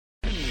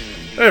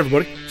Hey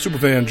everybody,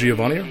 Superfan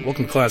Giovanni here.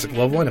 Welcome to Classic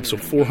Loveline,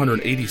 episode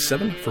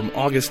 487 from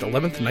August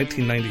 11th,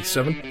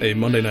 1997, a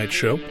Monday night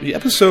show. The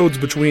episodes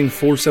between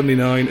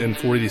 479 and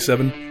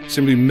 487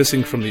 seem to be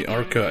missing from the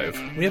archive.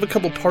 We have a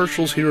couple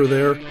partials here or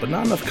there, but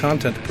not enough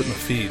content to put in the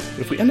feed.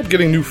 If we end up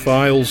getting new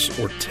files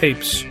or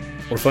tapes,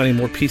 or finding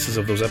more pieces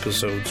of those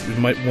episodes, we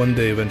might one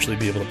day eventually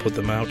be able to put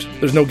them out.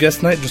 There's no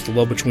guest night, just the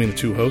love between the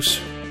two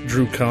hosts.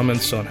 Drew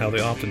comments on how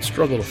they often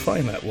struggle to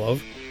find that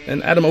love.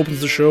 And Adam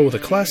opens the show with a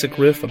classic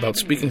riff about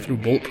speaking through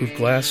bulletproof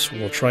glass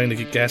while trying to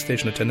get gas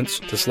station attendants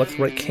to select the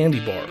right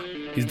candy bar.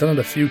 He's done it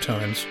a few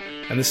times,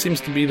 and this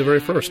seems to be the very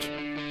first.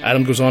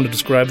 Adam goes on to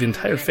describe the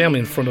entire family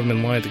in front of him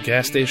in line at the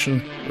gas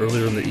station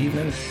earlier in the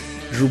evening.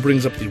 Drew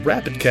brings up the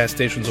rapid gas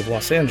stations of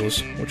Los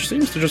Angeles, which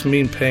seems to just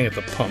mean paying at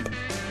the pump,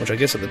 which I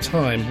guess at the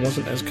time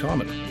wasn't as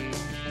common.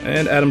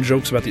 And Adam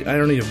jokes about the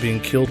irony of being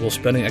killed while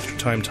spending extra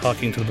time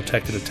talking to the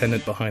protected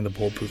attendant behind the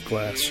bulletproof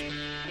glass.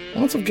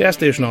 Lots of gas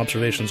station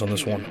observations on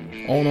this one.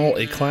 All in all,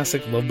 a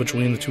classic love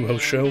between the two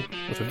hosts show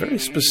with a very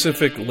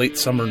specific late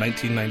summer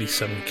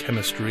 1997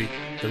 chemistry.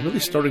 They're really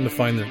starting to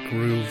find their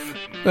groove.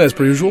 As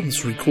per usual,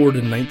 this was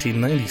recorded in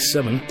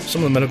 1997.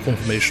 Some of the medical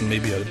information may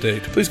be out of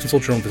date. Please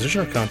consult your own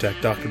physician or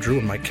contact Dr. Drew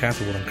and Mike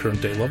Catherwood on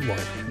Current Day Love Line,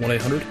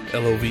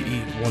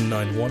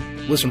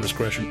 1-800-LOVE-191. Listener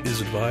discretion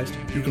is advised.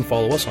 You can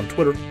follow us on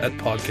Twitter at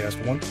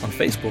Podcast1, on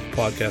Facebook,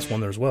 Podcast1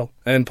 there as well,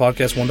 and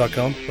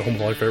Podcast1.com, the home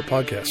of all your favorite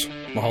podcasts.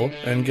 Mahalo,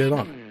 and get it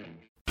on.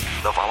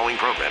 The following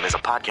program is a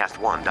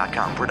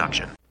Podcast1.com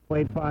production.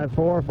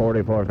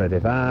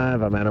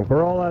 854-4455. I'm Adam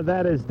Carolla.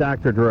 That is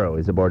Dr. Drew.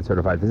 He's a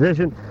board-certified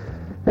physician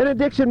and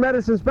addiction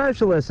medicine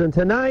specialist. And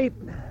tonight,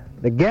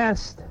 the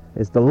guest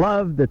is the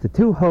love that the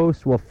two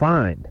hosts will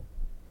find.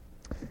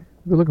 We've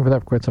been looking for that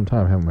for quite some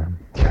time, haven't we?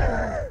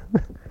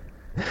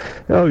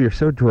 Oh, you're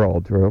so droll,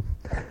 Drew.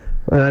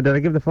 Did I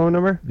give the phone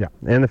number? Yeah.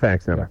 And the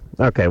fax number?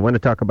 Yeah. Okay, I want to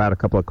talk about a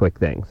couple of quick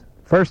things.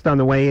 First, on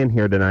the way in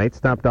here tonight,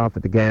 stopped off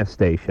at the gas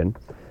station.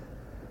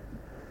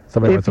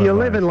 If you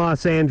live in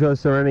Los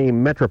Angeles or any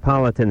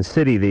metropolitan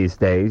city these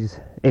days,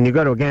 and you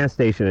go to a gas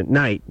station at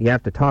night, you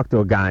have to talk to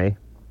a guy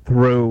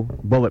through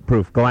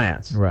bulletproof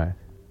glass. Right.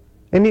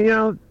 And, you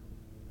know,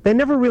 they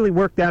never really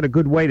worked out a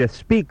good way to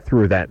speak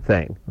through that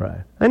thing.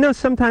 Right. I know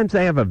sometimes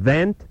they have a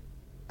vent,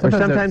 or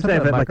sometimes they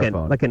have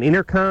like an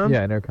intercom. Yeah,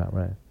 an intercom,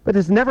 right. But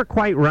it's never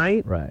quite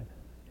right. Right.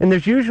 And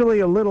there's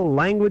usually a little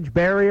language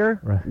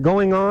barrier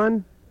going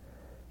on.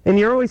 And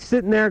you're always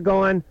sitting there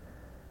going,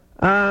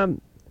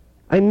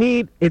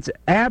 it's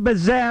Abba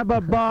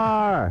Zaba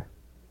Bar.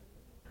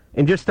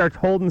 And just starts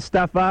holding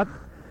stuff up,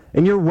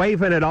 and you're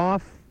waving it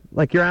off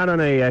like you're out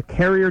on a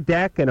carrier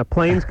deck and a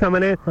plane's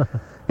coming in,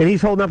 and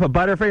he's holding up a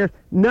Butterfinger.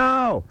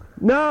 No!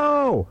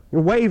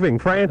 You're waving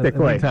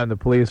frantically. Anytime the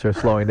police are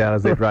slowing down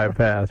as they drive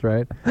past,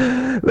 right?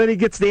 Then he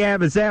gets the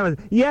Abba Zaba.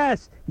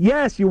 Yes,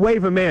 you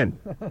wave him in.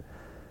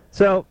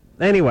 So,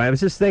 anyway, I was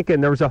just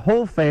thinking, there was a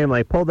whole family.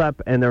 I pulled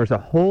up, and there was a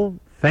whole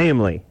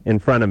family in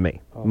front of me.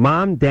 Oh.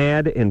 Mom,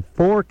 Dad, and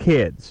 4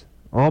 kids,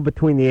 all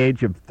between the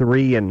age of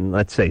 3 and,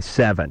 let's say,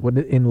 7.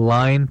 In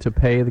line to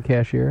pay the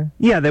cashier?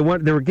 Yeah, they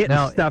were getting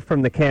stuff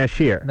from the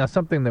cashier. Now,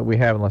 something that we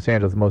have in Los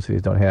Angeles, most of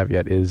these don't have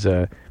yet, is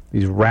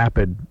these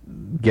rapid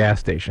gas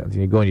stations.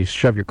 You go and you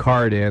shove your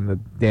card in, the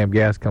damn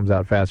gas comes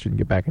out faster than you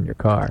get back in your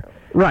car.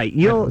 Right.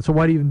 So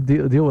why do you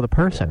even deal with a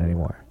person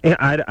anymore?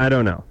 I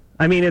don't know.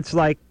 I mean, it's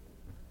like,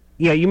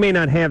 yeah, you may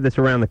not have this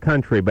around the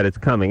country, but it's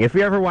coming. If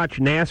you ever watch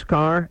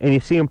NASCAR and you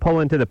see them pull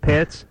into the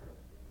pits,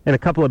 and a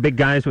couple of big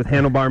guys with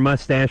handlebar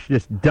mustache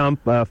just dump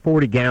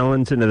 40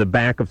 gallons into the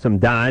back of some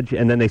Dodge,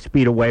 and then they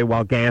speed away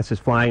while gas is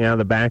flying out of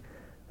the back,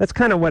 that's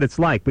kind of what it's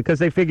like, because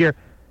they figure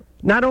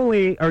not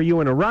only are you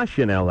in a rush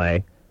in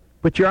L.A.,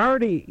 but you're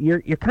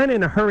kind of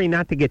in a hurry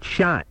not to get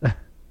shot.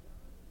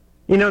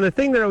 You know, the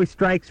thing that always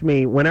strikes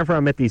me whenever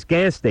I'm at these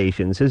gas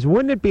stations is,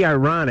 wouldn't it be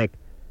ironic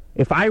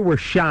if I were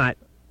shot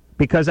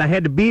because I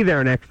had to be there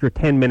an extra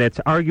 10 minutes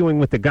arguing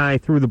with the guy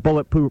through the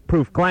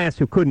bulletproof glass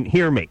who couldn't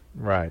hear me?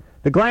 Right.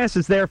 The glass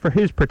is there for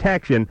his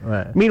protection.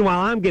 Right. Meanwhile,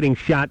 I'm getting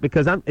shot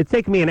because it's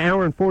taking me an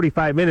hour and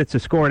 45 minutes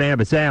to score an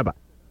Abba Zaba.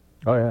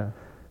 Oh, yeah.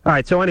 All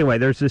right, so anyway,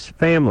 there's this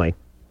family.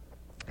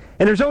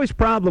 And there's always a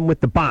problem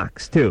with the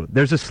box, too.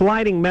 There's a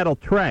sliding metal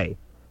tray.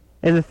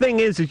 And the thing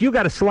is you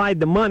got to slide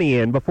the money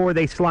in before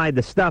they slide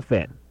the stuff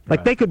in.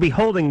 Like, they could be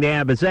holding the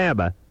Abba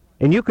Zaba,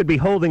 and you could be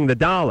holding the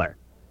dollar.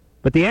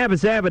 But the Abba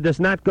Zaba does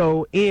not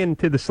go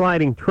into the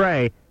sliding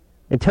tray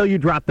until you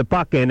drop the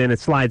buck in and it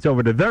slides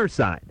over to their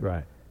side.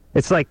 Right.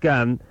 It's like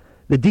the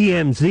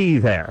DMZ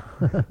there.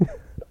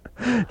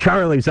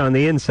 Charlie's on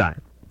the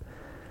inside.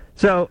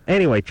 So,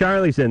 anyway,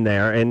 Charlie's in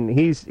there, and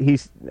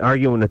he's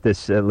arguing with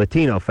this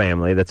Latino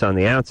family that's on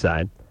the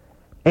outside.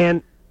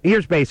 And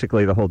here's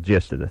basically the whole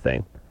gist of the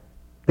thing.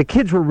 The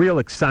kids were real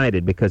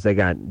excited because they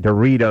got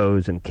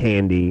Doritos and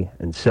candy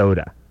and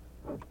soda.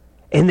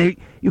 And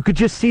you could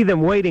just see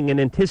them waiting in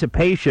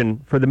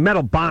anticipation for the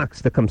metal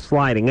box to come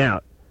sliding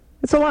out.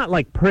 It's a lot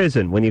like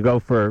prison when you go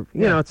for,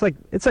 you know, it's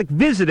like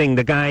visiting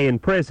the guy in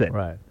prison.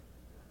 Right.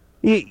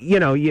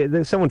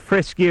 Someone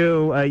frisk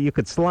you, you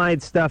could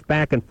slide stuff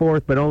back and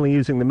forth, but only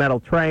using the metal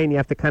tray, and you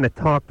have to kind of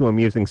talk to them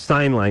using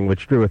sign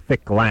language through a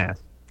thick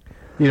glass.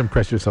 You didn't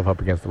press yourself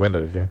up against the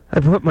window, did you? I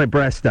put my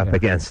breast up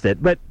against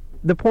it. But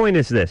the point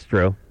is this,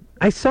 Drew.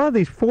 I saw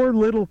these 4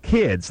 little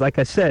kids, like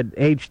I said,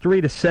 aged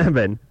 3 to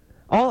 7,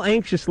 all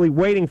anxiously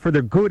waiting for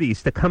their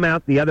goodies to come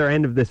out the other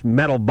end of this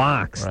metal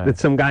box that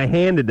some guy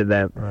handed to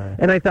them. Right.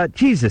 And I thought,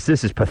 Jesus,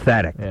 this is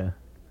pathetic. Yeah.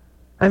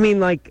 I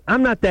mean, like,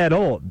 I'm not that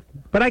old,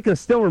 but I can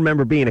still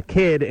remember being a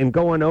kid and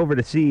going over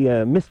to see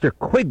Mr.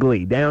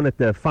 Quigley down at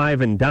the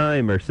Five and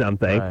Dime or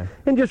something,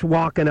 and just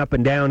walking up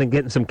and down and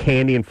getting some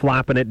candy and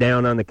flopping it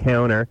down on the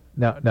counter.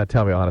 Now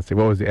tell me honestly,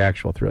 what was the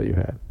actual thrill you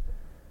had?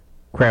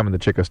 Cramming the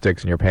Chico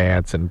sticks in your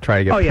pants and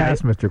trying to get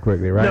past Mr.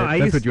 Quigley, right? No,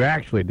 That's what you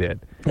actually did.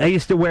 I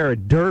used to wear a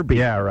derby.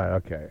 Yeah, right,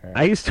 okay. Right.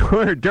 I used to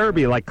wear a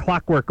derby like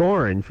Clockwork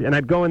Orange, and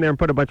I'd go in there and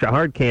put a bunch of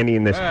hard candy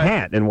in this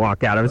hat and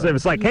walk out. It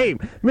was like, hey,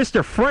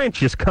 Mr.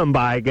 French has come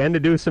by again to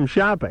do some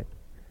shopping.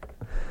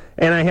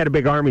 And I had a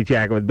big army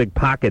jacket with big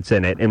pockets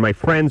in it, and my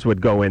friends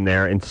would go in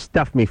there and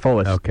stuff me full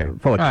of candy.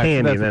 So that's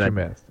and what then you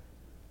missed.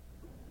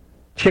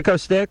 Chico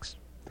sticks?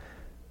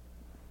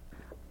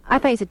 I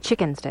thought you said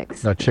chicken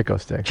sticks. No, Chico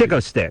stick. Chico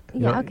stick.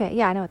 Yeah, okay.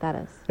 Yeah, I know what that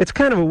is. It's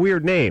kind of a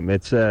weird name.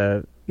 It's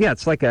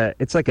it's like a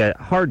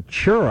hard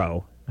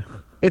churro.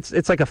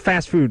 It's like a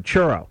fast food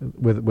churro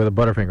with a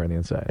Butterfinger on the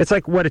inside. It's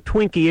like what a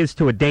Twinkie is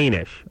to a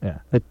Danish. Yeah.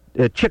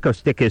 A Chico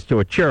stick is to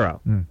a churro.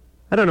 Mm.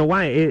 I don't know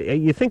why.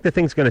 You think the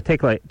thing's going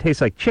to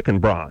taste like chicken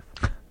broth,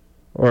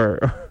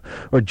 or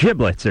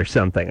giblets or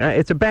something.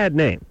 It's a bad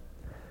name.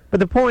 But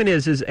the point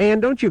is,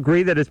 Ann, don't you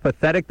agree that it's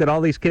pathetic that all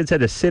these kids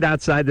had to sit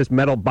outside this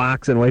metal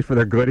box and wait for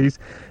their goodies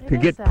to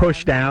get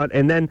pushed out?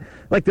 And then,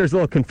 like, there's a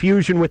little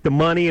confusion with the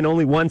money, and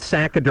only one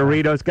sack of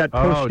Doritos got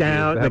pushed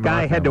out. The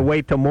guy had to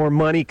wait till more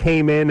money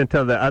came in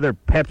until the other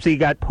Pepsi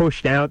got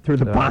pushed out through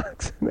the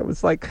box. And it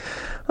was like,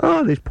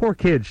 oh, these poor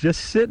kids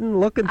just sitting,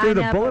 looking through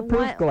the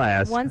bulletproof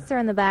glass. Once they're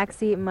in the back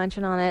seat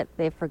munching on it,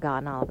 they've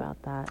forgotten all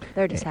about that.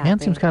 They're just happy. Ann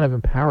seems kind of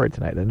empowered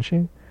tonight, doesn't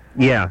she?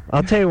 Yeah,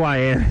 I'll tell you why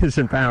Ann is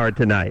empowered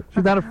tonight.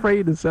 She's not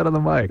afraid to sit on the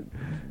mic.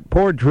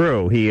 Poor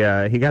Drew, he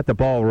got the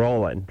ball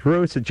rolling.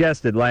 Drew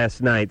suggested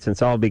last night,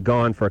 since I'll be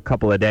gone for a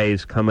couple of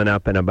days coming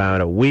up in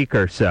about a week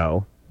or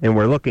so, and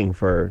we're looking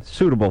for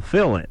suitable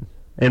fill-in.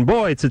 And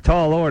boy, it's a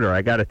tall order,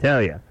 I got to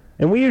tell you.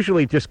 And we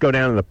usually just go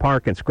down to the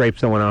park and scrape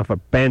someone off a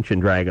bench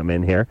and drag them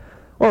in here,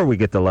 or we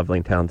get the lovely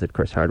and talented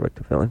Chris Hardwick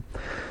to fill in.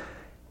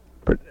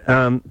 But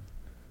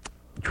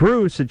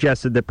Drew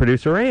suggested that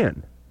producer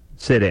Ann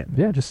sit in.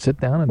 Yeah, just sit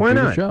down and Why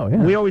do not? the show. Yeah.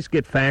 We always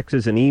get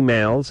faxes and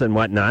emails and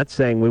whatnot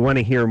saying we want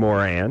to hear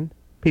more Ann.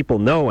 People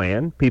know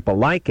Ann. People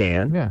like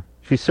Ann. Yeah.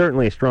 She's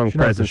certainly a strong She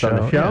knows presence the on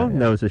the show. show. Yeah, yeah.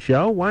 Knows the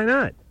show. Why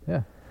not?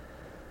 Yeah.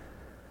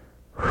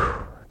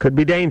 Could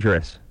be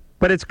dangerous,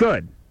 but it's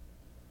good.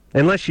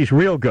 Unless she's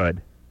real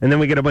good. And then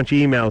we get a bunch of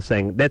emails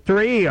saying, that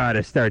 3 ought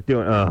to start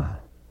doing... Oh,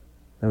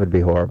 that would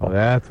be horrible. Well,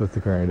 that's what's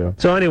occurring to.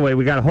 So anyway,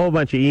 we got a whole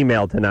bunch of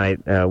email tonight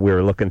we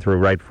were looking through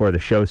right before the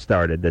show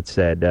started that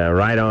said,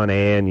 right on,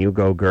 Ann, you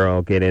go,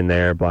 girl, get in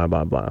there, blah,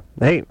 blah, blah.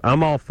 Hey,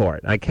 I'm all for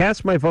it. I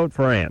cast my vote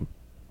for Ann.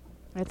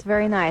 It's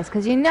very nice,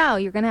 because you know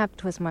you're going to have to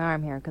twist my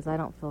arm here, because I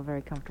don't feel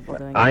very comfortable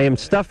doing it. I am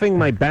stuffing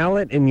my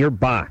ballot in your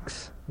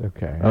box.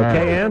 Okay.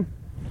 Okay, Ann?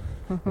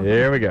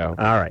 Here we go.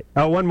 All right.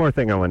 Oh, one more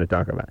thing I want to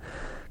talk about.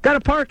 Got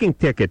a parking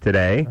ticket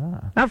today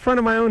out front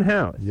of my own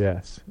house.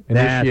 Yes.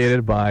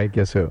 Initiated by,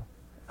 guess who?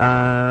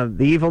 The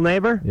evil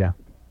neighbor? Yeah.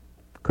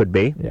 Could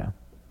be. Yeah.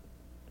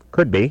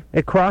 Could be.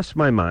 It crossed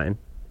my mind.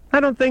 I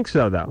don't think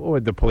so, though. What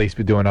would the police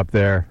be doing up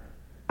there?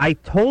 I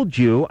told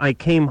you I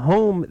came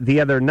home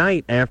the other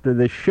night after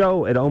the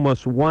show at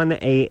almost 1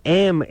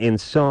 a.m. and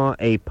saw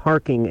a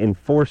parking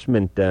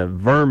enforcement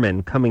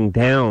vermin coming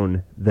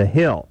down the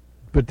hill.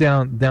 But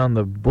down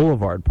the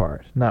boulevard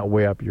part, not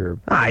way up your...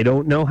 I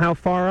don't know how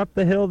far up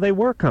the hill they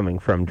were coming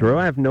from, Drew.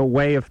 I have no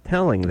way of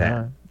telling that.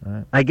 All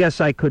right. I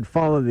guess I could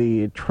follow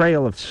the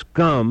trail of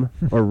scum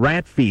or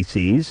rat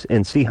feces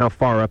and see how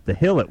far up the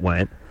hill it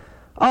went.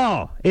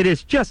 Oh, it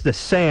is just a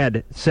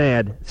sad,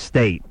 sad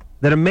state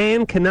that a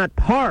man cannot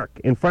park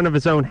in front of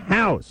his own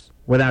house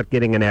without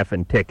getting an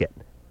effing ticket.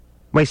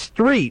 My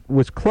street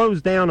was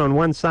closed down on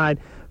one side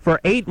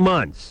for 8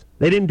 months.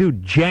 They didn't do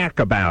jack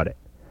about it.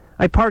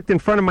 I parked in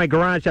front of my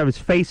garage. I was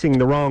facing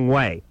the wrong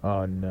way.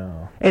 Oh,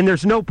 no. And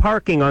there's no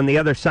parking on the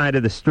other side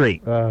of the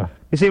street.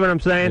 You see what I'm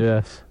saying?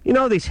 Yes. You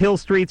know how these hill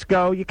streets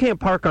go? You can't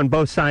park on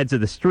both sides of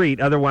the street.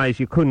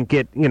 Otherwise, you couldn't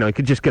get, you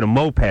could just get a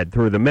moped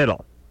through the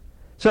middle.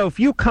 So if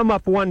you come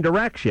up one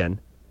direction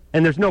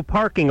and there's no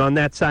parking on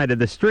that side of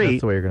the street,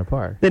 That's the way you're going to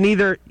park. then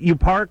either you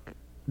park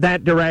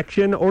that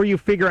direction or you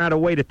figure out a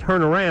way to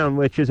turn around,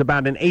 which is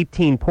about an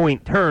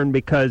 18-point turn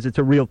because it's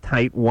a real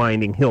tight,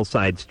 winding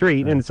hillside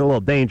street, and it's a little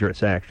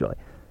dangerous, actually.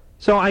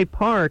 So I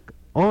park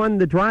on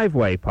the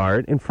driveway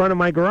part in front of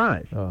my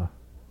garage.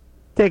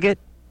 Ticket.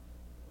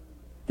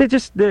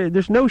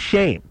 There's no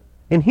shame.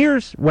 And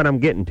here's what I'm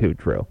getting to,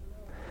 Drew. What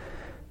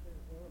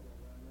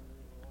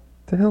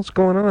the hell's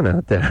going on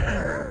out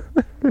there?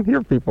 I can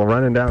hear people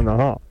running down the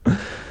hall.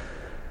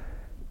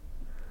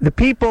 The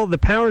people, the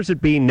powers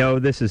that be, know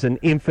this is an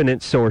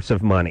infinite source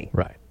of money.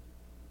 Right.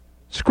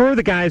 Screw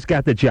the guy who's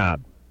got the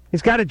job.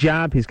 He's got a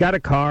job. He's got a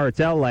car. It's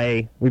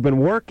L.A. We've been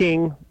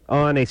working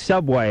on a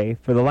subway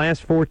for the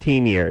last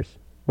 14 years.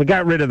 We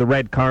got rid of the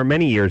red car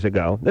many years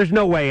ago. There's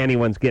no way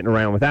anyone's getting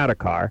around without a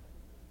car.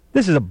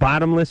 This is a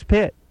bottomless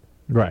pit.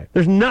 Right.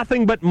 There's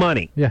nothing but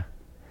money. Yeah.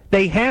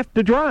 They have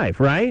to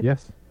drive, right?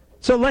 Yes.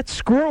 So let's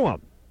screw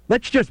them.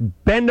 Let's just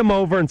bend them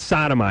over and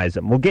sodomize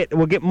them. We'll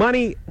get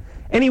money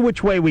any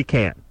which way we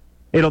can.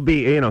 It'll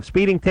be,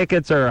 speeding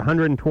tickets are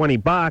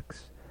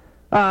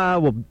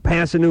 $120. We'll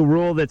pass a new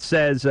rule that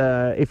says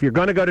if you're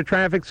going to go to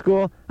traffic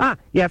school,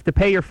 you have to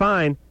pay your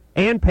fine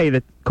and pay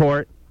the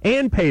court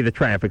and pay the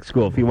traffic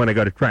school if you want to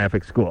go to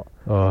traffic school.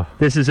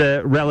 This is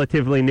a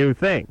relatively new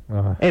thing.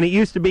 And it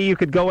used to be you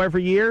could go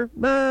every year.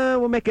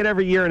 We'll make it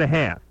every year and a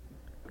half.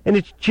 And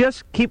it's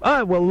just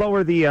we'll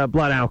lower the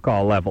blood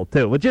alcohol level,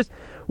 too.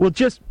 We'll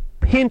just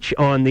pinch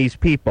on these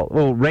people.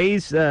 We'll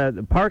raise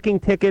the parking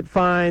ticket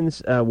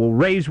fines. We'll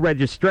raise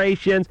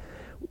registrations.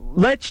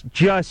 Let's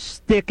just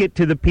stick it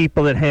to the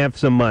people that have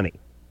some money.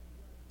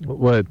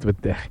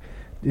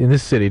 In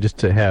this city, just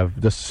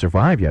to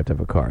survive, you have to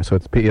have a car. So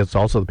it's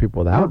also the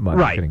people without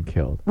money getting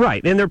killed.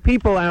 Right, and there are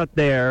people out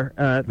there.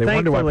 They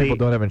wonder why people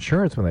don't have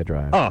insurance when they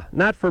drive. Oh,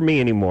 not for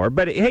me anymore.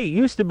 But hey, it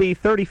used to be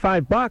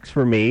 $35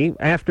 for me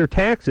after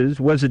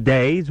taxes was a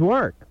day's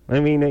work. I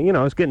mean,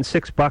 I was getting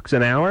 $6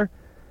 an hour.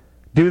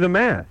 Do the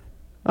math.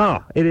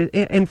 Oh, it is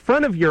in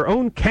front of your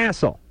own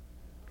castle,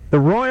 the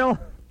royal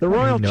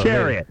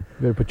chariot. You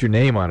better put your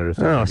name on it or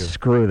something. Oh,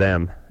 screw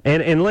them.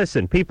 And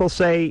listen, people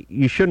say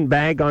you shouldn't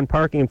bag on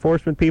parking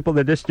enforcement people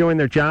that just doing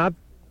their job.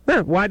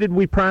 Why did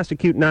we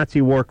prosecute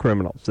Nazi war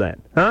criminals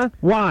then? Huh?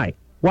 Why?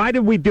 Why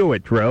did we do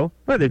it, Drew?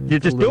 Well, they're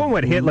just doing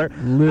what Hitler...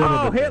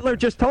 Hitler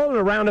just told them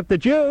to round up the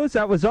Jews.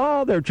 That was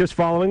all. They're just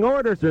following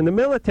orders. They're in the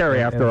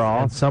military, after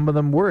all. And some of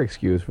them were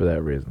excused for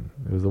that reason.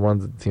 It was the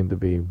ones that seemed to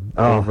be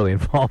overly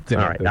involved in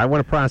it. All right, I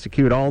want to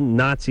prosecute all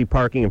Nazi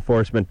parking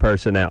enforcement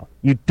personnel.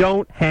 You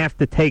don't have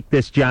to take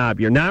this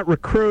job. You're not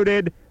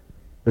recruited.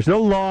 There's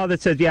no law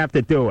that says you have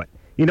to do it.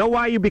 You know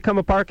why you become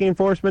a parking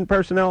enforcement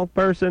personnel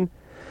person?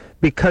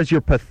 Because you're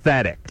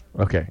pathetic.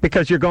 Okay.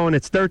 Because you're going,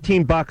 it's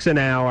 $13 an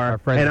hour,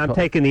 and I'm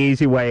taking the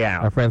easy way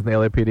out. Our friends in the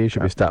LAPD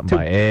should be stopping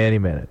by any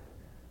minute.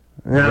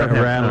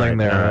 Rattling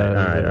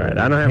their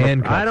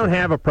I don't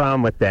have a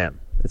problem with them.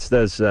 It's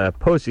those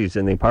pussies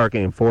in the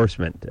parking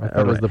enforcement.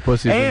 It was the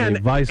pussies in the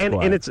Vice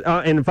Squad. And it's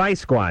in Vice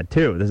Squad,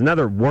 too. There's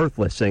another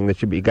worthless thing that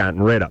should be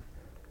gotten rid of.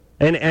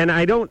 And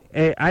I don't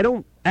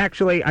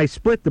actually, I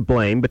split the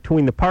blame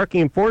between the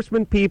parking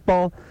enforcement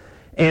people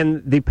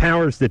and the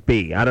powers that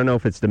be. I don't know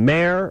if it's the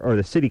mayor or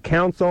the city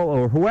council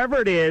or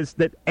whoever it is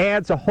that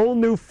adds a whole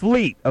new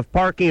fleet of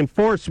parking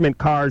enforcement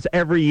cars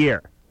every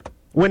year.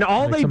 When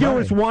all they do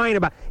is whine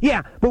about,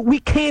 but we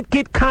can't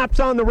get cops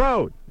on the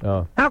road.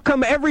 Oh. How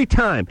come every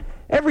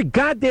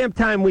goddamn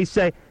time we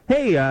say,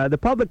 hey, the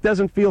public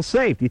doesn't feel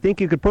safe, do you think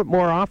you could put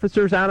more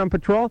officers out on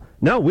patrol?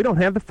 No, we don't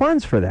have the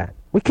funds for that.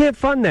 We can't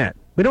fund that.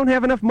 We don't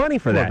have enough money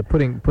for that.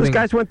 Those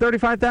guys went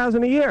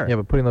 $35,000 a year. Yeah,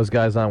 but putting those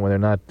guys on when they're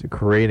not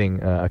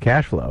creating a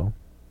cash flow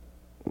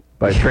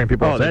by training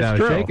people to sit down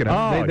and shaking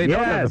them, they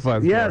don't have the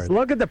funds for it.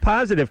 Look at the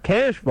positive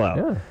cash flow.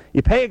 Yeah.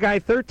 You pay a guy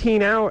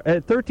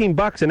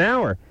 $13 an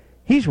hour.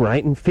 He's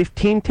writing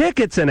 15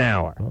 tickets an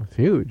hour. Oh, it's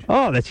huge.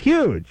 Oh, that's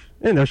huge.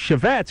 And those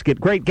Chevettes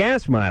get great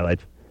gas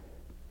mileage.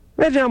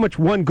 Imagine how much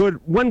one good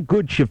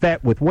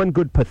Chevette with one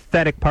good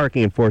pathetic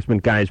parking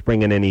enforcement guy is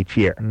bringing in each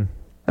year.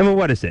 I mean,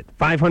 what is it?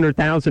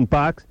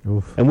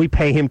 $500,000, and we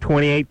pay him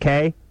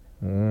 $28K.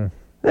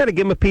 Got to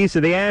give him a piece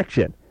of the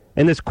action.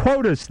 And this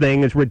quotas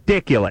thing is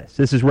ridiculous.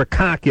 This is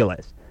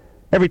ridiculous.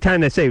 Every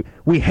time they say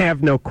we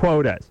have no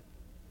quotas,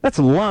 that's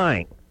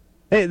lying.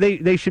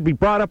 They should be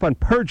brought up on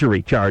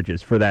perjury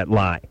charges for that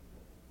lie.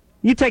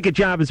 You take a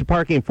job as a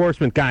parking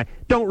enforcement guy,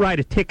 don't write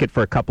a ticket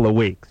for a couple of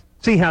weeks.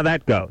 See how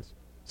that goes.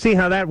 See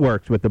how that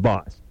works with the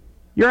boss.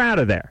 You're out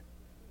of there.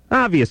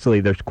 Obviously,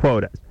 there's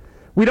quotas.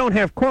 We don't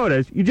have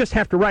quotas. You just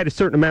have to write a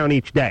certain amount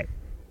each day.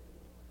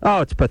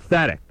 Oh, it's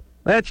pathetic.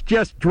 Let's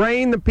just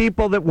drain the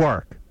people that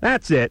work.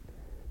 That's it.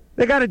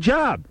 They got a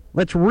job.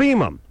 Let's ream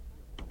them.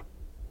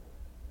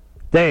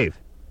 Dave.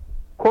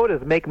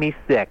 Quotas make me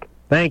sick.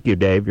 Thank you,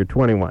 Dave. You're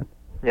 21.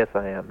 Yes,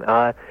 I am.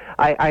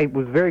 I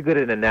was very good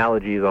at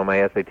analogies on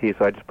my SAT,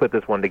 so I just put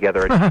this one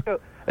together.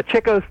 A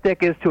Chico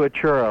stick is to a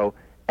churro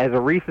as a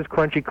Reese's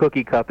Crunchy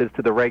Cookie Cup is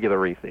to the regular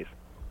Reese's.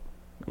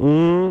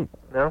 No?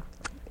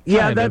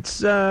 Yeah,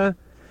 that's... well,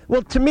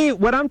 to me,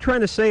 what I'm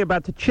trying to say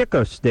about the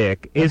Chico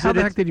stick is how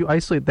the heck did you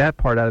isolate that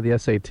part out of the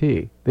SAT?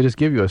 They just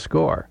give you a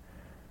score.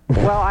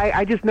 Well,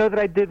 I just know that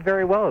I did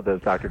very well at those,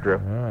 Dr. Drew.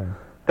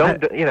 All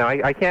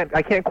right.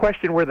 I can't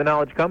question where the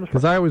knowledge comes from.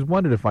 Because I always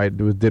wondered if I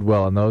did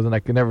well on those, and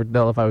I could never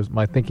tell if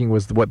my thinking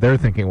was what their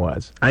thinking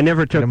was. I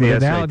never took the SAT.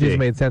 The analogies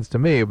made sense to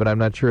me, but I'm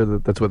not sure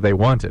that that's what they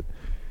wanted.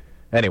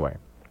 Anyway.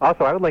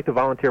 Also, I would like to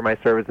volunteer my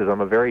services. I'm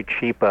a very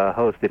cheap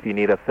host if you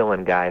need a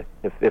fill-in guy,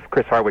 if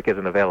Chris Hardwick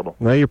isn't available.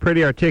 Well, you're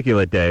pretty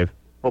articulate, Dave.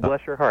 Well, bless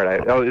your heart.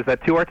 Is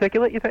that too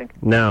articulate, you think?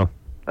 No.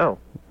 Oh.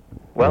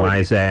 Well,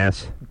 Wise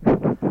ass.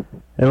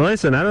 And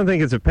listen, I don't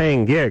think it's a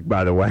paying gig,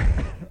 by the way.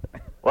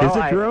 Well, Is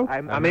it true?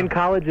 I'm in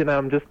college, and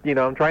I'm just,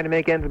 I'm trying to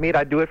make ends meet.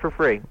 I do it for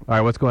free. All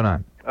right, what's going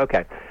on?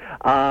 Okay.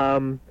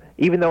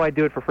 Even though I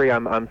do it for free,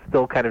 I'm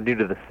still kind of new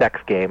to the sex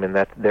game, and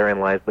therein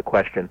lies the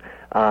question.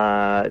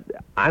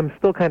 I'm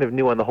still kind of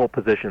new on the whole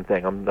position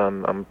thing.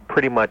 I'm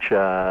pretty much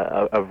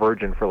a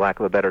virgin, for lack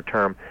of a better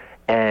term,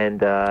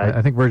 and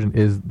I think virgin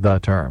is the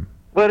term.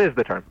 Well, it is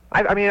the term.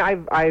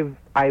 I've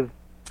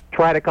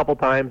tried a couple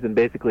times and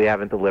basically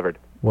haven't delivered.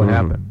 What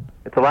happened?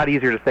 It's a lot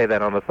easier to say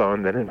that on the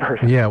phone than in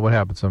person. Yeah, what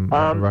happened? Some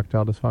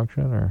erectile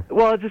dysfunction, or?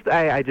 Well,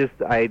 I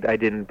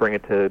didn't bring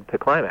it to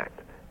climax.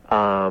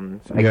 So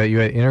you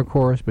had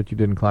intercourse, but you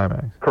didn't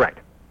climax. Correct.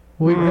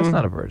 Well, that's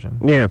not a virgin.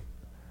 Yeah.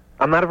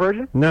 I'm not a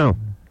virgin? No.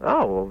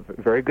 Oh, well,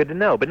 very good to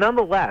know. But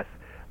nonetheless,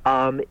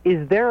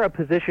 is there a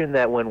position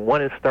that when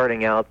one is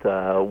starting out,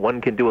 one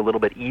can do a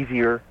little bit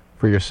easier?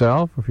 For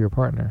yourself or for your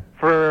partner?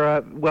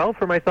 For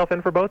myself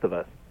and for both of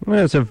us.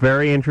 Well, it's a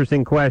very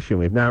interesting question.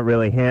 We've not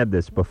really had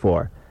this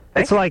before.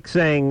 Thanks. It's like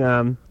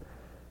saying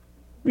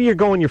you're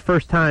going your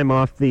first time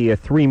off the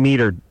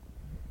 3-meter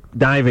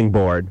diving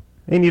board,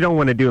 and you don't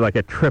want to do like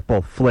a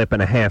triple flip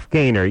and a half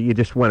gainer. You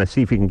just want to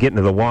see if you can get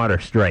into the water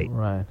straight.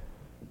 Right.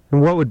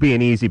 And what would be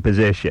an easy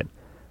position?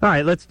 All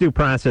right, let's do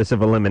process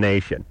of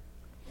elimination.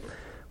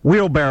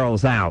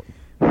 Wheelbarrows out.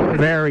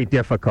 Very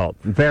difficult.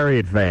 Very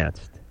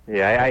advanced.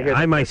 Yeah, I hear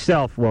I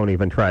myself won't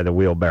even try the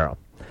wheelbarrow.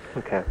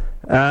 Okay.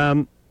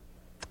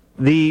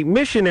 The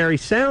missionary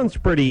sounds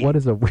pretty... What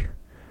is a...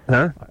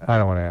 Huh? I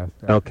don't want to ask.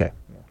 Okay.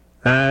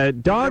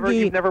 Doggy...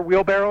 You've never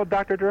wheelbarrowed,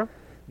 Dr. Drew?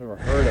 Never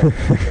heard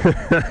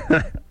of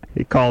it.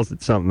 He calls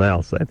it something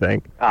else, I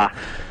think. Ah.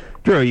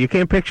 Drew, you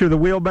can't picture the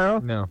wheelbarrow?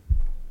 No.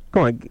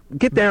 Come on,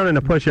 get down in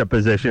a push-up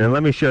position and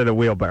let me show the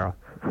wheelbarrow.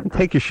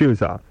 Take your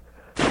shoes off.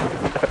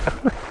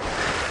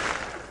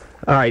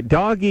 All right,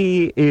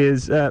 doggy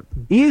is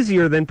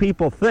easier than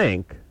people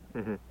think,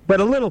 but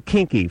a little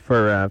kinky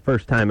for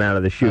first time out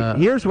of the chute.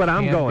 Here's what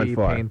I'm going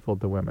for. Can be painful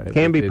to women.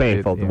 Can be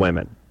painful to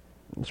women,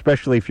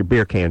 especially if your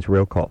beer can's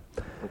real cold.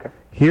 Okay.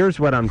 Here's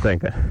what I'm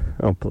thinking.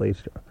 Oh,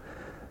 please.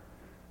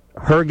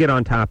 Her get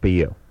on top of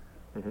you.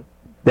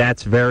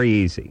 That's very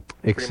easy.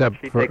 Except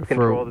she takes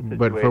control of the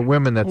but for situation.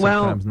 women, that's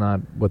sometimes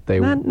not what they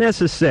Not are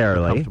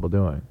necessarily. comfortable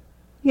doing.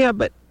 Yeah,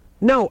 but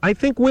no, I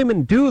think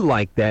women do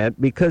like that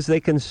because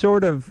they can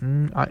sort of...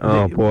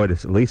 boy,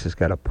 Lisa's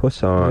got a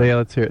puss on. Yeah,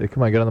 let's hear it.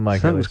 Come on, get on the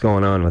mic. Something's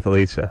going on with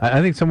Lisa.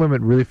 I think some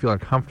women really feel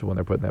uncomfortable when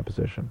they're put in that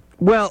position.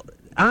 Well,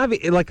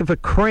 like if a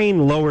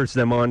crane lowers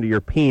them onto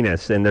your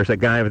penis and there's a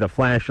guy with a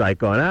flashlight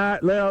going,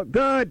 Lil,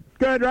 good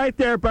right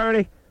there,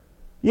 Barney.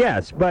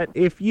 Yes, but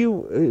if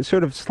you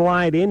sort of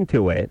slide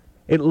into it,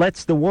 it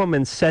lets the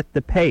woman set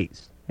the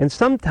pace. And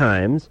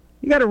sometimes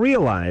you got to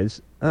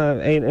realize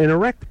an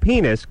erect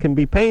penis can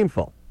be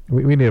painful.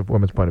 We need a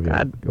woman's point of view.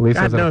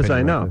 God knows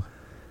I know.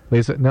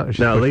 Lisa, no, she's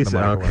No, pushing the Lisa,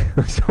 mic away.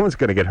 okay. Someone's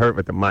going to get hurt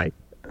with the mic.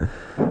 All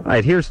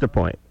right, here's the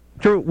point.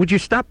 Drew, would you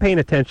stop paying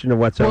attention to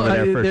what's over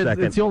there for a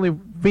second? It's the only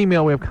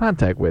female we have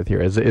contact with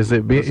here. Is it?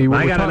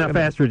 I got enough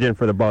estrogen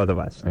for the both of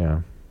us.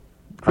 Yeah.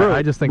 Drew,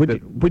 I just think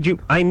would you?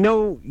 I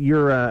know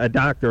you're a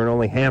doctor and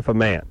only half a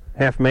man,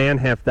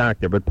 half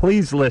doctor, but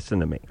please listen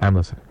to me. I'm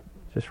listening.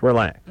 Just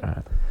relax.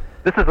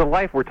 This is a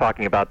life we're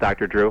talking about,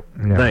 Dr. Drew.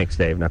 Yeah. Thanks,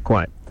 Dave. Not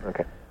quite.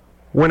 Okay.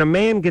 When a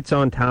man gets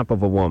on top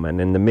of a woman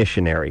in the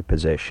missionary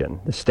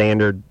position, the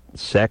standard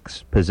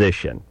sex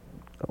position,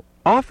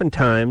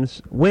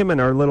 oftentimes women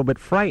are a little bit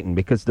frightened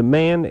because the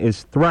man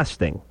is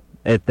thrusting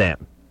at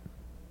them.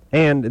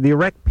 And the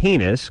erect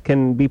penis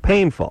can be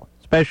painful,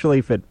 especially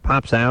if it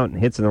pops out and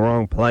hits in the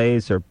wrong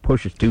place or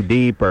pushes too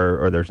deep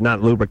or there's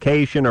not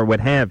lubrication or what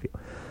have you.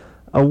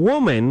 A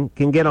woman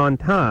can get on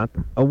top,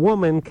 a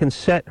woman can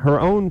set her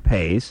own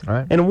pace,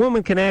 right, and a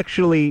woman can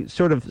actually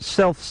sort of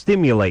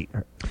self-stimulate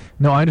her.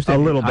 No, I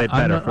understand. A little bit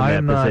better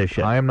from that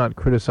position. I am not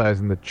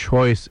criticizing the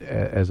choice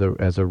as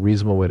a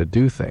reasonable way to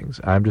do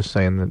things. I'm just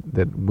saying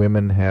that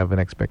women have an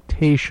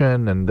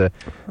expectation, and the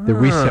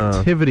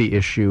receptivity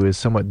issue is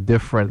somewhat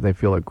different. They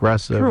feel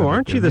aggressive. True,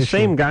 aren't you the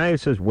same guy who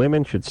says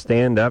women should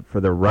stand up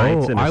for their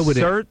rights and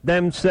assert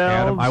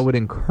themselves? Adam, I would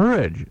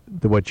encourage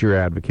what you're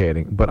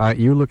advocating, but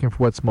you're looking for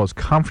what's most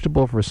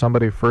comfortable for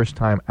somebody first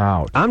time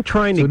out. I'm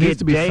trying to get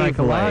to be Dave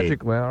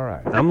laid. Well, all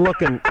right. I'm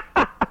looking...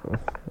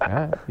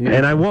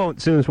 And I won't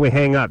as soon as we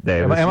hang up,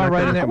 Dave. Am I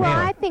right in that? Well,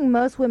 I think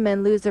most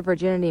women lose their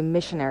virginity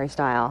missionary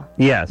style.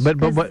 Yes.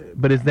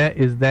 But is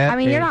that? I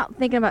mean, you're not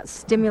thinking about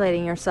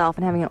stimulating yourself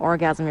and having an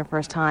orgasm your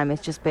first time.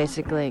 It's just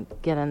basically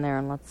get in there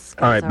and let's.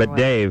 All right, but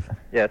Dave.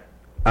 Yes.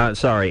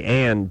 Sorry,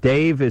 Ann.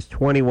 Dave is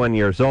 21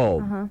 years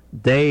old.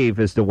 Dave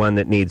is the one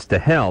that needs to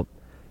help.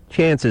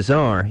 Chances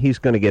are he's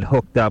going to get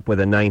hooked up with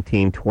a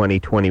 19, 20,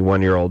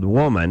 21-year-old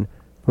woman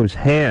who's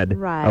had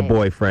a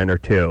boyfriend or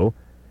two.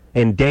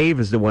 And Dave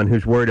is the one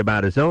who's worried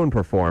about his own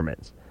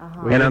performance.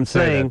 Well, And you I'm didn't say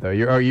saying- that, though.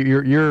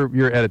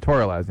 You're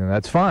editorializing.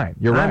 That's fine.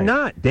 You're right. I'm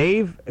not.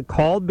 Dave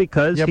called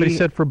because Yeah, but he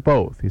said for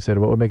both. He said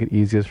what would make it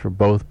easiest for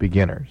both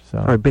beginners. So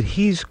All right, but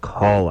he's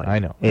calling. I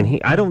know. And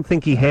I don't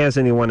think he has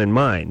anyone in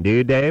mind. Do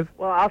you, Dave?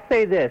 Well, I'll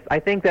say this. I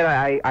think that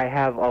I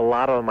have a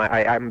lot of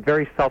I'm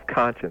very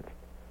self-conscious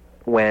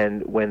when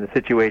the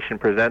situation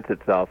presents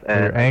itself.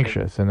 And you're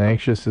anxious, and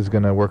anxious is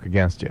going to work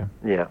against you.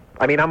 Yeah.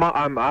 I mean,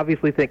 I'm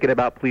obviously thinking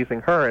about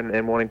pleasing her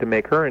and wanting to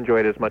make her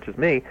enjoy it as much as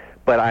me,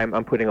 but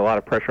I'm putting a lot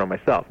of pressure on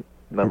myself,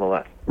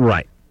 nonetheless.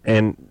 Right.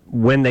 And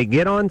when they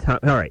get on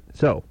top... All right,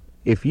 so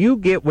if you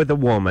get with a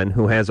woman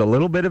who has a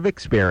little bit of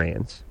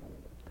experience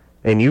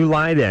and you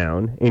lie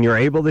down and you're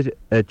able to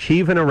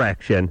achieve an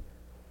erection,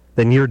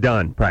 then you're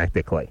done,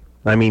 practically.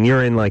 I mean,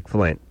 you're in like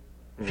Flint.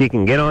 She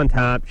can get on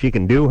top. She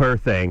can do her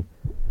thing.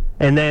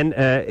 And then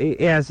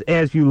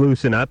as you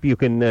loosen up, you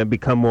can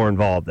become more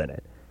involved in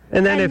it.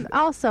 And then And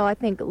also, I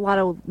think a lot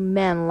of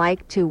men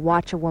like to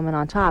watch a woman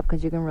on top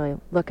because you can really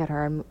look at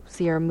her and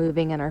see her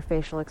moving and her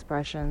facial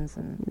expressions,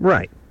 and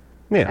Right.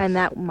 Yeah. and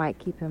that might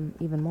keep him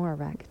even more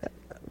erect.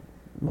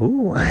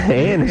 Ooh,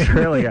 Ann is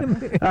really... All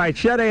right,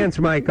 shut Ann's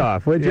mic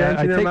off, would you? Yeah, I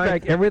Engineer take Mike?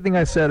 back everything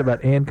I said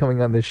about Ann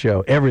coming on this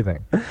show.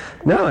 Everything.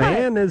 No,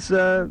 Ann is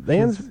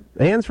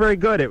Ann's very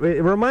good. It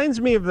reminds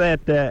me of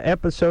that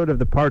episode of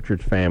The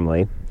Partridge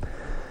Family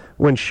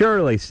when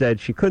Shirley said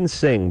she couldn't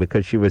sing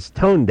because she was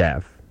tone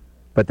deaf,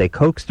 but they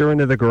coaxed her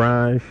into the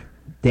garage.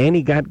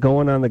 Danny got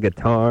going on the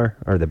guitar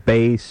or the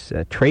bass.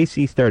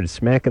 Tracy started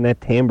smacking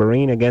that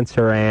tambourine against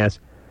her ass,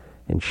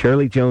 and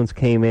Shirley Jones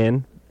came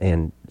in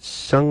and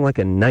sung like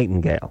a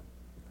nightingale.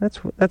 That's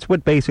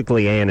what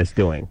basically Ann is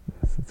doing.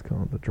 It's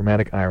called the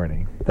dramatic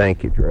irony.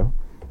 Thank you, Drew.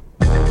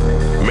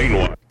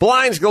 Meanwhile,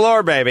 blinds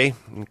galore, baby.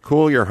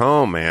 Cool your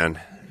home, man.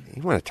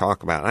 You want to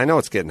talk about? I know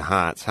it's getting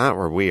hot. It's hot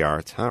where we are.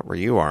 It's hot where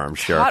you are. I'm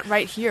sure. Hot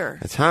right here.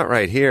 It's hot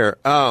right here.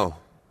 Oh,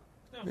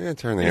 yeah,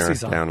 turn the air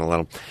down a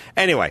little.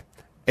 Anyway,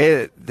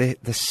 the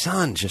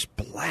sun just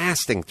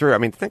blasting through. I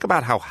mean, think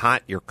about how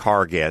hot your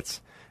car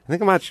gets.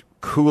 Think how much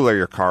cooler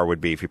your car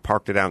would be if you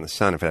parked it out in the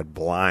sun if it had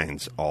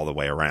blinds all the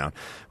way around.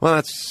 Well,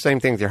 that's the same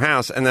thing with your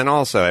house. And then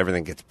also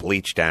everything gets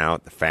bleached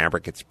out. The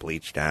fabric gets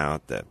bleached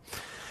out.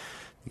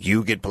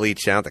 You get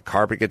bleached out. The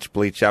carpet gets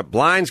bleached out.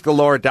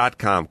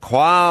 BlindsGalore.com.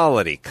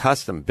 Quality,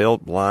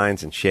 custom-built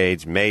blinds and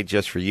shades made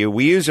just for you.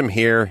 We use them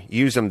here,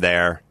 use them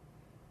there.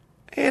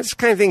 And it's the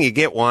kind of thing you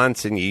get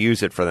once and you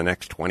use it for the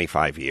next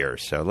 25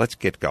 years. So let's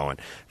get going.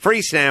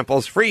 Free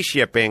samples, free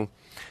shipping,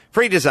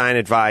 free design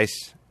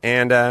advice,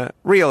 and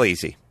real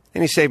easy.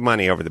 And you save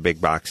money over the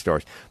big box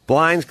stores.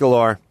 Blinds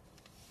Galore.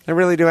 They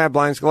really do have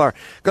Blinds Galore.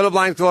 Go to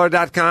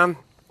BlindsGalore.com.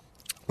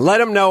 Let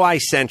them know I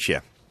sent you.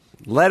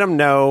 Let them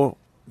know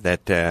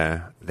that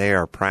they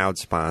are proud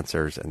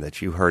sponsors and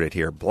that you heard it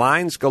here.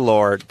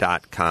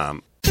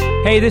 BlindsGalore.com.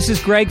 Hey, this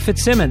is Greg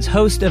Fitzsimmons,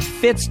 host of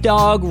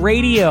FitzDog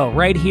Radio,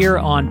 right here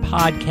on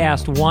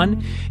Podcast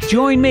One.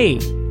 Join me,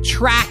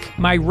 track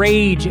my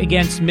rage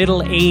against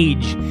middle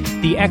age,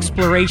 the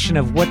exploration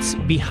of what's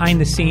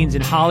behind the scenes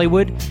in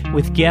Hollywood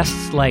with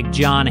guests like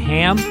John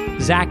Hamm,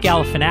 Zach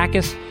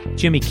Galifianakis,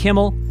 Jimmy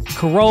Kimmel,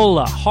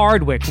 Corolla,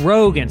 Hardwick,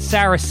 Rogan,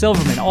 Sarah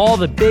Silverman, all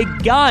the big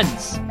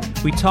guns.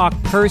 We talk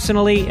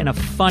personally in a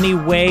funny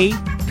way.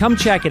 Come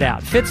check it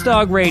out.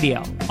 FitzDog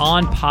Radio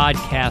on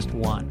Podcast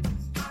One.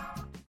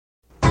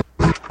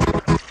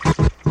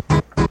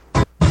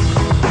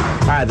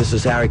 Hi, this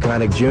is Harry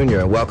Connick Jr.,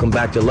 and welcome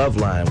back to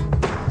Loveline.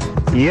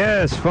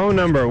 Yes, phone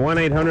number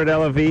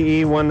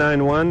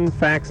 1-800-LOVE-191,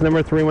 fax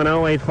number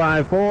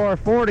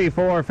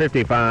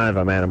 310-854-4455.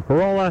 I'm Adam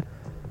Carolla.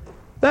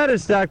 That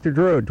is Dr.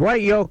 Drew.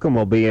 Dwight Yoakam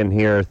will be in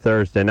here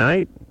Thursday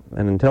night,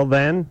 and until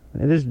then,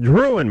 it is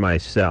Drew and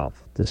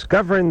myself,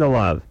 discovering the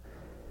love.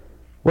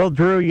 Well,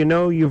 Drew, you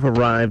know you've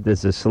arrived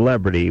as a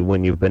celebrity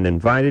when you've been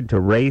invited to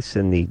race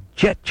in the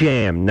Jet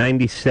Jam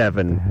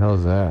 97. What the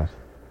hell's that?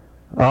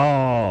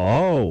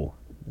 Oh,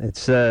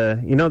 it's,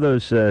 you know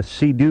those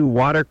Sea-Doo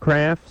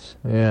watercrafts?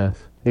 Yes.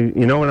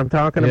 You know what I'm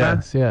talking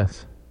about?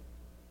 Yes.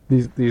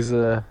 These.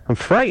 I'm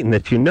frightened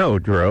that you know,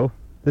 Drew.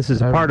 This is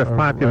a part of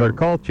popular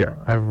culture.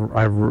 I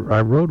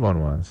rode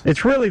one once.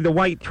 It's really the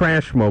white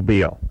trash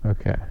mobile.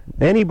 Okay.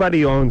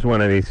 Anybody who owns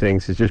one of these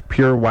things is just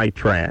pure white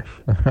trash.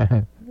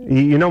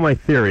 You know my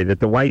theory that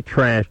the white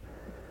trash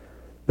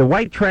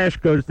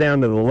goes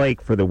down to the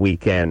lake for the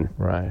weekend.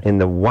 Right. And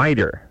the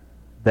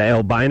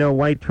albino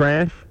white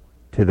trash,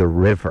 to the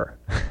river.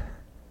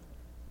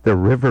 The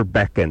river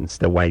beckons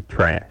the white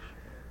trash.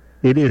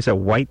 It is a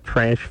white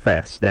trash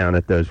fest down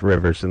at those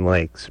rivers and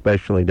lakes,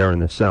 especially during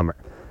the summer.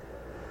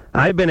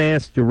 I've been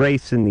asked to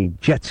race in the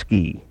jet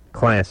ski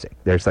classic.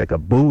 There's like a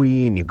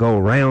buoy, and you go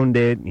around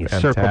it, and you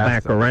circle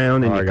back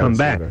around, and you come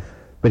back.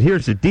 But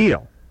here's the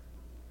deal.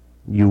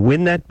 You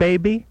win that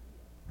baby,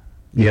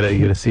 you get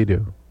a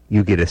Sea-Doo.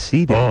 You get a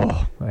Sea-Doo.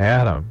 Oh,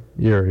 Adam,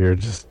 you're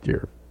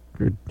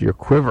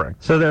quivering.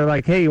 So they're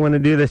like, hey, you want to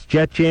do this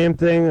Jet Jam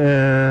thing?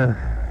 I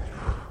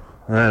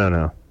don't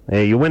know.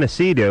 Hey, you win a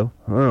Sea-Doo.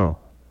 Oh,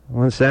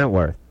 what's that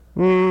worth?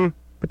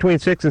 Between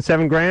 $6,000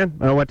 and $7,000.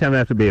 Oh, what time do I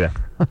have to be there?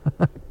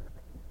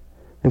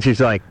 And she's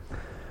like,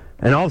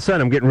 And all of a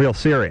sudden, I'm getting real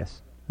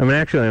serious. I mean,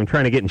 actually, I'm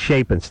trying to get in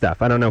shape and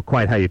stuff. I don't know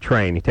quite how you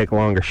train. You take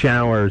longer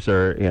showers,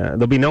 or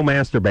there'll be no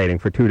masturbating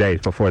for 2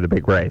 days before the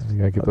big race. You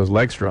got to keep those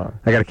legs strong.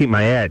 I got to keep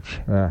my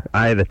edge.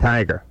 Eye of the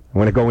tiger. I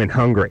want to go in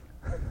hungry.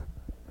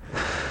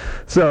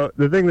 So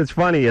the thing that's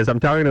funny is I'm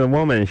talking to the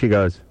woman, and she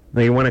goes,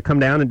 "Now you want to come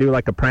down and do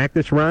like a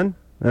practice run?"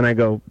 And I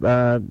go,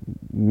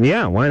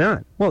 "Yeah, why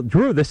not?" "Well,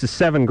 Drew, this is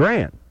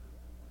 $7,000."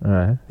 All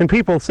right. And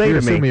people say You're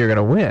to me, assuming you're going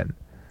to win.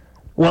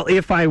 "Well,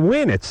 if I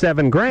win, it's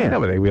 $7,000." Yeah,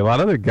 but there'll be a lot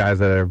of other guys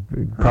that are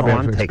probably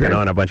I'm taking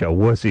on a bunch of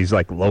wussies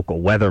like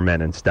local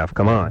weathermen and stuff.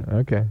 Come on.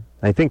 Okay.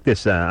 I think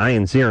this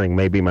Ian Ziering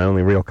may be my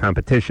only real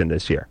competition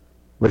this year.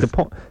 But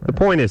the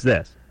point is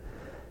this.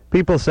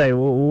 People say,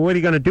 "Well, what are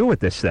you going to do with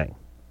this thing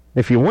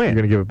if you win?" You're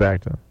going to give it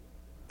back to him.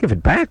 Give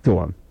it back to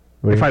him.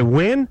 If I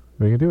win,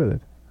 what are you going to do with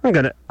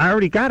it? I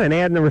already got an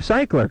ad in the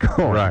recycler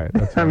going. Right.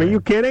 That's I mean, are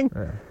you kidding?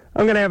 Yeah.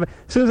 I'm going to have, as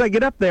soon as I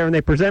get up there and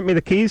they present me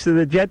the keys to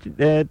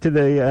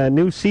the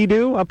new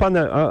Sea-Doo up on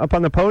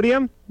the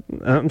podium,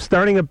 I'm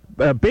starting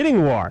a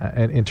bidding war.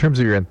 And in terms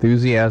of your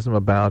enthusiasm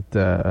about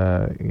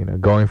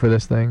going for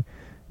this thing,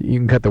 you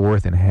can cut the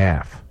worth in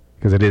half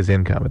because it is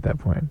income at that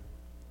point.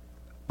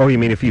 Oh, you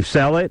mean if you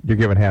sell it? You're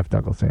giving half to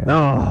Uncle Sam.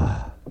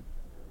 Oh.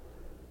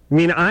 I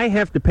mean, I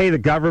have to pay the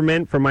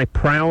government for my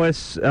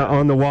prowess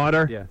on the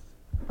water? Yes.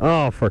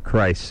 Oh, for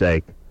Christ's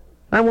sake.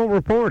 I won't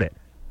report it.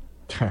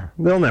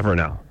 They'll never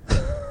know.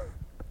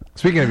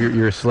 Speaking of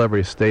your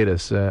celebrity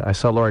status, I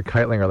saw Lori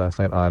Keitlinger last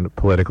night on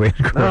Politically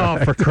Incorrect. Oh,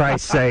 for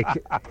Christ's sake.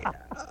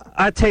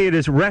 I tell you, it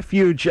is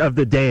refuge of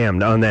the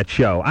damned on that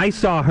show. I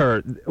saw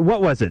her,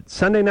 what was it,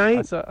 Sunday night?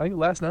 I saw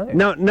last night.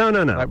 No.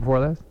 Right before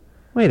last?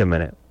 Wait a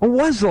minute. It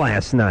was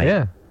last night.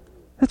 Yeah.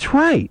 That's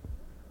right.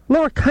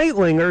 Laura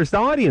Keitlinger is the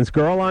audience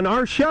girl on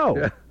our show.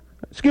 Yeah.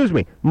 Excuse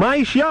me,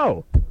 my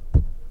show.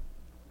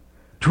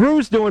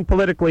 Drew's doing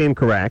Politically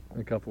Incorrect.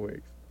 In a couple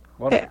weeks.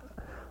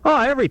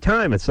 Every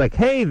time it's like,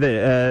 hey,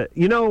 how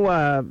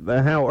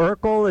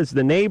Urkel is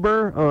the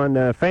neighbor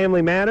on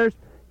Family Matters?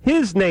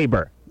 His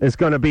neighbor is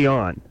going to be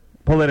on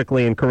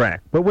Politically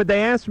Incorrect. But would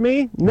they ask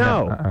me?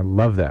 No. I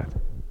love that.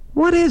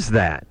 What is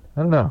that?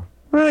 I don't know.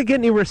 Why don't I get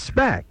any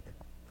respect?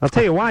 I'll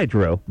tell you why,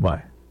 Drew.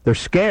 Why? They're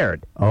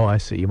scared. Oh, I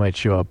see. You might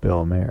show up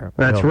Bill Maher.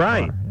 That's Bill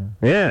right. Maher,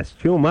 Yes,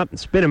 chew them up and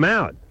spit them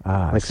out.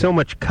 Like so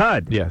much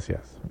cud. Yes.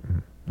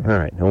 All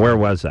right, now where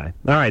was I?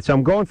 All right, so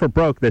I'm going for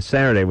broke this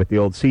Saturday with the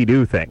old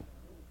Sea-Doo thing.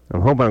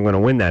 I'm hoping I'm going to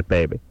win that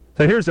baby.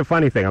 So here's the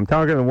funny thing. I'm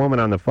talking to a woman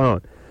on the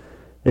phone,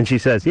 and she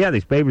says, "Yeah,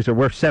 these babies are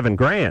worth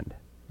 $7,000.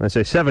 I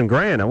say,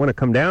 $7,000? I want to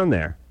come down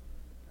there.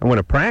 I want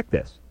to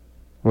practice.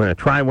 I want to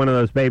try one of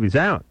those babies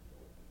out."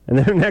 And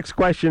then her next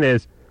question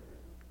is,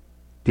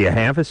 "Do you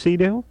have a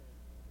Sea-Doo?"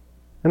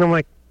 And I'm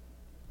like,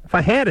 if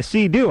I had a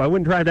Sea-Doo, I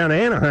wouldn't drive down to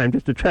Anaheim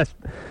just to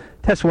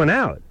test one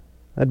out.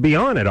 I'd be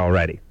on it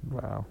already.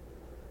 Wow.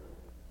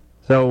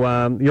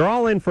 So you're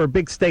all in for a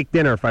big steak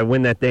dinner if I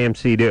win that damn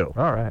Sea-Doo.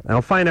 All right.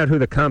 I'll find out who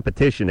the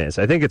competition is.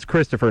 I think it's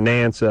Christopher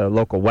Nance, a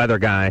local weather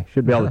guy.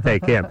 Should be able to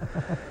take him.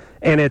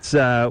 And it's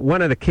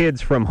one of the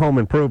kids from Home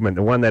Improvement,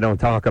 the one they don't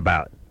talk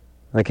about.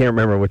 I can't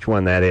remember which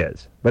one that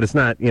is. But it's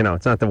not,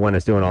 it's not the one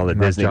that's doing all the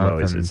Disney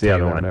movies. It's the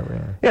other one.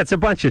 Yeah, it's a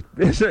bunch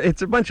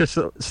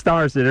of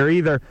stars that are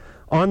either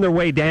on their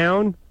way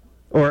down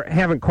or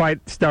haven't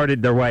quite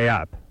started their way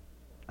up.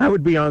 I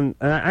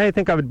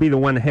think I would be the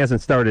one that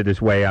hasn't started his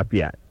way up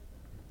yet.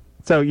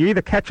 So you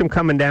either catch him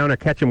coming down or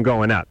catch him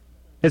going up.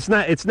 It's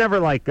never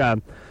like,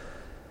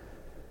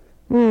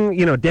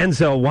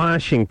 Denzel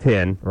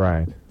Washington,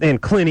 right,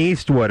 and Clint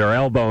Eastwood are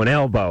elbow and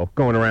elbow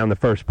going around the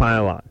first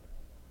pylon.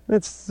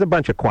 It's a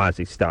bunch of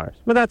quasi-stars,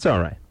 but that's all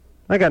right.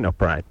 I got no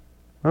pride.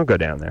 I'll go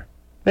down there,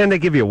 and they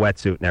give you a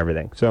wetsuit and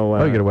everything.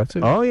 So, you get a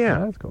wetsuit? Oh yeah,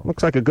 Oh, that's cool.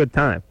 Looks like a good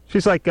time.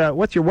 She's like,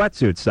 "What's your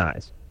wetsuit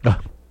size?"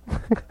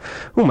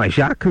 Who am I,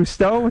 Jacques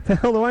Cousteau? What the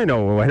hell do I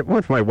know?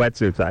 What's my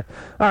wetsuit size?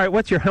 All right,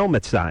 what's your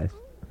helmet size?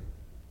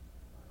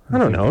 I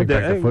don't know. Think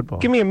back to football.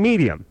 Give me a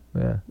medium.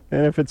 Yeah.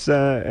 And if it's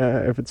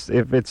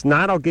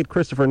not, I'll get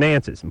Christopher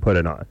Nance's and put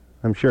it on.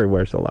 I'm sure he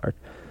wears the large.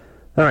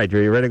 All right,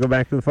 Drew, you ready to go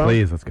back to the phone?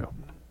 Please, let's go.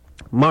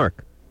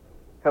 Mark.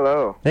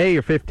 Hello. Hey,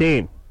 you're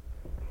 15.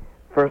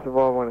 First of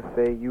all, I want to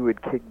say you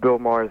would kick Bill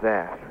Maher's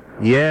ass.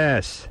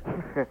 Yes.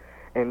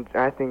 And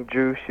I think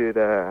Drew should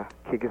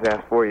kick his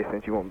ass for you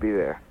since you won't be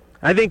there.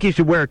 I think you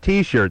should wear a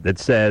T-shirt that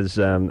says,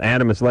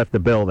 Adam has left the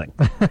building.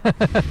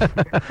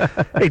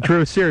 Hey,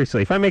 Drew,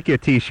 seriously, if I make you a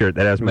T-shirt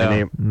that has my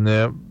name...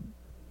 No.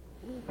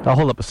 I'll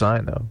hold up a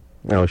sign, though.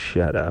 Oh,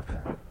 shut up.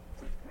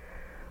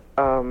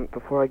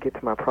 Before I get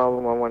to my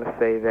problem, I want to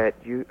say that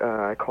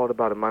I called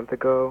about a month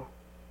ago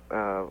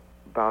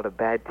about a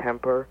bad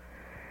temper,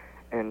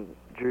 and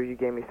Drew, you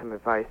gave me some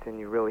advice, and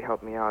you really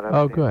helped me out.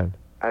 Good.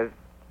 I've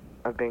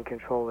been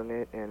controlling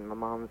it, and my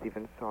mom's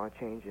even saw a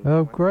change in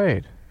Oh, me.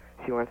 great.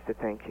 She wants to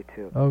thank you,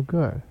 too. Oh,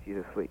 good. She's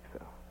asleep, so.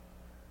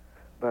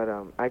 But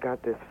I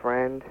got this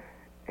friend,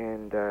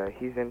 and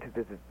he's into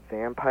this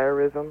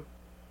vampirism,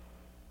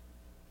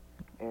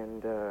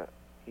 and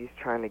he's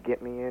trying to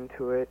get me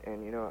into it,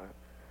 and,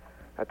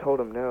 I told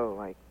him no,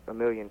 like, a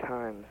million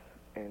times,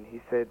 and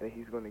he said that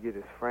he's going to get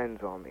his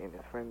friends on me, and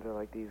his friends are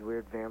like these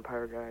weird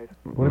vampire guys.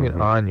 What do you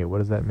mean on you? What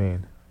does that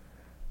mean?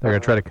 They're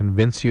going to try to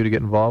convince you to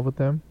get involved with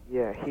them?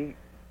 Yeah, he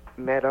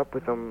met up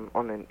with them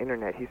on the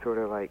internet. He sort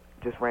of like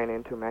just ran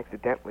into him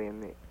accidentally,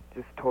 and they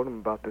just told him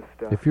about this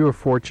stuff. If you were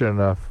fortunate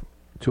enough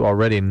to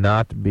already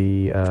not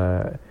be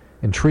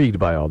intrigued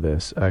by all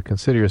this,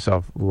 consider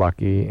yourself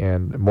lucky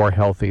and more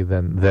healthy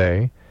than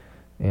they,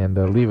 and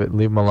leave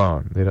them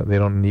alone. They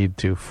don't need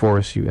to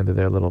force you into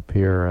their little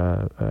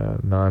peer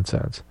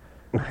nonsense.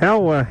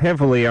 How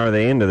heavily are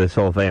they into this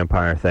whole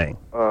vampire thing?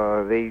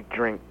 They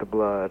drink the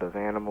blood of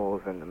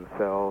animals and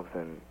themselves,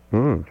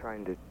 and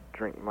trying to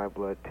drink my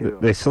blood too.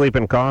 They sleep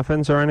in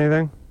coffins or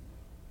anything?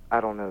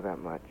 I don't know that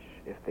much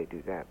if they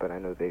do that, but I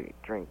know they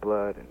drink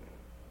blood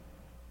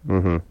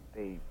and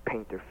they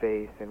paint their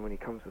face. And when he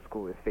comes to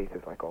school, his face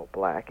is like all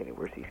black, and he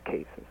wears these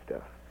capes and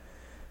stuff.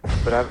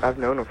 But I've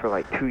known him for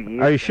like 2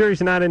 years. Are you sure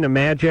he's not into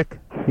magic?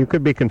 You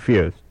could be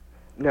confused.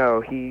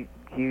 No, he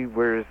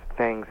wears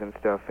fangs and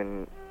stuff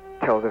and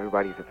tells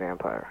everybody he's a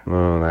vampire.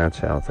 Oh, that's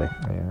healthy.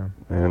 Yeah.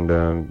 And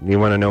you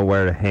want to know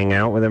where to hang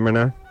out with him or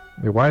not?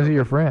 Why is he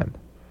your friend?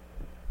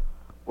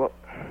 Well,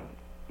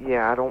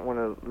 yeah, I don't want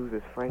to lose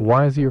his friendship.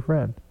 Why is he your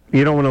friend?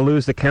 You don't want to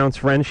lose the Count's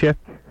friendship?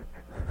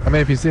 I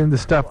mean, if he's into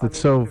stuff that's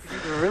so...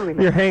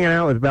 You're hanging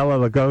out with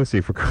Bela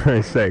Lugosi, for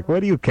Christ's sake.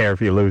 What do you care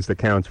if you lose the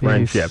Count's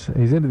friendship?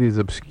 He's into these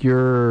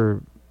obscure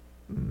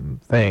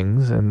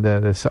things, and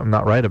there's something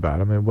not right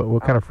about him. I mean,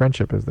 what kind of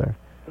friendship is there?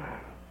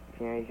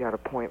 Yeah, you got a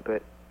point,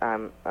 but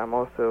I'm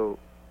also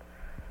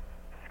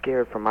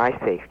scared for my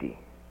safety.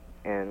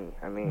 And,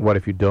 I mean... What,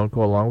 if you don't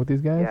go along with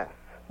these guys? Yes.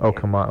 Oh,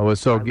 come on.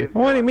 What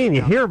do you mean?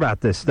 You hear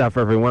about this stuff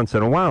every once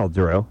in a while,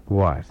 Drew.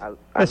 What?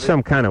 That's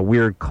some kind of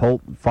weird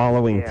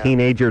cult-following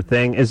teenager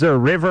thing. Is there a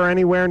river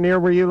anywhere near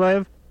where you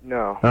live?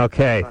 No.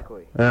 Okay.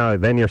 Luckily. Oh,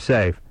 then you're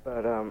safe.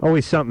 But,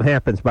 always something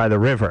happens by the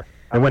river.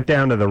 I went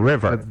down to the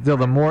river. But still,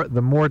 the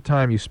more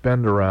time you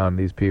spend around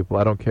these people,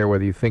 I don't care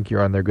whether you think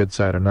you're on their good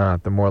side or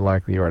not, the more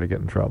likely you are to get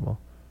in trouble,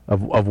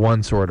 of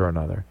one sort or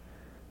another.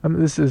 I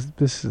mean,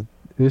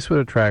 this would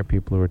attract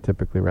people who are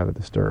typically rather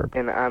disturbed.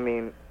 And I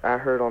mean, I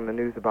heard on the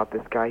news about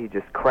this guy. He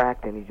just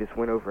cracked, and he just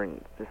went over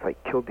and just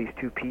like killed these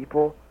 2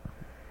 people.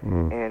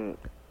 And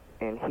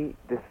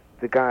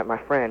the guy, my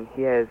friend,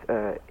 he has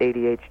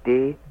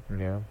ADHD.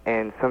 Yeah.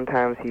 And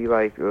sometimes he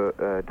like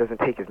doesn't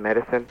take his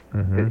medicine.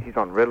 He's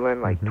on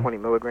Ritalin, like 20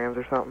 milligrams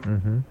or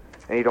something.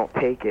 And he don't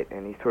take it,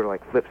 and he sort of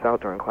like flips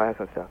out during class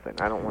and stuff. And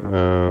I don't want to.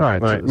 All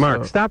right,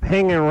 Mark, stop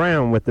hanging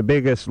around with the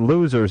biggest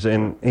losers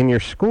in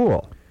your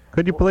school.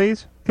 Could you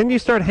please? Can you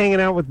start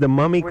hanging out with the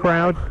mummy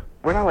crowd?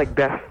 We're not like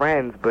best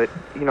friends, but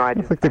you know, I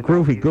just like the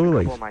groovy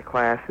ghoulies. All my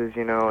classes,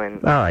 you know,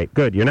 and all right,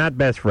 good. You're not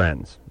best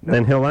friends.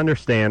 Then he'll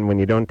understand when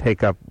you don't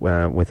take up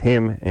with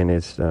him and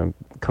his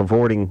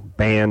cavorting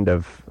band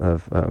of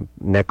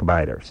neck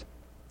biters.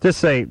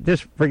 Just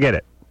forget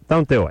it.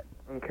 Don't do it.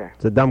 Okay.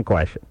 It's a dumb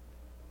question.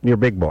 You're a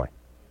big boy.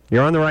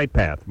 You're on the right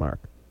path, Mark.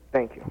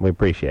 Thank you. We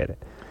appreciate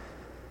it.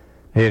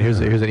 Hey, here's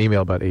an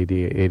email about ADD,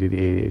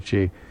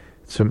 ADHD.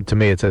 So, to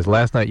me, it says,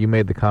 last night you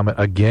made the comment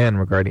again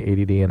regarding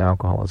ADD and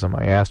alcoholism.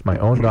 I asked my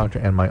own doctor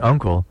and my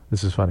uncle,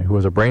 this is funny, who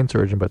was a brain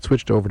surgeon but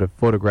switched over to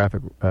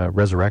photographic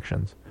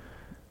resurrections.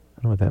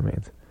 I don't know what that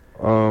means.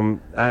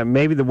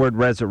 Maybe the word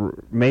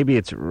maybe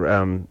it's,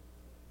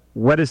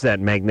 what is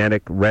that,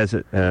 magnetic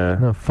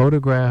no,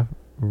 photograph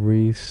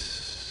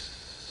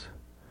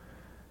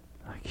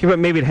but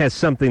maybe it has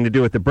something to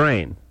do with the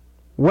brain.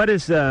 What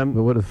is,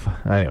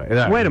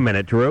 anyway. Wait a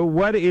minute, Drew.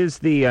 What is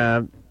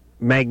the,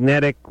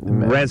 magnetic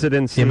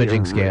resonance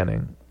imaging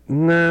scanning?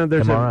 No,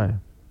 there's MRI.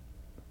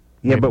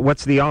 But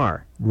what's the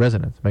R?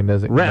 Resonance.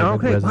 Magnetic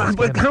okay. resonance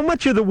But how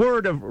much of the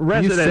word of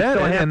resonance? You said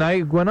it, and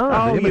I went on.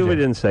 Oh, you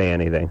didn't say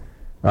anything.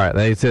 All right.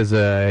 Then it says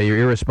you're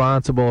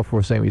irresponsible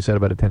for saying what you said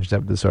about attention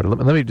deficit disorder.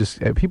 Let me just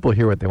people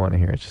hear what they want to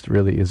hear. It just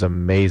really is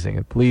amazing.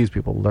 And please,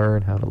 people,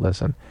 learn how to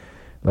listen.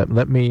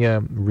 Let me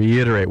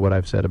reiterate what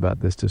I've said about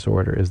this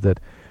disorder is that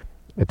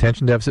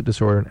attention deficit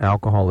disorder and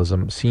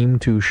alcoholism seem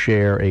to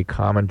share a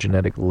common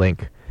genetic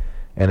link,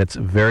 and it's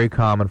very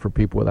common for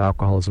people with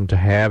alcoholism to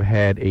have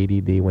had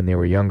ADD when they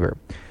were younger.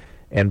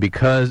 And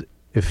because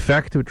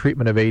effective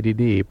treatment of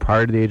ADD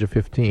prior to the age of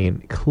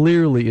 15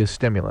 clearly is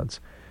stimulants,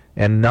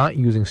 and not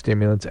using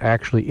stimulants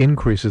actually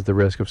increases the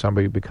risk of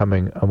somebody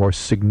becoming a more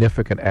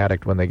significant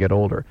addict when they get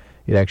older.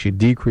 It actually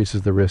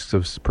decreases the risks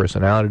of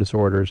personality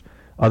disorders,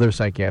 other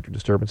psychiatric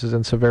disturbances,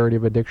 and severity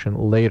of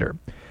addiction later.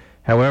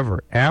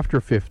 However, after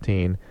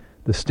 15,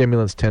 the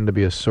stimulants tend to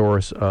be a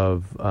source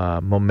of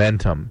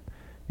momentum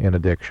in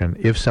addiction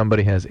if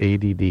somebody has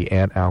ADD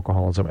and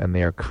alcoholism, and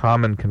they are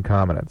common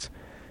concomitants.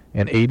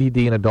 And ADD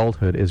in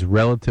adulthood is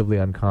relatively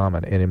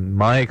uncommon. And in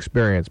my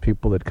experience,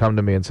 people that come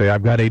to me and say,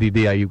 I've got ADD,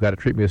 you've got to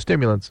treat me with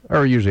stimulants,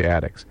 are usually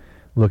addicts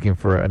looking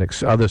for an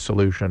other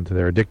solution to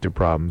their addictive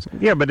problems.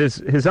 Yeah, but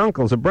his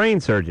uncle's a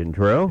brain surgeon,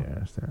 Drew. Yeah, I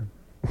understand.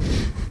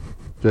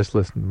 Just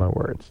listen to my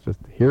words. Just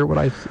hear what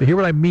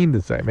I mean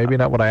to say. Maybe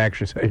not what I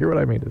actually say. Hear what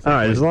I mean to say. All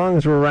right, as long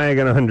as we're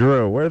ragging on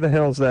Drew, where the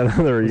hell's that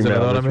other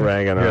email that's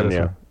ragging on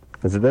you?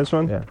 Is it this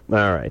one? Yeah.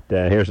 All right.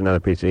 Here's another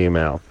piece of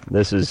email.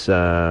 This is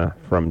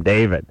from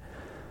David.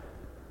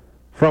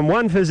 From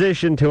one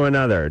physician to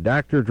another,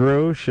 Dr.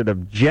 Drew should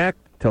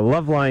object to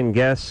Loveline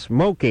guests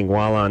smoking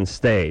while on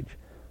stage.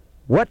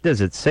 What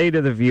does it say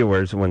to the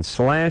viewers when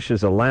Slash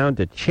is allowed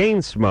to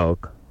chain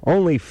smoke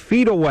only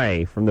feet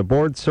away from the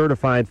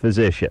board-certified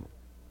physician?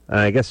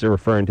 I guess they're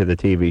referring to the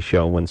TV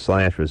show when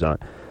Slash was on.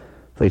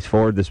 Please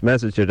forward this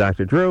message to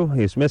Dr. Drew.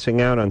 He's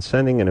missing out on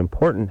sending an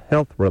important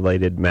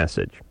health-related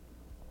message.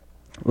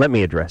 Let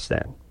me address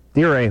that.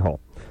 Dear a-hole.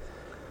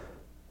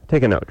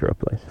 Take a note, Drew,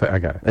 please. I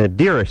got it.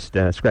 Dearest,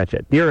 scratch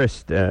that.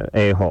 Dearest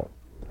a-hole.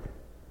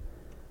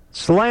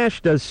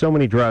 Slash does so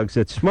many drugs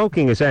that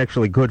smoking is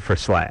actually good for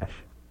Slash.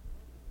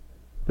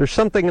 There's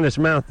something in his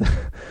mouth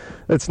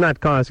that's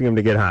not causing him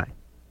to get high.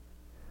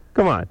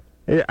 Come on.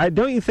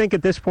 Don't you think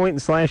at this point in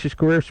Slash's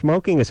career,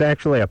 smoking is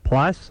actually a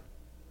plus?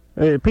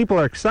 People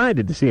are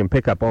excited to see him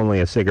pick up only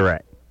a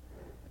cigarette.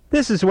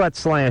 This is what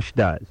Slash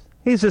does.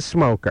 He's a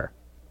smoker.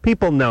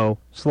 People know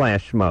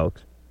Slash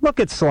smokes. Look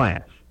at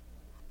Slash.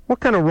 What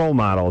kind of role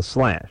model is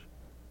Slash?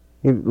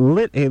 He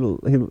let a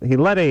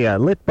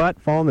lit butt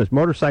fall in his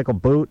motorcycle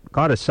boot,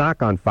 caught his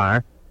sock on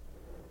fire.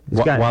 He's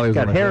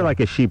got hair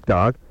like a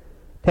sheepdog,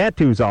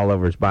 tattoos all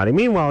over his body.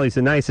 Meanwhile, he's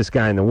the nicest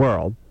guy in the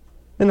world.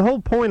 And the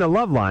whole point of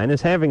Loveline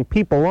is having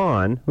people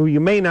on who you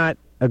may not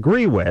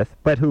agree with,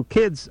 but who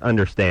kids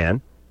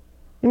understand.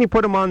 And you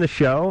put them on the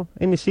show,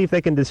 and you see if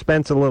they can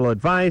dispense a little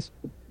advice,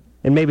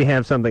 and maybe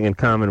have something in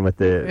common with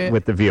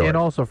the viewer. And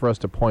also for us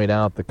to point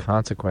out the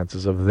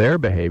consequences of their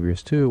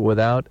behaviors, too,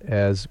 without,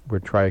 as we're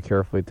trying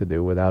carefully to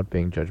do, without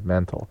being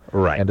judgmental.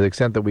 Right. And to the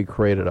extent that we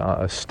created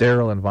a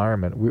sterile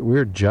environment,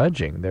 we're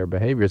judging their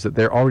behaviors that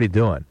they're already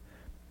doing.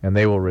 And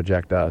they will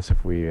reject us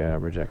if we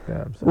reject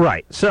them. So.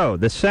 Right. So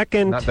the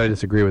second... Not that I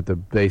disagree with the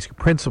basic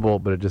principle,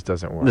 but it just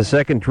doesn't work. The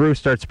second Drew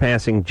starts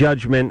passing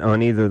judgment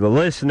on either the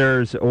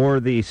listeners or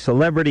the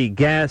celebrity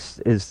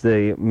guest is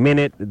the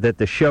minute that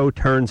the show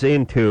turns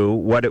into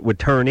what it would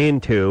turn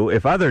into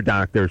if other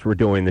doctors were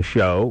doing the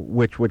show,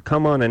 which would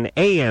come on an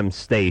AM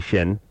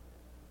station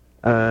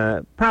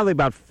probably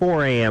about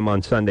 4 a.m.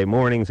 on Sunday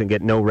mornings and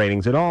get no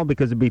ratings at all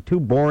because it'd be two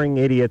boring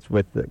idiots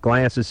with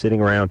glasses sitting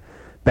around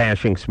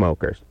bashing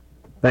smokers.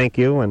 Thank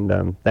you,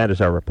 and that is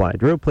our reply.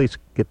 Drew, please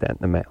get that in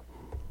the mail.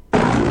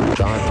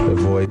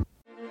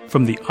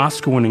 From the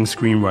Oscar-winning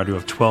screenwriter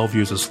of 12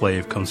 Years a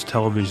Slave comes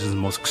television's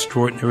most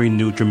extraordinary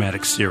new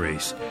dramatic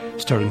series.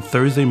 Starting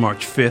Thursday,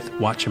 March 5th,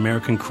 watch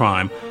American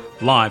Crime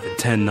live at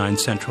 10/9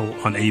 Central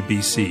on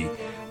ABC.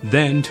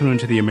 Then tune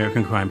into the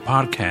American Crime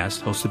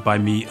podcast hosted by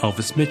me,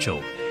 Elvis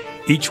Mitchell.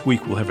 Each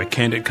week we'll have a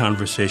candid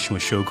conversation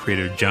with show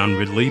creator John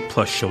Ridley,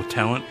 plus show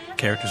talent,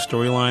 character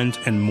storylines,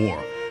 and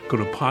more. Go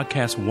to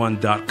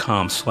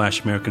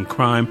podcast1.com/American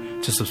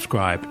Crime to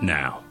subscribe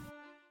now.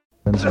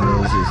 Guns N'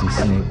 Roses and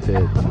Snake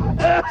Pit.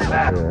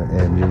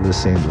 And you're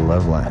listening to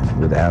Loveline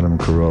with Adam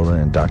Carolla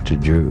and Dr.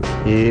 Drew.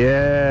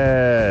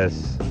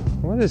 Yes.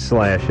 What is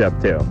Slash up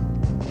to?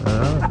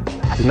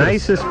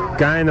 Nicest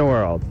guy in the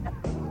world.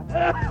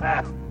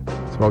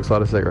 Smokes a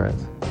lot of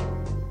cigarettes.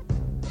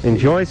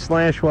 Enjoy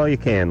Slash while you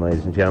can,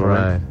 ladies and gentlemen.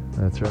 Right.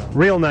 That's right.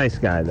 Real nice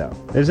guy, though.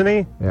 Isn't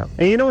he? Yeah.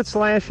 And you know what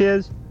Slash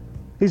is?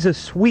 He's a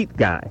sweet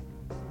guy.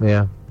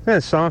 Yeah. He's kind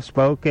of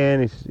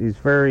soft-spoken. He's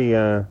very,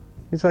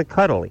 he's like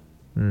cuddly.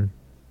 Mm.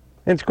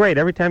 And it's great.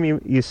 Every time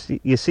you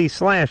see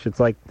Slash, it's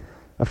like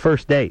a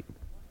first date.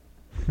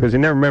 Because he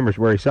never remembers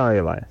where he saw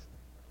you last.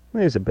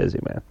 He's a busy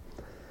man.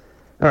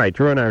 All right,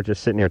 Drew and I are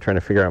just sitting here trying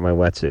to figure out my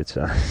wetsuit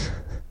size.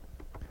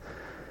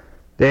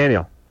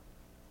 Danielle.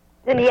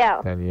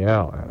 Danielle.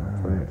 Danielle.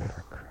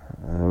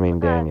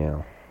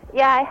 Danielle.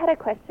 Yeah, I had a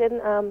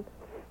question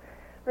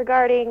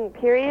regarding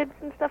periods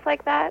and stuff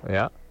like that.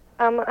 Yeah.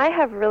 I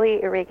have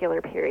really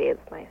irregular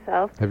periods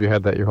myself. Have you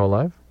had that your whole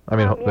life? I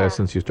mean, Yeah,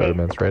 since you started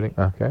menstruating?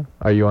 Okay.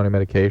 Are you on any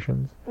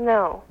medications?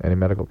 No. Any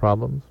medical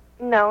problems?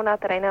 No,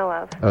 not that I know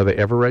of. Are they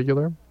ever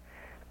regular?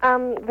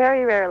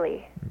 Very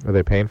rarely. Are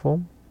they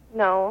painful?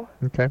 No.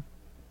 Okay.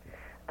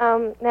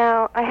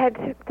 Now, I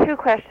had two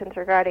questions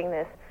regarding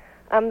this.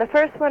 The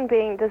first one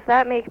being, does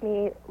that make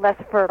me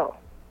less fertile?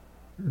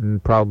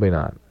 Probably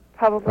not.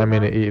 Probably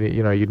not.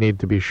 You need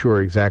to be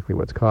sure exactly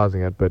what's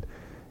causing it, but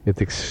it's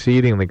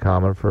exceedingly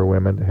common for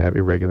women to have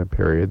irregular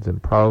periods,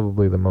 and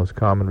probably the most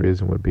common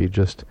reason would be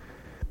just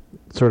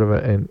sort of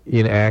an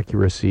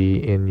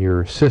inaccuracy in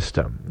your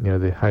system.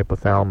 The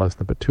hypothalamus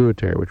and the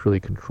pituitary, which really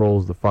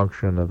controls the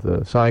function of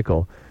the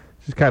cycle,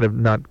 is just kind of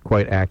not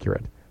quite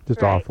accurate.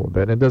 Just awful a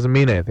bit. It doesn't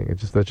mean anything.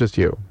 That's just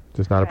you.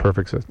 Just not a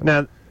perfect system.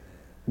 Now,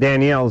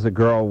 Danielle's a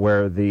girl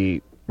where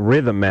the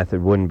rhythm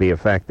method wouldn't be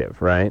effective,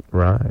 right?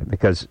 Right.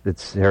 Because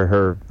it's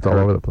her all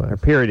over the place. Her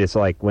period is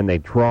like when they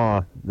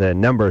draw the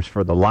numbers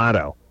for the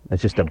lotto.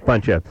 It's just a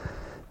bunch of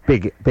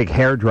big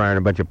hair dryer and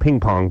a bunch of ping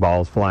pong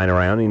balls flying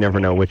around. You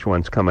never know which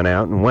one's coming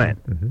out and when.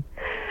 Mm-hmm.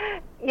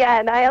 Yeah,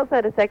 and I also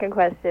had a second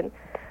question.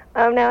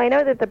 Now, I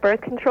know that the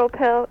birth control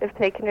pill, if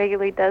taken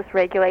regularly, does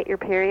regulate your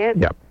period.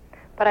 Yep.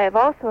 But I have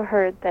also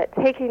heard that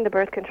taking the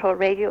birth control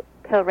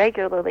pill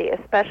regularly,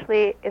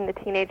 especially in the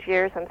teenage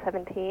years, I'm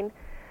 17,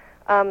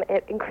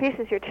 it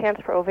increases your chance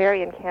for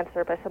ovarian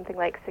cancer by something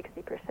like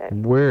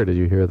 60%. Where did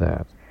you hear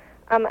that?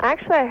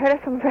 Actually, I heard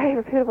it from a very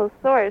reputable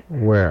source.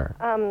 Where?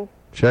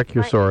 Check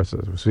your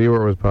sources. See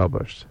where it was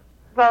published.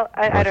 Well,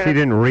 I don't know. She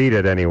didn't read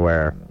it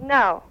anywhere.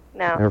 No.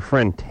 Her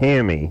friend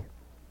Tammy,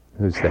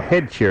 who's the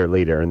head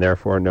cheerleader and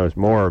therefore knows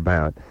more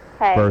about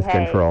birth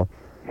control.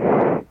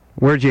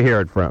 Where'd you hear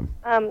it from?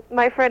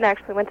 My friend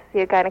actually went to see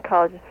a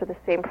gynecologist for the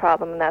same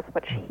problem, and that's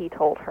what he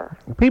told her.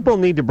 People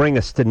need to bring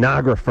a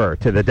stenographer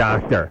to the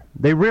doctor.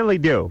 They really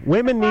do.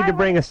 Women need to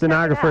bring a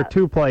stenographer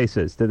 2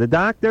 places, to the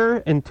doctor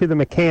and to the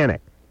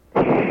mechanic.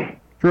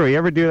 Drew, you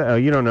ever do that? Oh,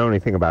 you don't know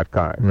anything about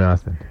cars.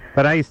 Nothing.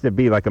 But I used to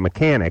be like a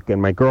mechanic,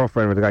 and my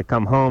girlfriend would like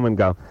come home and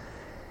go,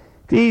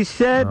 he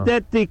said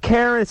that the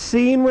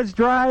kerosene was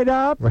dried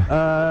up.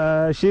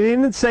 She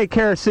didn't say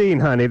kerosene,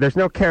 honey. There's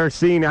no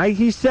kerosene.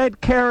 He said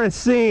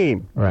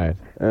kerosene. Right.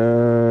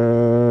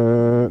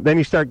 Then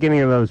you start getting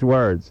into those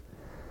words.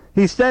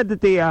 He said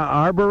that the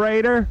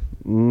arburator.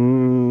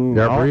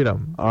 The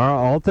arboretum.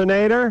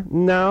 Alternator?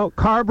 No.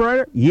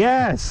 Carburetor?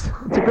 Yes.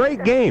 It's a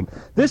great game.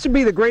 This would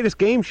be the greatest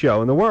game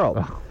show in the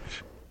world.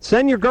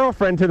 Send your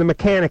girlfriend to the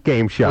mechanic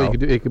game show.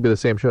 Well, it could be the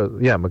same show.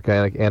 Yeah,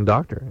 mechanic and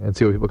doctor, and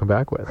see what people come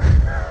back with.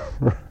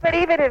 But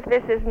even if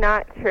this is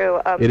not true,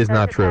 it is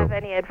not true. Does it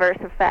have any adverse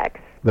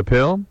effects? The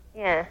pill?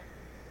 Yeah.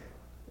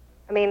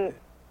 I mean,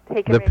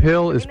 taking the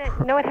pill is.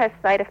 I know it has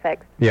side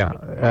effects.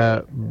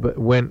 Yeah, but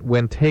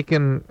when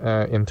taken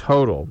in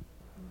total,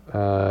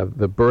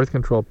 the birth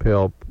control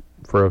pill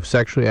for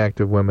sexually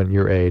active women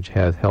your age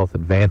has health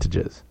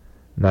advantages,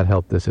 not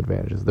health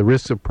disadvantages. The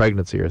risks of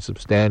pregnancy are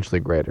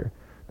substantially greater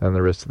than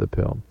the risks of the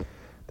pill.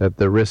 That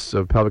the risks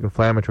of pelvic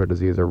inflammatory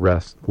disease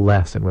are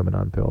less in women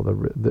on pill.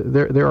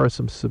 There are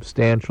some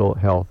substantial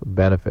health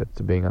benefits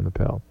to being on the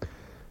pill.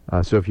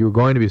 So if you were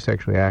going to be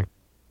sexually active,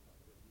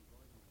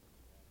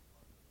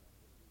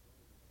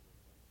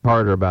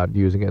 harder about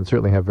using it, and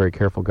certainly have very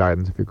careful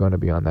guidance if you're going to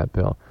be on that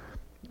pill,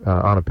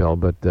 on a pill.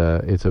 But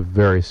it's a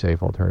very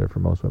safe alternative for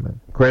most women.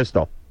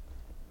 Crystal.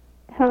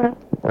 Hello.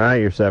 Hi,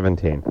 you're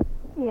 17.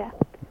 Yeah.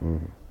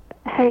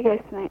 How are you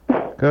guys tonight?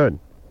 Good.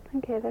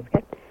 Okay, that's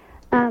good.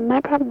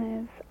 My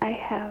problem is I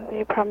have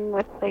a problem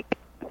with, like,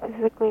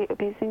 physically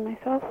abusing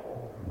myself.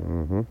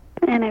 Mm-hmm.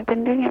 And I've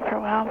been doing it for a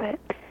while, but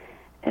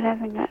it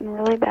hasn't gotten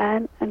really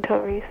bad until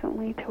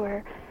recently, to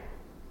where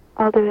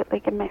I'll do it,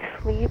 like, in my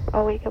sleep.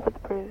 I'll wake up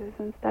with bruises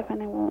and stuff,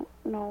 and I won't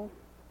know,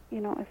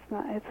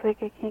 it's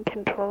like I can't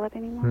control it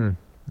anymore.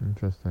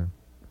 Interesting.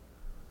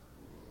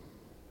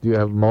 Do you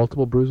have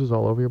multiple bruises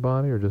all over your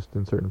body, or just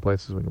in certain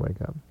places when you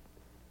wake up?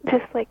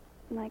 Just, like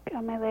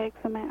on my legs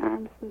and my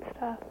arms and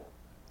stuff.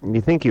 You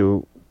think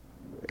you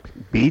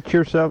beat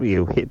yourself?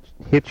 You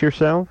hit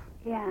yourself?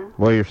 Yeah.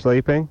 While you're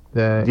sleeping?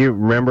 Do you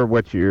remember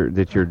that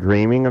you're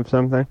dreaming of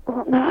something?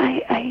 Well, no,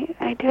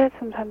 I do it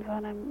sometimes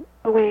when I'm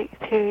awake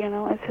too.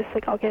 It's just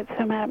like I'll get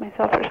so mad at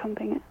myself or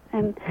something,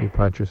 and you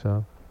punch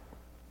yourself.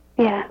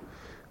 Yeah.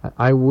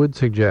 I would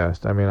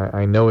suggest. I mean,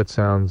 I know it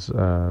sounds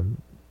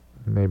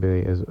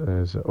maybe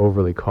as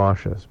overly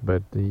cautious,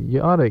 but you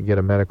ought to get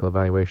a medical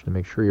evaluation to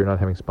make sure you're not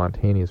having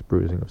spontaneous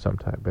bruising of some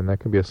type, and that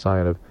could be a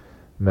sign of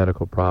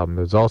medical problem.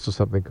 There's also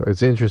something.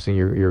 It's interesting.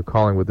 You're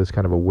calling with this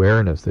kind of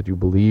awareness that you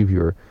believe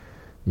you're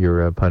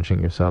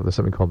punching yourself. There's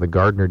something called the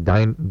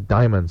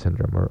Gardner-Diamond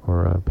syndrome,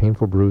 or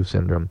painful bruise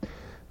syndrome,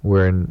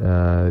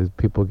 wherein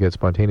people get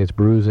spontaneous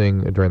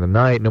bruising during the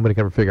night. Nobody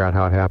can ever figure out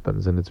how it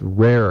happens, and it's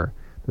rare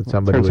that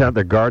somebody. Turns out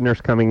the Gardner's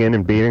coming in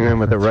and beating them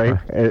with the rape.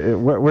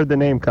 Where'd the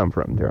name come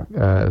from, Drew?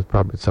 It's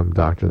probably some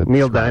doctor that.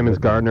 Neil Diamond's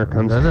Gardner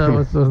comes. No,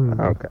 it doesn't.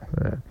 Okay.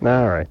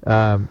 All right.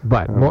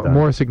 But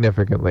more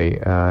significantly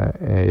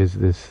is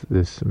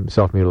this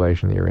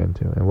self-mutilation that you're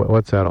into, and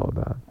what's that all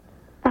about?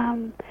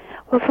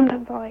 Well,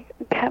 sometimes I'll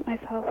cut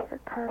myself or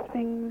carve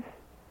things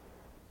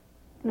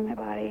in my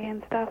body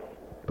and stuff.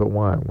 But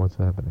why? What's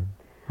happening?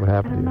 What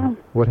happened to you? I don't know.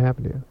 What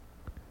happened to you?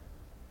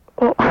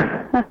 Oh,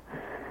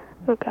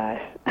 oh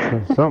gosh.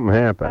 Something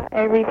happened.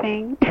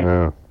 Everything.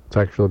 Oh.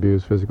 Sexual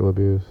abuse, physical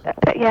abuse.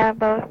 Yeah,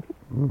 both.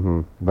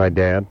 Mm-hmm. By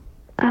Dad?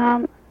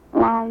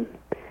 Well,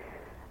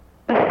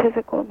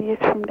 physical abuse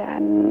from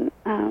Dad,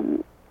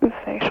 and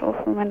sexual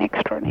from my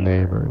next door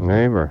neighbor.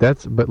 Neighbor.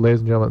 But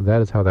ladies and gentlemen,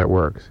 that is how that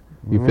works.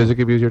 You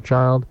physically abuse your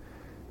child,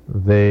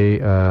 they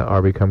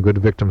are become good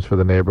victims for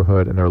the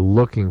neighborhood and are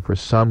looking for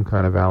some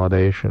kind of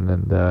validation,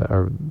 and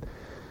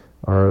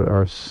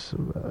are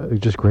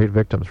just great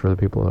victims for the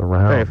people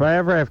around. Hey, if I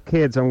ever have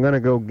kids, I'm going to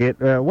go get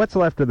what's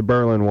left of the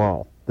Berlin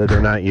Wall that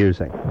they're not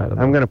using.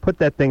 I'm going to put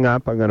that thing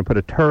up. I'm going to put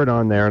a turret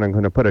on there, and I'm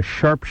going to put a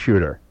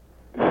sharpshooter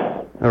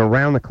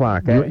around the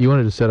clock. You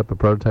wanted to set up a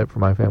prototype for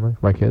my family,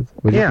 for my kids?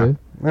 Would you please?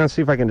 I'll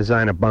see if I can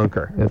design a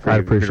bunker.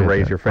 I'd appreciate to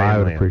raise that. your family. I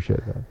would appreciate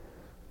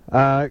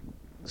that.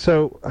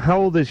 So,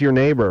 how old is your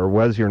neighbor, or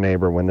was your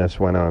neighbor, when this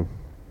went on?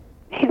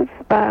 He was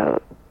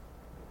about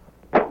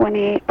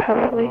 28,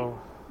 probably.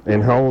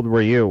 And how old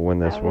were you when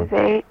this I was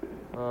went? 8.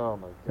 Oh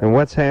my God. And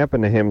what's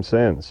happened to him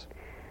since?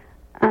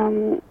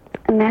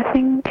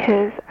 Nothing,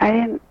 because I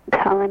didn't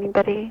tell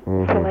anybody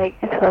Mm-hmm.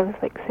 until I was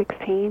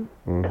 16,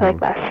 until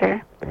last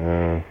year.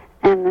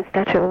 And when the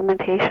statute of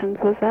limitations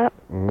was up.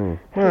 Oh,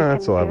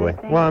 that's lovely.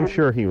 Well, I'm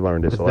sure he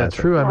learned his Is lesson. that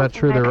true? I'm not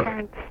sure My there.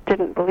 parents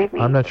didn't believe me.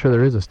 I'm not sure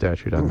there is a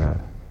statute on that.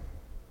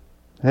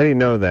 How do you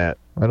know that?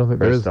 I don't think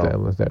there is a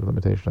Crystal? statute of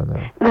limitation on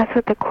that. That's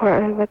what the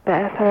court, what the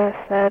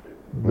SRS said.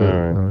 All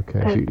right.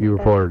 Okay, so you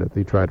reported it.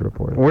 You tried to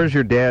report it. Where's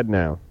your dad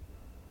now?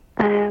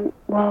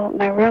 Well,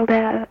 my real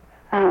dad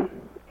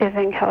is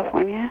in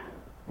California.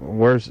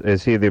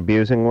 Is he the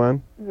abusing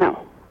one?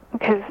 No,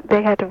 because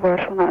they got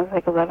divorced when I was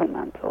like 11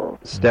 months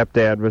old.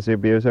 Stepdad was the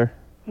abuser?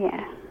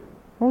 Yeah.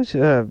 It was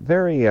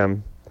very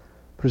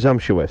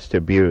presumptuous to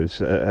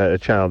abuse a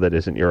child that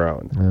isn't your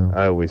own.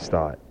 Yeah. I always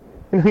thought.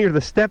 You know, you're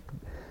the step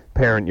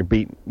parent.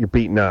 You're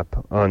beating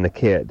up on the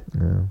kid.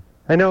 Yeah.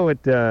 I know it.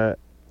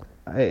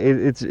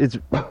 It's.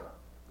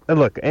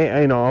 Look,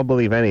 I know I'll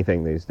believe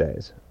anything these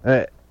days.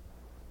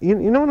 You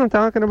know what I'm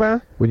talking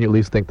about? Wouldn't you at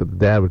least think that the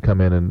dad would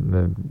come in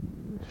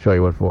and show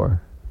you what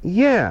for?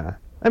 Yeah.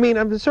 I mean,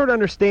 I sort of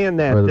understand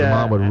that. Or the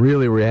mom would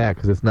really react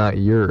because it's not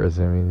yours.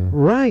 I mean.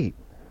 Right.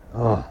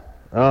 Oh,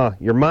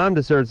 your mom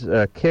deserves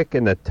a kick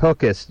in the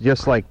tuchus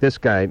just like this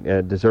guy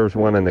deserves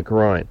one in the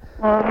groin.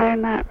 Well, they're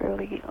not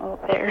really all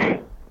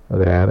there. Are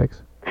they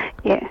addicts?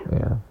 Yeah.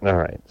 Yeah. All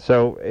right.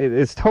 So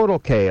it's total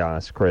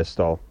chaos,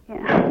 Crystal.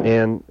 Yeah.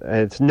 And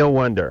it's no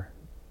wonder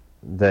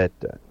that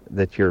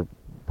you're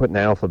putting the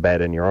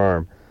alphabet in your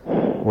arm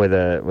with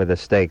a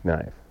steak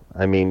knife.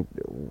 I mean,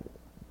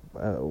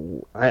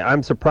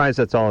 I'm surprised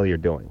that's all you're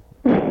doing,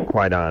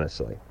 quite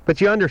honestly.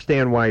 But you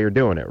understand why you're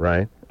doing it,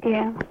 right?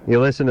 Yeah. You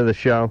listen to the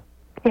show?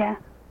 Yeah.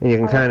 And you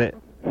can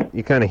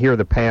kind of hear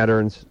the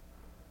patterns.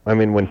 I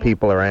mean, when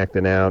people are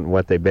acting out and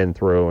what they've been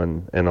through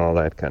and all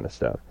that kind of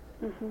stuff.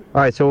 Mm-hmm.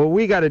 All right, so what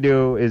we got to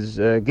do is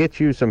get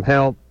you some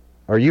help,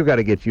 or you got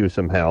to get you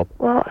some help.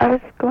 Well, I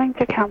was going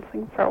to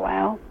counseling for a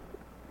while,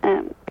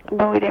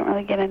 but we didn't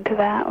really get into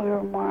that. We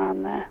were more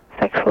on the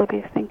sexual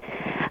abuse thing.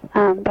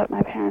 But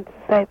my parents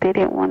decided they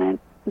didn't want to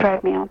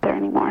drive me out there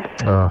anymore,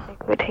 so they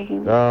quit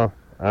taking me. Oh,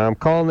 I'm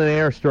calling an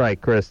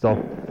airstrike, Crystal.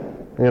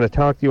 I'm going to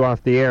talk to you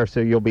off the air so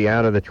you'll be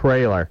out of the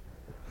trailer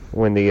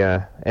when the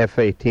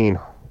F-18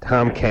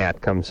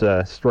 Tomcat comes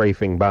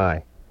strafing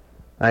by.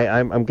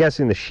 I'm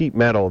guessing the sheet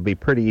metal will be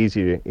pretty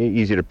easy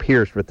to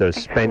pierce with those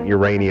spent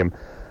uranium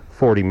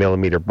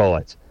 40-millimeter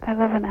bullets. I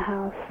live in a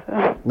house,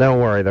 so... Don't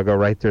worry, they'll go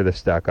right through the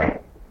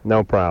stucco.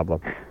 No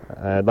problem.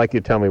 I'd like you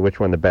to tell me which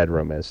one the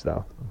bedroom is,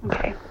 though.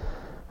 Okay.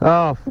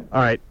 Oh, all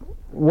right.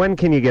 When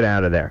can you get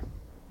out of there?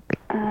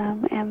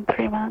 In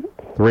 3 months.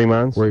 3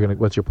 months?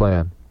 What's your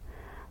plan?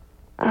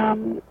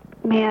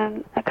 Me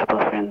and a couple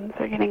of friends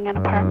are getting an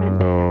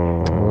apartment.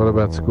 What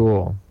about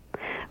school?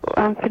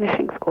 I'm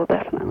finishing school,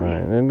 definitely. All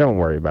right, and don't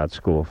worry about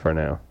school for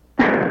now.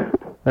 I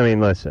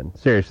mean, listen,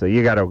 seriously,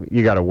 you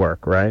gotta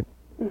work, right?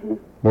 Mm-hmm.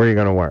 Where are you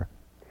gonna work?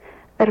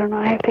 I don't know.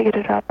 I have to get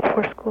a job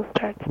before school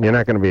starts. You're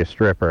not gonna be a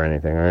stripper or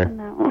anything, are you?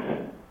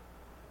 No.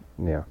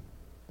 Yeah.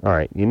 All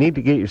right. You need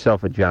to get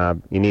yourself a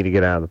job. You need to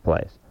get out of the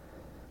place.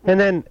 And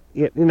then,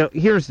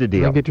 here's the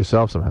deal. Then get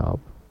yourself some help.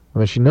 I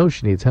mean, she knows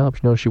she needs help.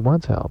 She knows she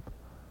wants help.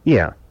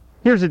 Yeah.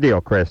 Here's the deal,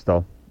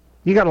 Crystal.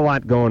 You got a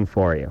lot going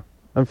for you.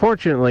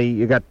 Unfortunately,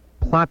 you got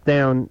plopped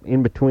down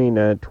in between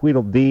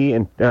Tweedledee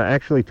and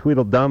actually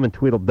Tweedledum and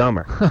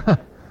Tweedledummer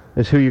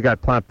is who you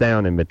got plopped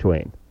down in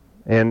between.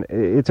 And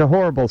it's a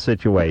horrible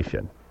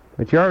situation.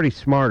 But you're already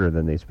smarter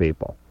than these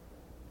people.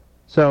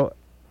 So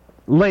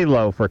lay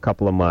low for a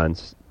couple of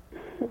months.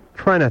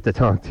 Try not to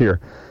talk to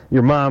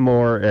your mom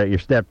or your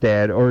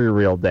stepdad or your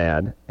real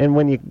dad. And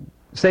when you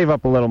save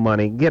up a little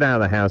money, get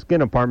out of the house, get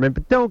an apartment,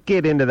 but don't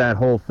get into that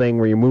whole thing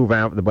where you move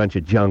out with a bunch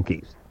of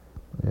junkies.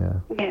 Yeah.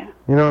 Yeah.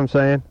 You know what I'm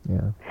saying?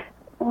 Yeah.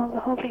 Well, the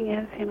whole thing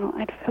is,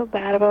 I'd feel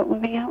bad about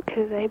moving out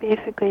because they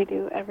basically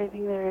do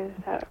everything there is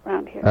out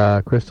around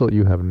here. Crystal,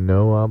 you have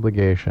no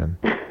obligation.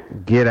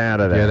 Get out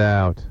of there. Get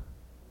out.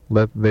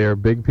 They're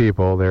big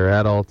people. They're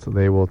adults.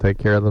 They will take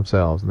care of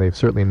themselves. And they've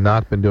certainly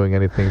not been doing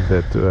anything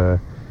that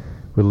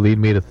would lead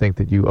me to think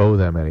that you owe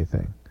them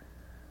anything.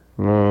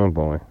 Oh,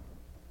 boy.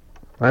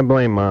 I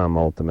blame Mom,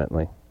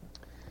 ultimately.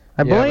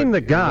 I blame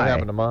the guy. What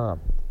happened to Mom?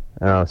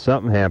 Oh,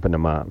 something happened to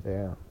Mom.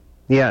 Yeah.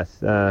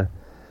 Yes.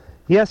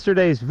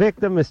 Yesterday's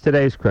victim is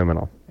today's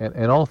criminal.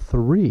 And all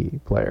three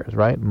players,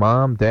 right?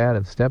 Mom, Dad,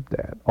 and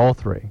Stepdad. All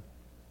three.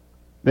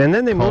 And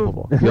then they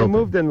Culpable. moved. They Guilty.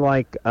 moved in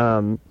like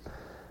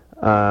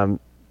Pedophile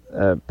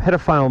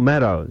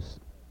Meadows.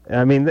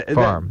 I mean,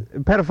 Farm.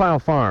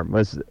 Pedophile Farm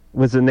was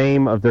the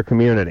name of their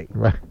community.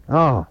 Right.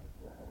 Oh.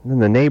 Then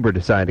the neighbor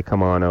decided to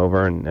come on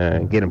over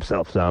and get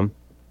himself some.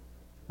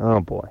 Oh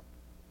boy.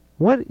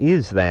 What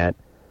is that?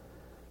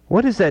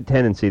 What is that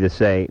tendency to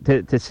say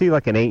to see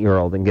like an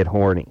 8-year-old and get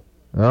horny?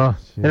 Oh.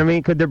 And I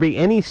mean, could there be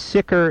any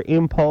sicker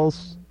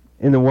impulse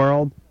in the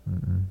world?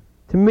 Mm-mm.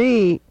 To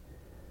me,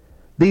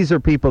 these are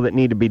people that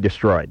need to be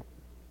destroyed,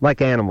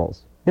 like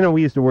animals.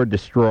 We use the word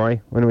destroy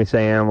when we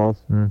say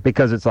animals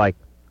because it's like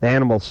the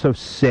animal's so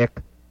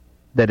sick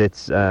that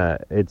it's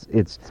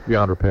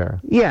beyond repair.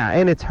 Yeah,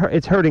 and it's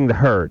hurting the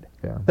herd.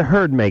 Yeah. The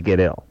herd may get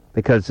ill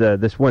because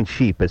this one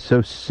sheep is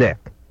so sick,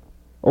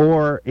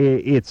 or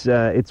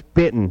it's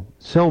bitten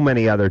so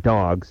many other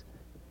dogs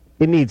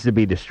it needs to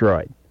be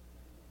destroyed.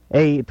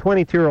 A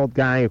 22-year-old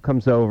guy who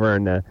comes over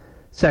and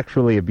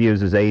sexually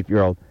abuses an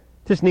 8-year-old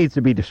just needs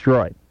to be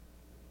destroyed.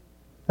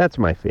 That's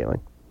my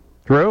feeling.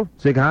 Drew?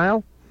 Sig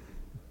Heil?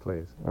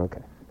 Please. Okay.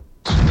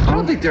 I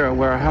don't think they're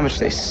aware of how much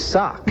they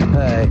suck.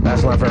 Hey,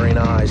 that's not very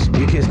nice.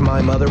 You kissed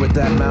my mother with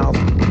that mouth?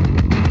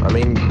 I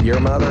mean, your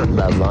mother?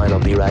 Loveline, I'll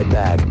be right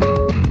back.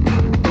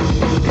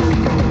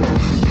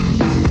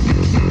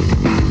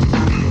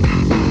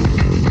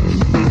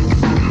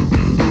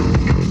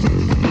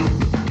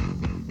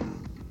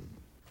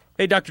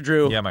 Hey, Dr.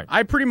 Drew. Yeah, Mike.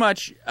 I pretty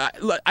much,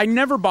 look, I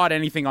never bought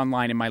anything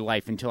online in my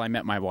life until I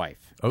met my wife.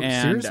 Oh,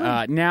 and,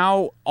 seriously?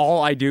 Now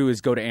all I do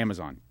is go to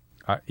Amazon.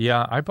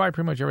 Yeah, I buy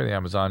pretty much everything on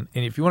Amazon.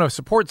 And if you want to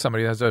support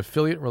somebody that has an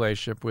affiliate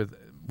relationship with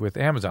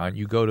Amazon,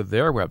 you go to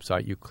their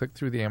website, you click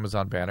through the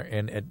Amazon banner,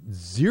 and at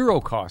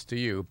zero cost to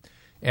you,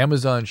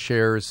 Amazon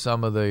shares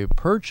some of the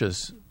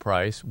purchase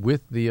price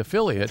with the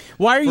affiliate.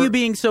 Why are you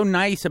being so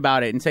nice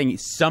about it and saying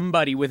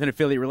somebody with an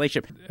affiliate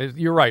relationship?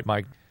 You're right,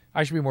 Mike.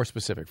 I should be more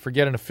specific.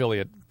 Forget an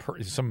affiliate,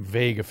 some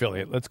vague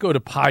affiliate. Let's go to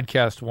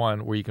Podcast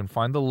One, where you can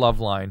find the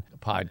Loveline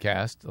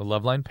podcast, the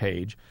Loveline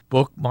page.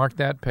 Bookmark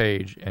that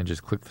page and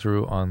just click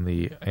through on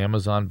the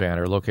Amazon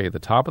banner located at the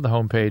top of the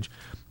homepage.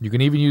 You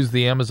can even use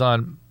the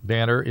Amazon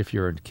banner if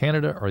you're in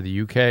Canada or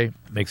the UK. It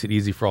makes it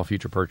easy for all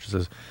future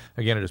purchases.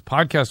 Again, it is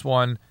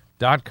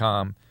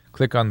podcastone.com.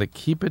 Click on the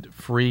Keep It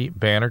Free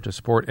banner to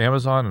support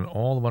Amazon and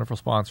all the wonderful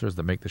sponsors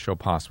that make the show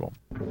possible.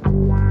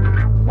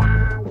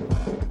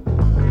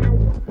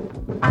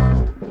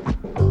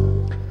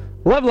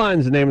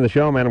 Loveline's the name of the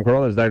show. Madam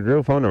Carolla is Dr.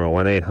 Drew. Phone number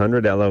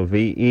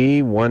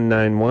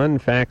 1-800-LOVE-191.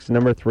 Fax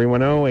number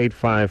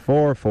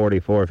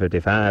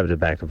 310-854-4455. To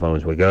back to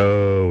phones we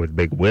go with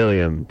Big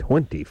William,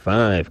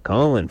 25,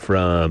 calling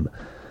from...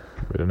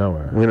 We don't know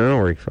where. We don't know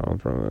where he's calling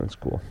from. That's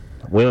cool.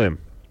 William.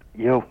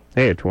 Yo.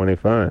 Hey, at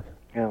 25.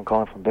 Yeah, I'm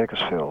calling from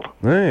Bakersfield.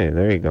 Hey,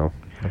 there you go.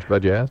 That's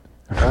glad you asked.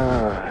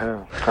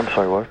 Yeah. I'm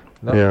sorry, what?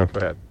 No, yeah. Go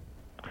ahead.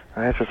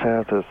 I just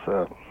have this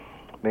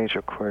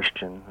major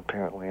question.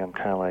 Apparently, I'm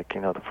kind of like,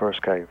 the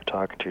first guy you were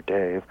talking to,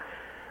 Dave.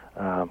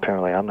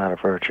 Apparently, I'm not a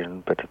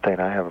virgin, but the thing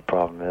I have a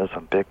problem is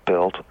I'm big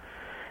built,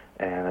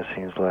 and it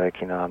seems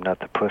like, I'm not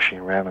the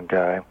pushing, ramming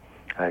guy.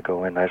 I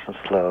go in nice and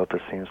slow,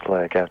 but it seems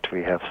like after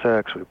we have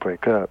sex, we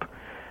break up,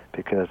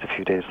 because a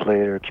few days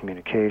later,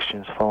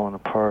 communication's falling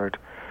apart.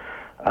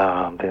 They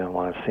don't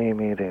want to see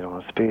me. They don't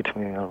want to speak to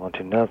me. They don't want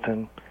to do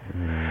nothing.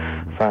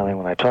 Finally,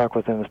 when I talk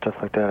with them and stuff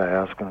like that, I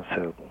ask them, I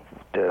said,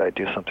 did I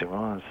do something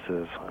wrong? It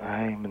says,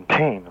 I'm in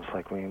pain. It's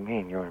like, what do you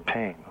mean you're in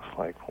pain? It's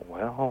like,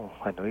 well,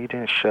 I know you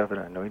didn't shove it.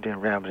 I know you didn't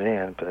ram it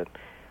in, but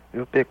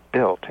you're big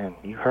built and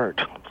you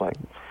hurt. It's like,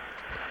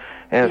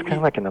 and it's kind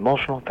of like an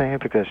emotional thing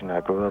because,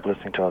 I grew up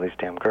listening to all these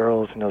damn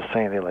girls,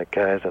 saying they like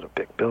guys that are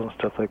big built and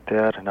stuff like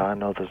that. And now I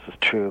know this is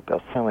true,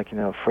 but I feel like,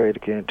 afraid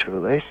to get into a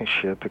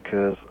relationship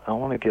because I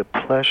want to give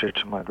pleasure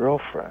to my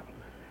girlfriend,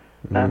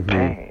 not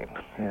pain.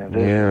 And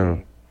if there's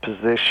any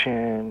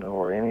position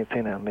or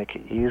anything that'll make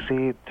it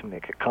easy, to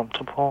make it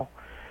comfortable.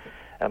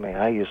 I mean,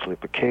 I use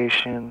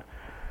lubrication.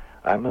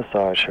 I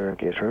massage her,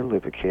 get her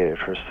lubricated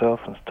herself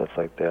and stuff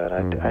like that.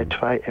 I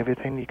try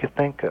everything you could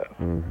think of.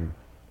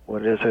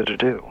 What is there to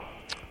do?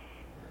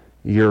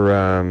 You're,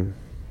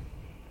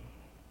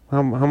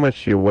 how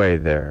much do you weigh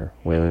there,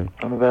 William?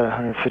 I'm about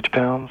 150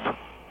 pounds.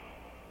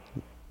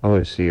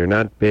 Oh, so you're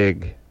not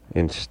big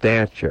in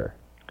stature.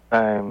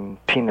 I'm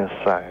penis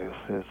size.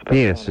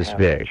 Penis is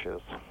big.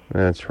 Inches.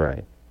 That's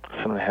right.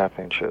 7.5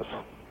 inches.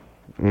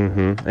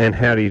 And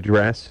how do you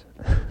dress?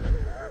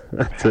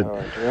 That's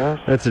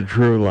a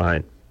Drew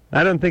line.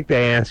 I don't think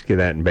they ask you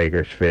that in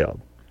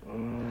Bakersfield.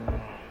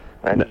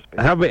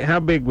 How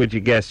big would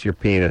you guess your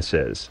penis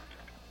is?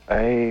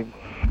 I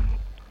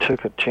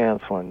took a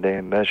chance one day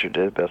and measured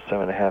it, about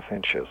 7.5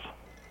 inches.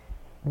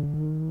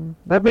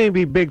 That may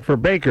be big for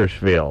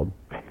Bakersfield,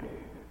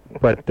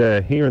 but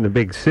here in the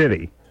big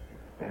city.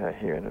 Yeah,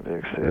 here in the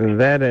big city.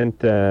 That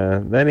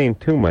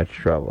ain't too much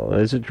trouble,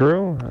 is it,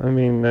 Drew? I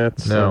mean,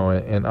 that's no,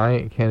 and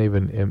I can't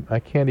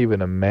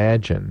even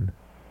imagine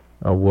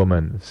a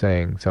woman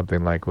saying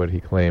something like what he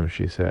claims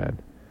she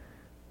said.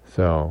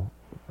 So,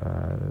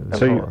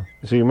 so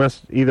you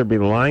must either be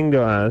lying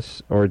to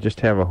us or just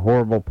have a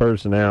horrible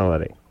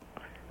personality.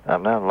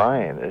 I'm not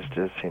lying. It's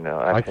just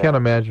I can't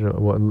imagine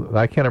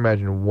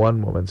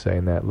one woman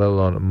saying that, let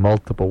alone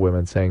multiple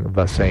women saying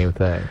the same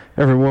thing.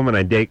 Every woman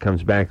I date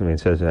comes back to me and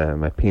says,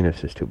 "My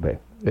penis is too big."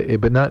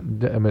 But not.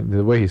 I mean,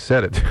 the way he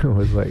said it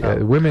was like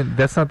women.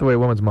 That's not the way a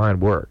woman's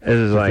mind works. It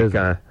is like,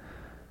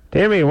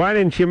 Timmy, why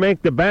didn't you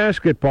make the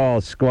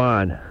basketball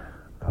squad?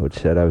 Coach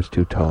said I was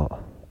too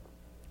tall.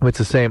 It's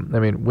the same. I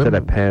mean, women.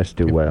 Said I passed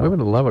too well.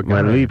 Women love a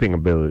guy. My leaping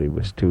ability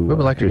was too.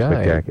 Women like too a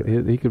guy.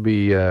 Spectacular. He could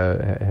be be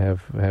a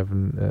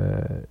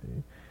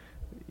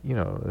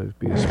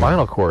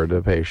spinal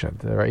cord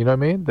patient. Right? You know what I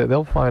mean?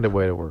 They'll find a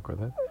way to work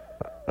with it.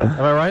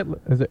 Am I right?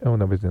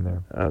 Nobody's in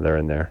there. Oh, they're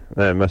in there.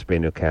 That must be a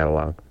new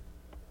catalog.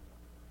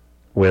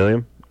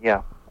 William?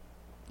 Yeah.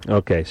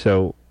 Okay,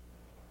 so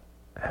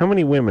how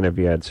many women have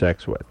you had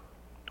sex with?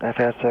 I've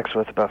had sex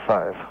with about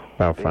 5.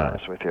 About to be 5.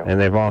 honest with you. And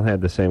they've all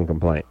had the same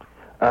complaint.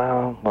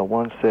 Well,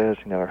 one says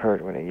he never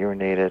heard when he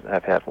urinated.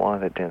 I've had one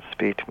that didn't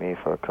speak to me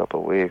for a couple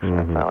of weeks, and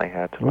I finally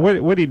had to.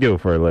 What do you do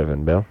for a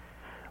living, Bill?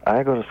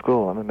 I go to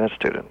school. I'm a med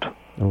student.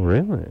 Oh,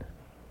 really?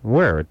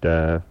 Where?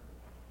 At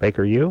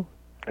Baker U?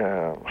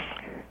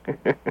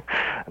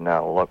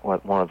 No, look,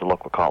 one of the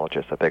local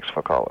colleges at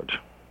Bakersfield College.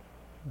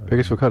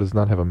 Bakersfield College does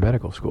not have a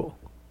medical school.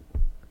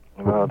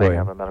 Well, they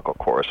have a medical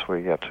course where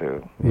you have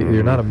to.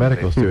 You're not a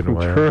medical student,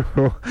 Larry.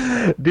 Drew,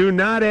 do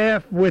not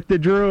F with the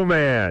Drew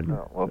man.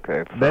 Oh,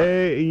 okay.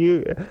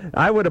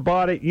 I would have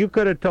bought it. You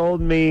could have told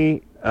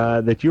me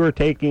that you were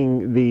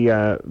taking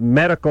the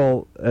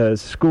medical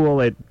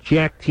school at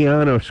Jack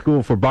Tiano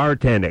School for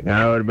Bartending.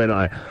 I would have been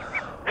like,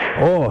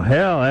 oh,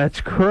 hell,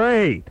 that's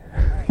great.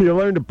 You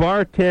learn to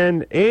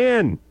bartend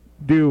and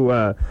do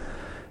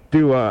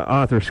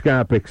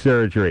arthroscopic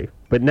surgery.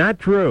 But not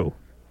Drew.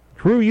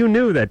 Drew, you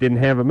knew that didn't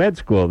have a med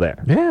school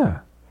there. Yeah.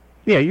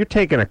 Yeah, you're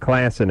taking a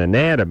class in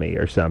anatomy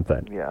or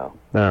something. Yeah.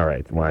 All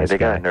right, wise They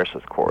got guy. a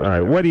nurse's course. All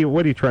right, what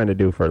are you trying to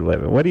do for a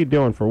living? What are you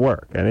doing for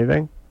work?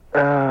 Anything?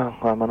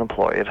 I'm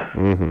unemployed.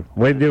 Mm-hmm.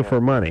 What do you do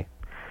for money?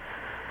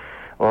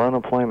 Well,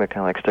 unemployment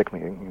kind of like stick me,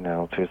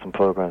 to some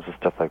programs and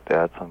stuff like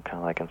that. So I'm kind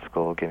of like in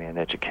school, give me an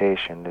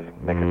education to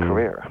make a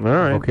career. All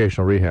right.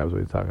 Vocational rehab is what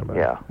you're talking about.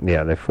 Yeah.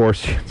 Yeah, they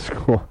force you in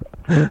school.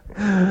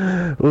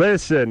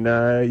 Listen,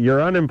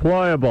 you're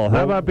unemployable.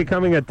 How about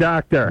becoming a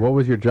doctor? What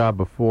was your job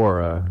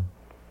before?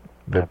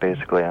 I'm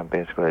basically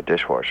a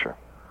dishwasher.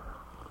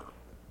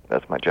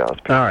 That's my job.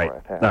 All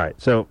right.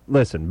 So,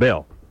 listen,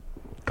 Bill,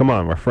 come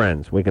on, we're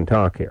friends. We can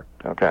talk here.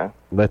 Okay.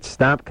 Let's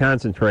stop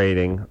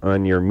concentrating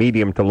on your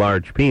medium to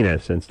large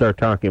penis and start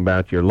talking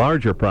about your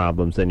larger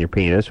problems than your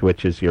penis,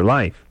 which is your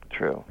life.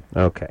 True.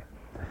 Okay.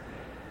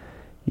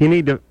 You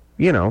need to,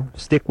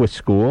 stick with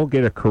school,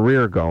 get a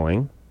career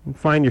going, and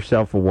find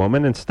yourself a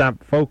woman and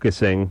stop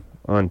focusing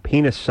on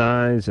penis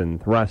size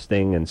and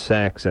thrusting and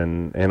sex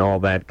and all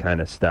that kind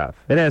of stuff.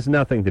 It has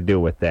nothing to do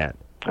with that.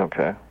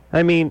 Okay.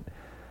 I mean,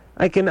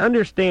 I can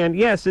understand,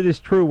 yes, it is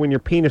true when your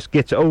penis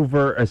gets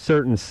over a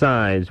certain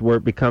size where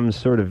it becomes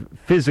sort of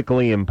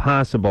physically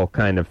impossible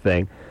kind of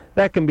thing.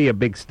 That can be a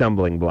big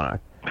stumbling block.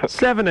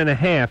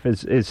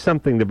 7.5 is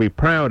something to be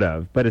proud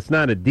of, but it's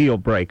not a deal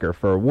breaker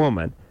for a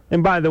woman.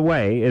 And by the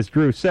way, as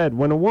Drew said,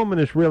 when a woman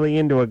is really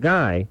into a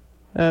guy,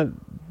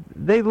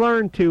 they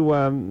learn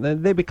to,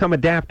 they become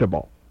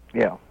adaptable.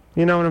 Yeah.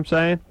 You know what I'm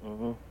saying?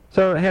 Mm-hmm.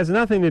 So it has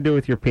nothing to do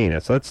with your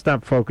penis. Let's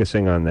stop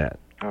focusing on that.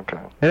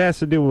 Okay. It has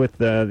to do with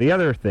the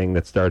other thing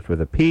that starts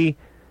with a P,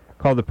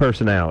 called the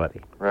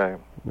personality. Right.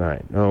 All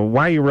right.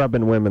 Why are you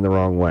rubbing women the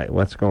wrong way?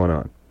 What's going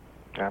on?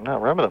 I'm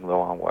not rubbing them the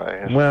wrong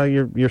way. Well,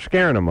 you're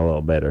scaring them a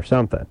little bit or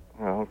something.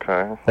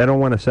 Okay. They don't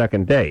want a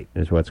second date,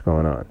 is what's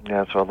going on.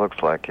 Yeah, that's what it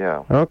looks like,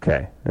 yeah.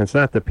 Okay. It's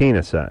not the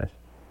penis size.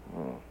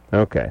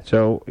 Okay.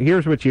 So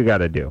here's what you got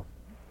to do.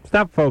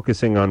 Stop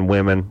focusing on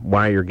women,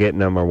 why you're getting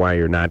them or why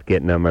you're not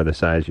getting them or the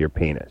size of your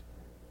penis.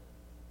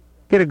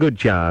 Get a good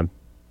job.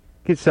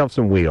 Get yourself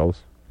some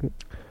wheels.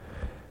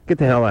 Get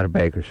the hell out of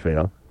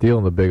Bakersfield. Deal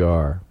in the big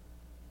R.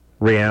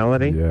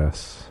 Reality?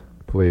 Yes.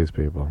 Please,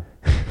 people.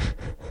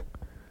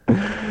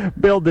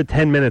 Bill did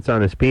 10 minutes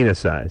on his penis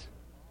size.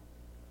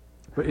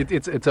 But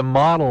it's a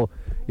model.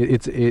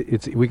 It's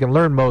we can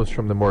learn most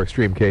from the more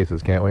extreme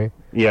cases, can't we?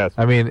 Yes.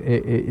 I mean,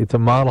 it's a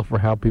model for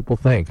how people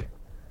think.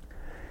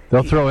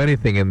 They'll throw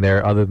anything in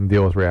there other than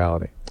deal with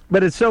reality.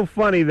 But it's so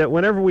funny that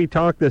whenever we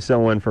talk to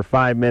someone for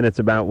 5 minutes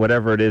about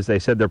whatever it is they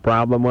said their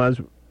problem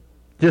was,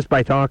 just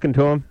by talking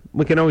to them,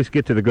 we can always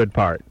get to the good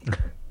part,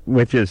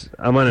 which is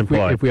I'm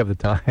unemployed. If we have the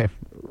time.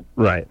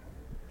 Right.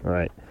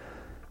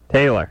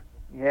 Taylor,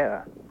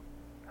 Yeah.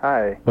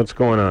 Hi. what's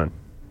going on?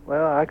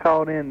 Well, I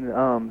called in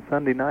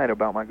Sunday night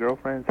about my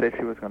girlfriend said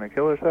she was going to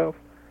kill herself,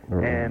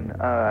 and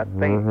I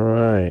think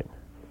Right.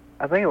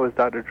 it was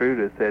Dr. Drew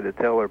that said to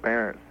tell her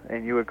parents,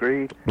 and you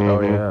agreed?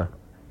 Oh, yeah.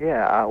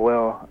 Yeah.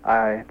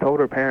 I told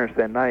her parents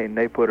that night, and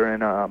they put her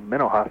in a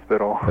mental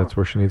hospital. That's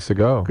where she needs to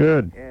go.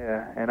 Good.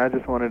 Yeah, and I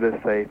just wanted to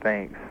say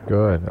thanks.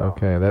 Good.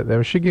 Okay.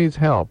 That she needs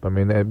help. I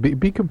mean,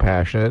 be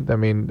compassionate. I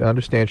mean,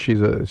 understand she's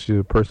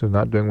a person who's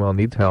not doing well,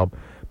 needs help,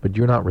 but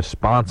you're not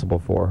responsible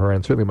for her,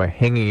 and certainly by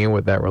hanging in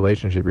with that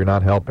relationship, you're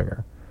not helping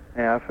her.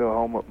 Yeah, I feel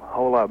a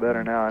whole lot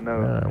better now. I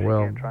know she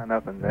can't try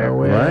nothing there.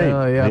 Right.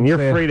 Yeah, And I'm you're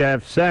saying- free to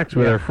have sex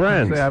with her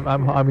friends.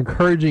 I'm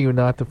encouraging you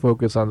not to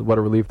focus on what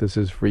a relief this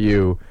is for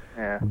you,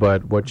 Yeah.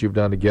 but what you've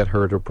done to get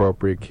her to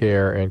appropriate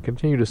care, and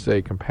continue to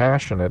stay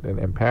compassionate and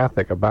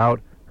empathic about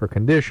her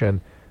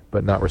condition,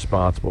 but not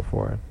responsible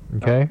for it.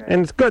 Okay?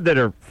 And it's good that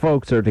her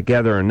folks are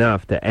together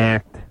enough to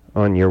act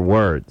on your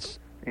words.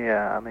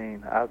 Yeah, I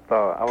mean, I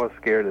was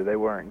scared that they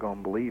weren't going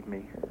to believe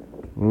me.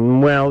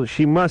 Well,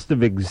 she must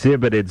have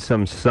exhibited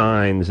some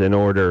signs in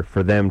order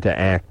for them to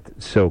act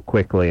so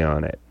quickly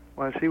on it.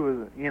 Well, she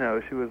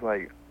was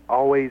like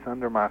always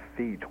under my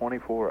feet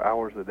 24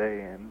 hours a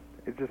day, and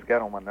it just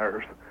got on my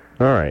nerves.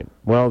 All right.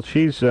 Well,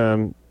 she's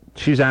out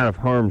of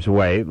harm's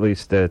way, at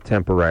least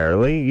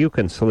temporarily. You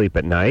can sleep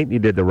at night. You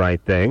did the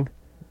right thing.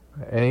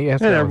 And he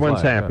has to And have his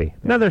everyone's life, happy. yeah.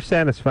 Another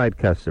satisfied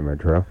customer,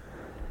 Drew.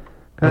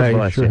 God Yeah, you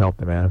bless sure you.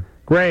 helped him, Adam.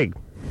 Greg.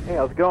 Hey,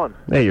 how's it going?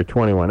 Hey, you're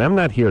 21. I'm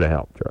not here to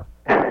help, Drew.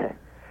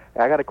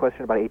 I got a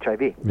question about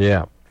HIV.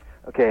 Yeah.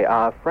 Okay,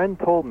 a friend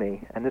told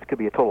me, and this could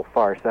be a total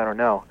farce, I don't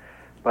know,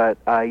 but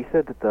he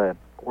said that the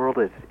world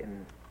it's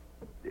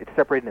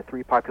separated into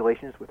three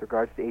populations with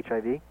regards to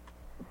HIV.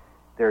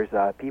 There's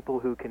people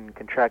who can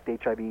contract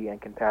HIV and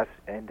can pass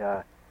it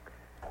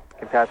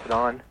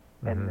on,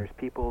 and there's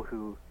people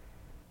who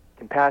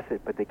can pass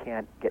it but they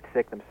can't get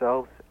sick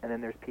themselves, and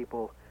then there's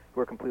people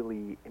who are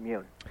completely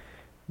immune.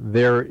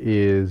 There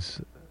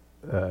is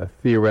a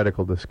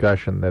theoretical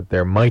discussion that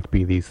there might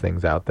be these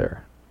things out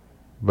there,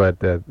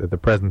 but at the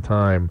present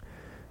time,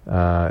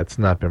 it's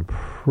not been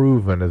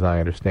proven, as I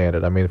understand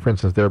it. I mean, for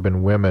instance, there have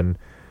been women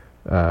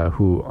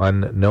who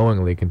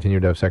unknowingly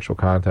continued to have sexual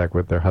contact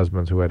with their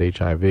husbands who had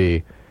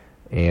HIV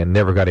and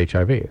never got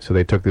HIV. So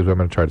they took these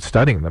women and started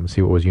studying them,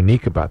 see what was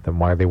unique about them,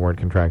 why they weren't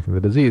contracting the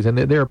disease. And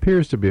there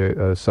appears to be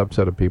a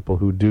subset of people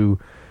who do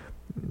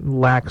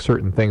lack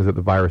certain things that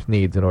the virus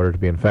needs in order to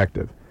be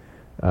infective.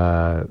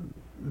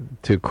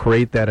 To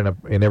create that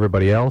in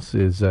everybody else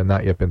is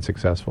not yet been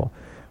successful.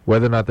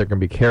 Whether or not there can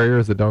be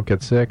carriers that don't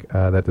get sick,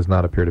 that does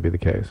not appear to be the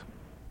case.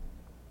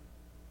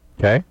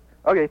 Okay?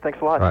 Okay, thanks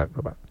a lot. All right,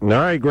 bye-bye.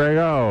 All right,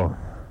 Grego.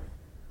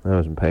 I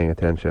wasn't paying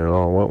attention at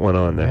all. What went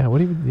on there? Yeah,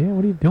 what are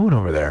you doing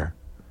over there?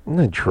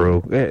 Not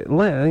true.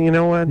 You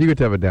know what? You get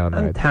to have a down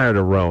I'm night. tired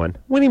of rowing.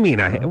 What do you mean?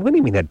 What do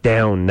you mean a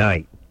down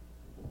night?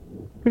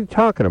 What are you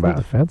talking about?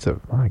 That's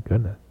offensive. My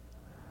goodness.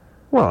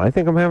 Well, I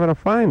think I'm having a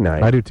fine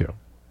night. I do too.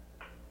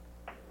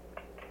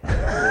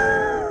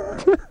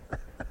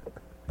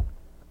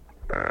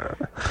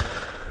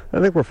 I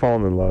think we're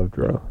falling in love,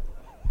 Drew.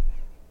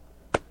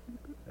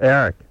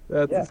 Eric.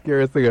 That's the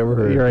scariest thing I've ever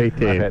heard. You're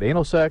 18. I've had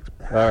anal sex.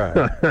 All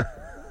right.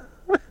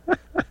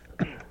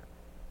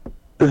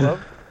 Hello?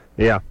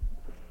 Yeah.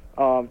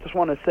 Just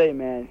want to say,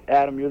 man,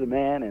 Adam, you're the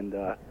man, and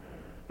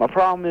my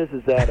problem is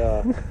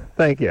that.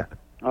 Thank you.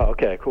 Oh,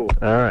 okay, cool.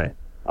 All right.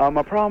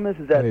 My problem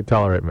is that You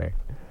tolerate me.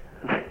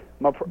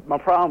 my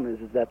problem is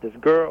that this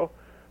girl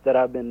that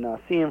I've been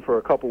seeing for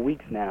a couple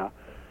weeks now,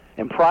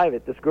 in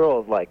private, this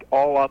girl is like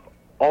all up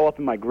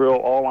in my grill,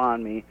 all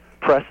on me,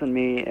 pressing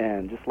me,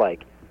 and just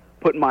like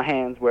putting my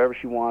hands wherever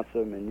she wants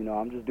them, and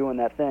I'm just doing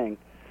that thing.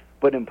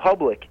 But in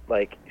public,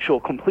 like she'll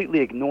completely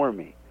ignore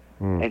me,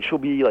 and she'll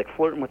be like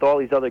flirting with all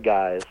these other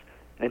guys,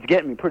 and it's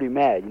getting me pretty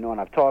mad, And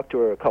I've talked to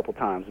her a couple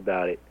times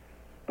about it,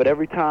 but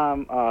every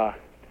time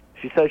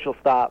she says she'll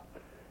stop,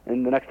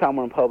 and the next time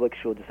we're in public,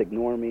 she'll just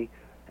ignore me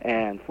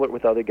and flirt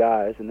with other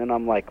guys, and then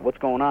I'm like, what's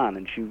going on?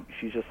 And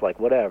she's just like,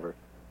 whatever.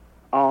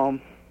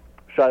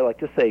 Should I like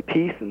just say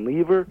peace and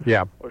leave her?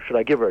 Yeah. Or should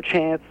I give her a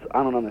chance?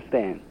 I don't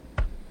understand.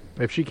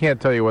 If she can't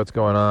tell you what's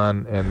going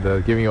on and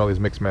giving you all these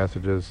mixed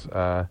messages,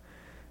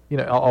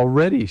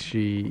 already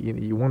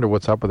you wonder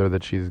what's up with her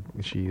that she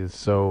is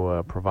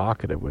so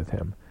provocative with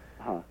him.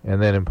 And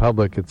then in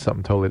public, it's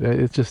something totally.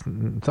 It's just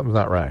something's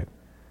not right.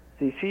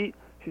 See,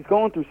 she's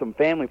going through some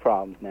family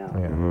problems now.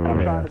 Yeah. And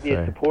I'm trying to be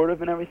supportive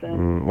and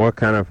everything. What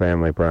kind of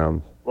family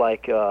problems?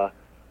 Like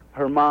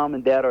her mom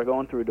and dad are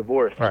going through a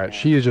divorce. All right,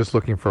 she is just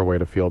looking for a way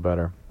to feel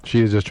better. She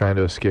is just trying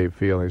to escape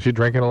feelings. Is she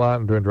drinking a lot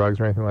and doing drugs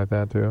or anything like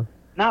that too?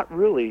 Not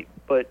really,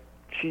 but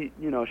she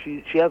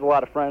has a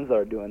lot of friends that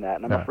are doing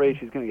that, and I'm afraid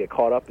she's going to get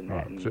caught up in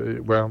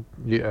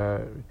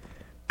that.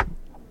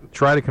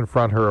 Try to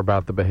confront her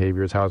about the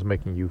behaviors, how it's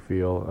making you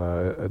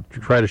feel.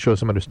 Try to show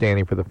some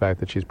understanding for the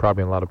fact that she's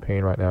probably in a lot of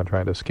pain right now,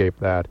 trying to escape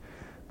that.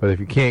 But if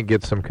you can't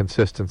get some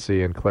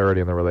consistency and clarity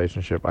in the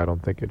relationship, I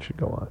don't think it should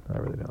go on. I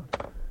really don't.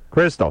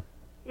 Crystal.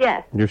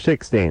 Yes. You're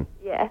 16.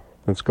 Yeah.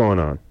 What's going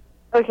on?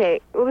 Okay,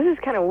 well, this is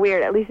kind of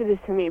weird. At least it is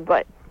to me.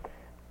 But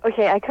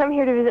okay, I come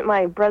here to visit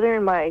my brother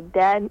and my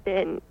dad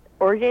in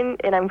Oregon,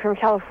 and I'm from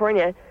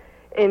California.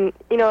 And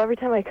every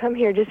time I come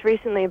here, just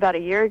recently, about a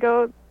year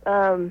ago,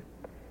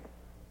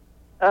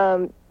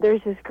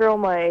 there's this girl,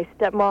 my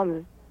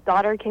stepmom's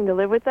daughter, came to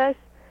live with us.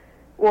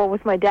 Well,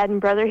 with my dad and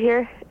brother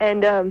here,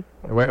 and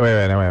Wait.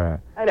 I know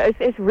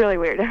it's really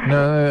weird.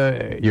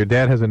 No, your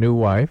dad has a new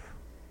wife,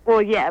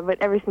 Well, yeah, but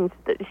ever since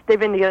they've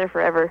been together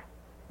forever.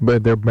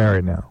 but they're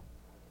married now.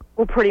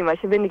 Well, pretty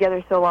much. They've been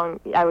together so long,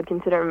 I would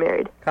consider them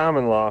married.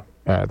 Common law.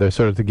 They're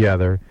sort of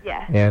together.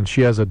 Yeah. And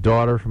she has a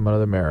daughter from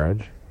another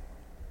marriage.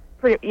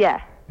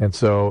 Yeah. And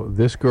so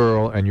this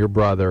girl and your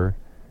brother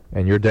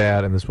and your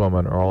dad and this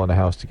woman are all in a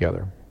house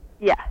together.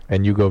 Yeah.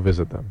 And you go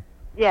visit them.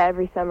 Yeah,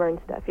 every summer and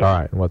stuff. Yeah. All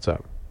right. And what's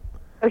up?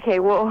 Okay,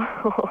 well,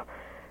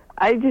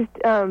 I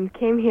just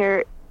came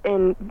here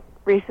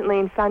recently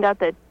and found out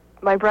that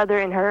my brother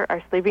and her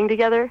are sleeping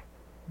together.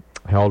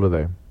 How old are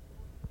they?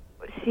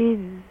 She's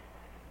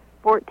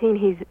 14,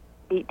 he's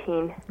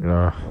 18.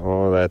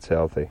 Oh, that's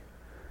healthy.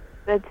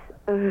 That's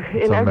and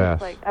a I was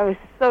mess. like, I was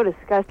so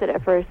disgusted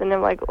at first, and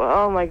I'm like, well,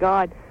 oh my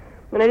god,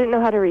 and I didn't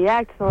know how to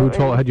react. So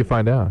How'd you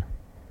find out?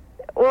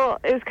 Well,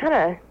 it was kind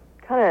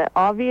of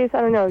obvious.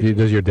 I don't know.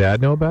 Does your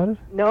dad know about it?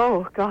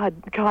 No, God,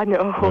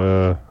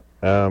 no.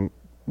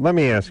 Let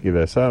me ask you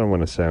this. I don't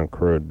want to sound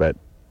crude, but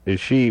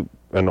is she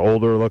an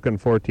older-looking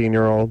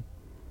 14-year-old?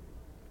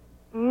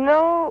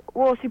 No,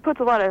 well, she puts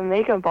a lot of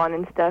makeup on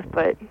and stuff,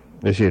 but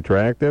Is she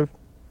attractive?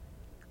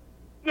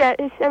 yeah,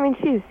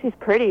 she's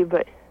pretty,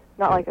 but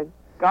not like a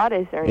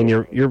goddess or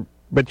anything. And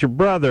but your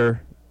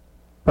brother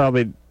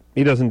probably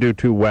he doesn't do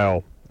too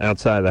well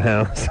outside of the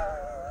house.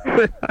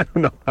 I don't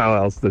know how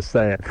else to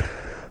say it,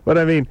 but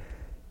I mean,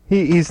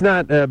 he's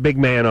not a big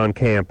man on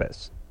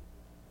campus.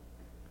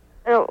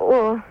 Oh,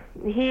 well,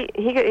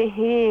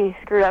 he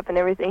screwed up and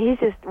everything. He's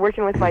just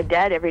working with my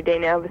dad every day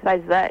now.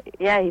 Besides that,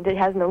 yeah,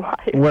 has no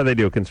life. What do they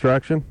do?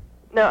 Construction?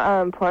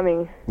 No,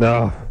 plumbing.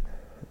 No,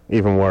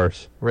 even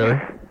worse. Really?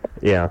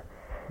 Yeah,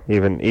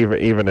 even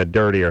a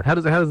dirtier. How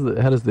does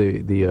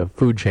the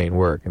food chain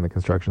work in the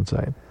construction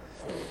site?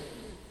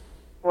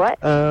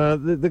 What?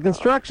 The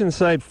construction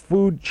site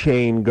food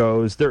chain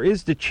goes. There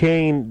is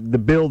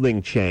the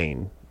building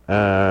chain.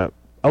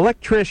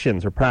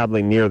 Electricians are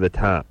probably near the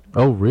top.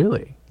 Oh,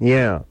 really?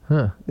 Yeah.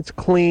 Huh. It's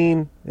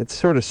clean. It's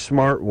sort of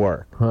smart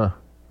work.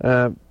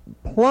 Huh.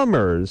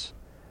 Plumbers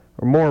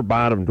are more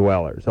bottom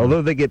dwellers,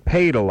 although they get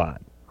paid a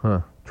lot.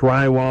 Huh.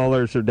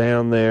 Drywallers are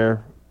down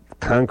there.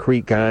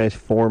 Concrete guys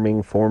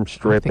form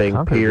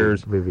stripping,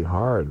 piers. Would be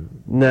hard.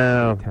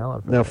 No,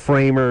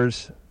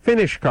 framers.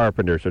 Finish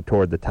carpenters are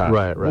toward the top.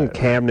 Right.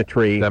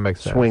 Cabinetry, That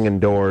makes sense. swinging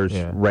doors,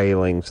 Yeah.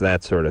 railings,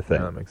 that sort of thing.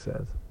 Yeah, that makes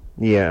sense.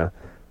 Yeah.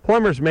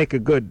 Plumbers make a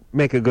good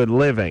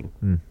living,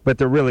 but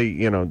they're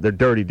really, they're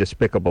dirty,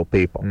 despicable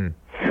people. Am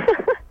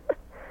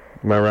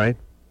I right?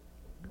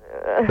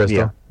 Crystal?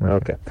 Yeah.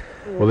 Okay.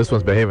 Well, this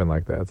one's behaving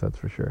like that, that's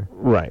for sure.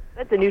 Right.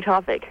 That's a new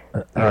topic.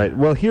 All right.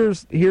 Well,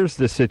 here's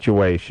the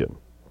situation.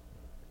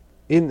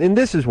 And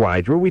this is why,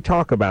 Drew, we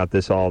talk about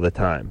this all the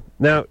time.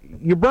 Now,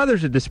 your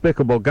brother's a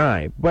despicable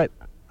guy, but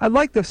I'd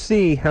like to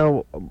see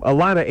how a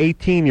lot of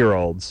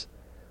 18-year-olds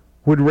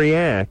would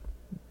react.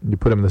 You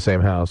put them in the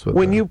same house with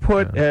When you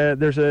put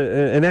there's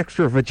an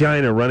extra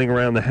vagina running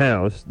around the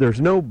house. They're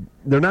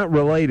not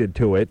related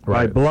to it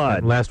by blood.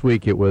 And last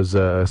week it was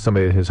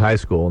somebody at his high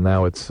school.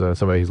 Now it's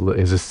somebody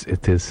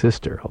it's his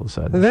sister all of a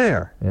sudden.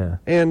 There. Yeah.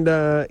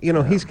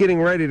 And he's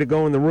getting ready to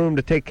go in the room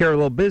to take care of a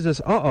little business.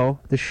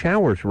 The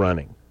shower's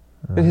running,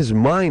 and his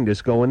mind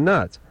is going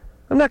nuts.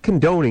 I'm not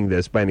condoning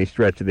this by any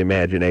stretch of the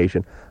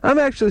imagination. I'm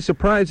actually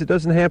surprised it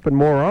doesn't happen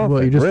more often.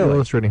 Well, you're just really.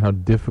 illustrating how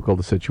difficult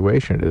a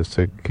situation it is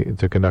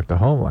to conduct a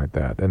home like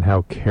that, and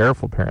how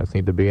careful parents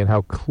need to be, and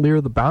how clear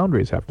the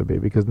boundaries have to be,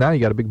 because now you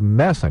got a big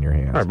mess on your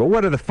hands. All right, but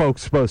what are the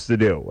folks supposed to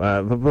do?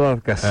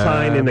 Like a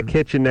sign in the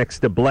kitchen next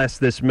to bless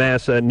this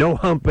mess. No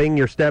humping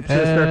your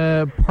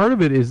stepsister. Part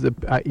of it is the.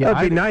 That'd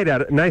be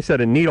nice at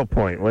a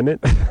needlepoint,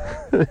 wouldn't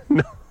it?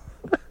 No.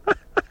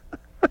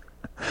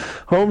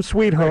 Home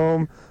sweet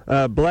home.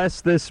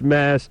 Bless this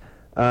mess.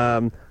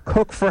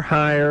 Cook for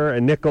hire,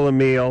 a nickel a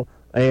meal,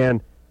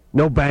 and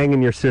no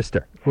banging your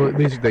sister. Well, at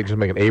least they just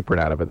make an apron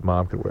out of it.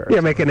 Mom could wear it.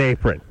 Yeah, make an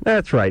apron.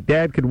 That's right.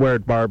 Dad could wear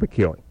it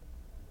barbecuing.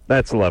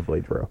 That's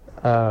lovely, Drew.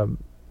 Oh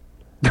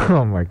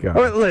my God.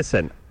 Oh,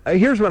 listen.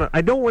 Here's what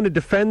I don't want to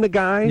defend the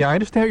guy. Yeah, I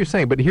understand what you're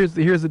saying, but here's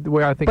the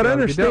way I think. But it ought I to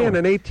be understand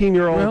dealt an with.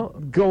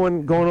 18-year-old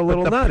going a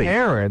little but the nutty.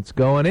 Parents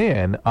going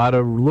in ought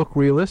to look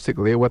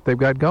realistically at what they've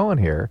got going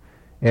here,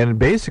 and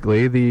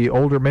basically the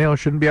older male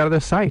shouldn't be out of their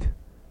sight.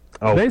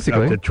 Oh,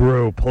 basically, up to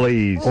Drew,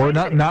 please. Or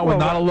not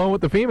alone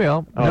with the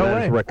female. Oh, no that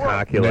way. is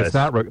ridiculous. It's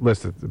not.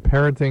 Listen,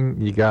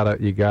 parenting. You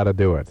gotta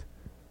do it.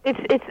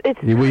 It's.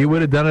 You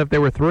would have done it if they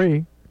were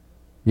 3.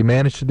 You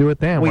managed to do it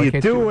then. Well, Why you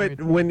can't do it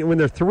when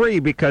they're 3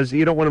 because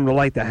you don't want them to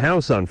light the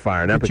house on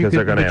fire, not because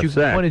they're going to have sex.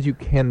 The point is, you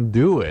can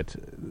do it.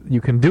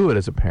 You can do it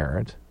as a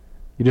parent.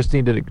 You just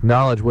need to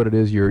acknowledge what it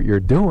is you're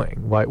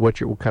doing. What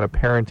kind of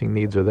parenting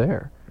needs are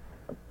there.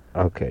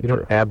 Okay, you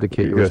don't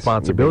abdicate your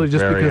responsibility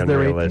just because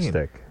they're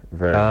 18.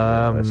 Very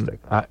unrealistic.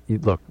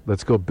 Look,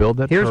 let's go build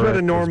that. Here's turret, what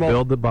a normal let's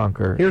build the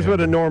bunker. Here's what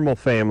a normal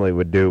family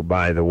would do.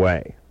 By the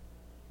way,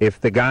 if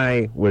the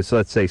guy was,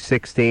 let's say,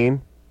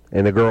 16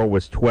 and the girl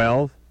was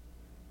 12,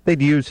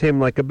 they'd use him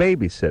like a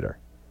babysitter.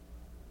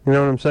 You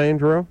know what I'm saying,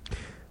 Drew?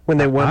 When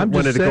they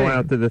wanted to go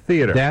out to the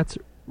theater. That's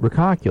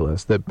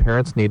ridiculous. That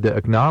parents need to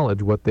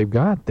acknowledge what they've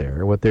got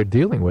there, what they're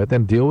dealing with,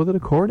 and deal with it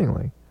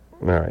accordingly.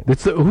 All right.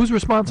 Whose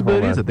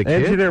responsibility is it? The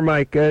kid? Engineer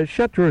Mike,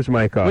 shut Drew's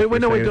mic off.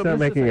 Wait, no, it's not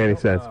making any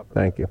sense.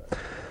 Thank you.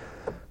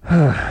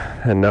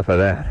 Enough of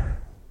that.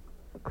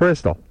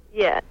 Crystal.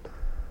 Yeah.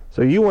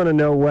 So you want to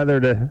know whether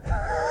to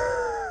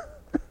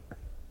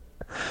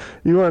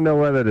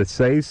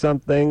say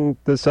something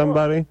to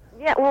somebody?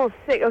 Yeah, well,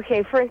 sick.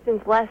 Okay, for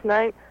instance, last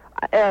night,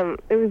 it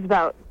was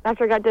about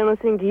after I got done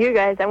listening to you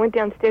guys, I went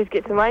downstairs to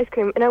get some ice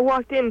cream, and I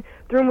walked in,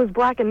 the room was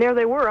black, and there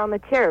they were on the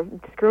chair,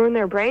 screwing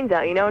their brains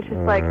out, It's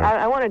just like,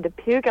 I wanted to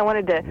puke, I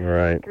wanted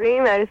to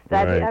scream, I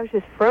was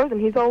just frozen.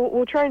 He's all,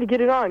 we're trying to get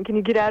it on, can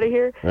you get out of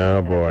here?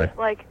 Oh, boy.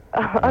 Like,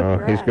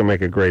 he's going to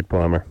make a great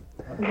plumber.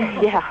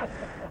 Yeah.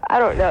 I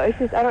don't know. It's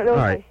just, I don't know. All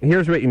right,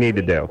 here's what you need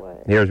to do.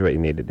 Here's what you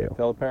need to do.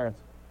 Tell the parents.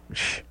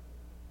 Shh.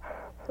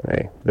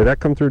 Hey, did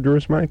that come through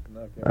Drew's mic?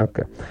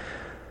 Okay.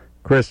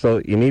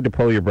 Crystal, you need to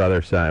pull your brother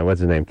aside. What's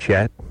his name?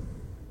 Chet?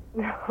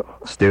 No.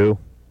 Stu?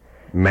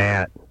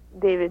 Matt?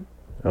 David.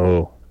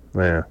 Oh,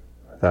 Yeah,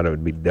 I thought it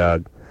would be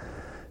Doug.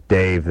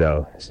 Dave,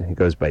 though. He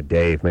goes by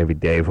Dave, maybe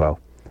Davo.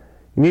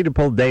 You need to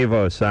pull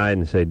Davo aside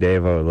and say,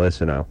 Davo,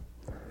 listen, I'm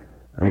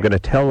going to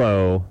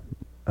tell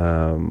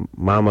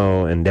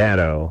Mamo and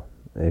Dado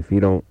if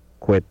you don't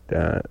quit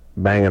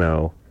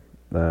banging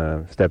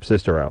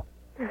stepsister-o.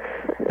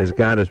 As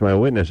God is my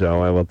witness,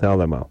 I will tell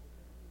them,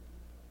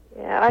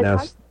 Yeah,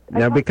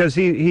 Now, because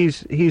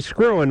he's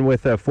screwing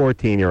with a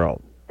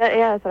 14-year-old.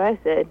 Yeah, that's what I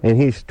said. And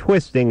he's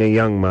twisting a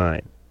young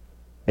mind.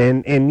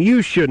 And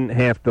you shouldn't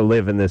have to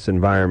live in this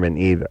environment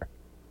either.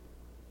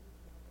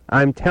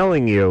 I'm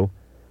telling you,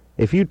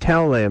 if you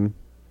tell him,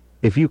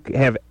 if you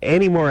have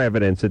any more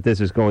evidence that this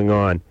is going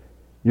on,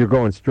 you're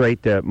going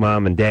straight to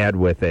Mom and Dad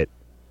with it.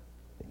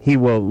 He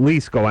will at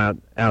least go out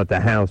the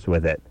house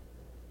with it.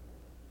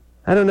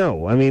 I don't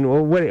know. I mean,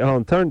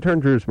 turn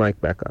Drew's mic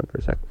back on for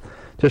a second.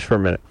 Just for a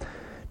minute.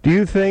 Do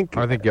you think...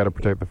 I think you got to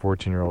protect the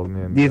 14-year-old.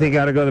 Do you think you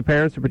got to go to the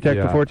parents to protect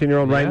the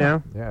 14-year-old right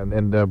now? Yeah,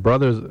 and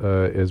Brothers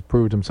has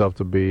proved himself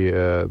to be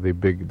the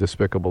big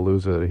despicable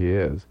loser that he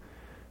is,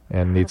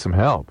 and needs some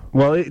help.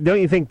 Well, don't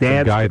you think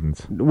Dad...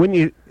 guidance. Wouldn't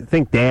you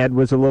think Dad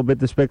was a little bit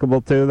despicable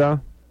too, though?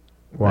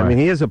 Why? I mean,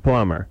 he is a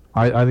plumber.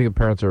 I think the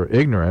parents are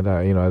ignorant.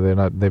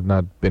 They've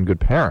not been good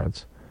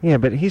parents. Yeah,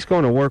 but he's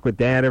going to work with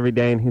Dad every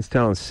day, and he's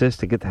telling Sis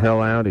to get the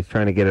hell out. He's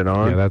trying to get it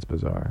on. Yeah, that's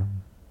bizarre.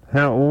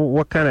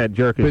 What kind of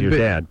jerk is your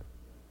dad?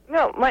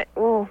 No,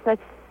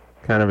 that's...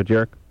 Kind of a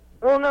jerk?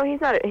 Well, no,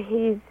 he's not.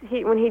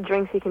 When he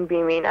drinks, he can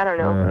be mean. I don't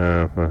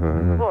know.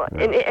 Well,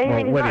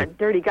 he's not a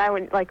dirty guy.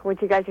 Like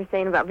what you guys are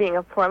saying about being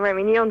a plumber. I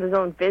mean, he owns his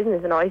own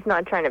business and all. He's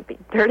not trying to be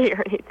dirty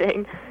or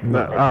anything.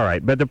 All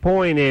right, but the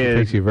point is... It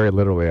takes you very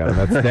literally, Adam.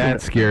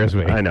 That scares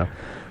me. I know.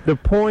 The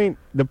point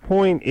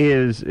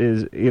is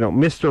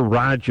Mr.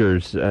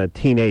 Rogers'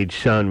 teenage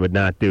son would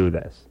not do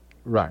this.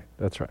 Right,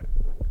 that's right.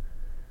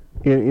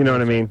 You know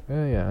what I mean?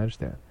 Yeah, I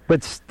understand.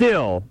 But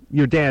still,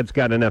 your dad's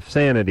got enough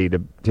sanity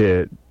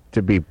to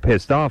be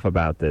pissed off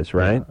about this,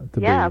 right? To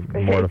be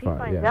mortified. If he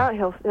finds out,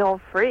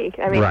 he'll freak.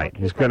 I mean, right.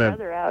 He'll kick my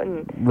brother out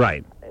and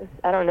right.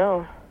 I don't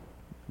know.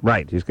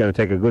 Right. He's going to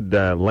take a good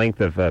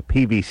length of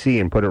PVC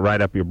and put it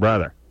right up your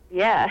brother.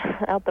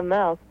 Yeah, out the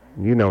mouth.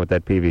 You know what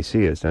that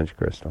PVC is, don't you,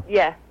 Crystal?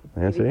 Yeah.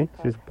 Yeah, see?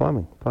 She's a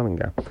plumbing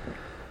guy.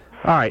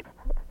 All right.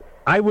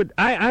 I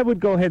would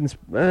go ahead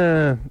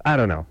and I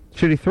don't know.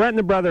 Should he threaten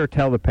the brother or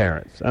tell the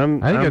parents? I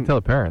think I'd tell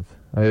the parents.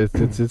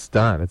 It's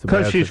done. It's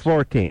because she's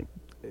 14.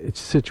 Its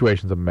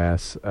situation's a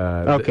mess.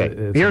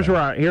 Okay. Here's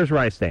where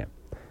I stand.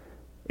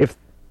 If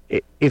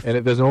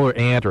there's an older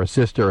aunt or a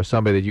sister or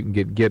somebody that you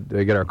can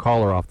get our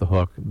caller off the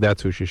hook,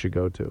 that's who she should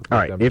go to. All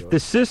right. If the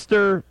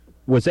sister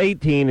was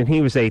 18 and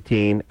he was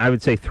 18, I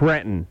would say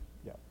threaten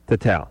to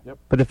tell. Yep.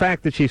 But the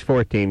fact that she's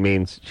 14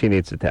 means she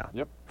needs to tell.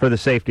 Yep. For the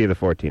safety of the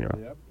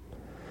 14-year-old. Yep.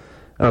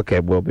 Okay,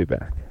 we'll be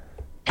back.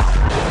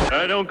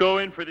 I don't go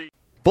in for the...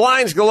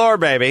 Blinds galore,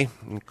 baby.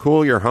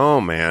 Cool your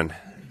home, man.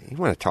 You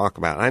want to talk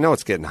about it. I know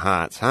it's getting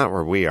hot. It's hot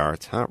where we are.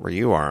 It's hot where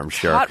you are, I'm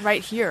sure. Hot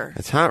right here.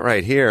 It's hot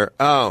right here.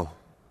 Oh.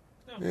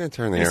 Yeah,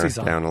 turn the air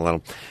down a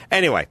little.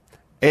 Anyway,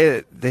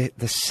 the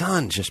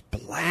sun just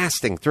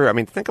blasting through. I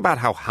mean, think about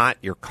how hot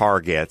your car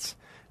gets.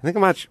 Think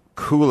how much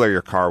cooler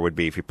your car would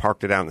be if you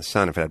parked it out in the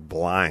sun if it had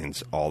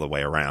blinds all the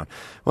way around.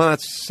 Well,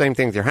 that's the same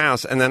thing with your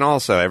house. And then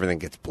also everything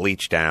gets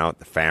bleached out.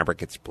 The fabric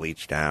gets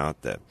bleached out.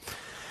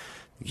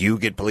 You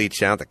get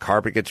bleached out. The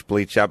carpet gets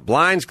bleached out.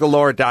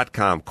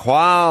 BlindsGalore.com.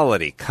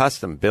 Quality,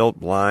 custom-built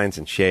blinds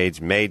and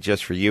shades made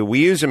just for you.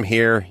 We use them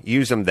here.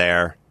 Use them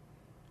there.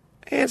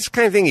 And it's the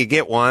kind of thing you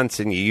get once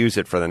and you use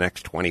it for the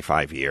next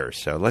 25 years.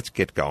 So let's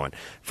get going.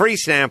 Free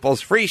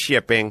samples, free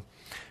shipping,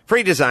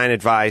 free design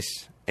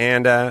advice,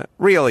 and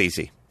real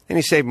easy. And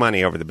you save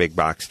money over the big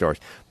box stores.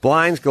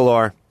 Blinds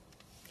Galore.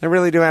 They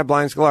really do have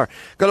Blinds Galore.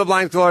 Go to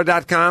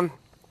BlindsGalore.com.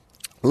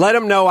 Let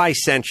them know I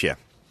sent you.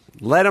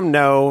 Let them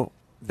know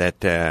that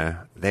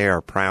they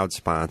are proud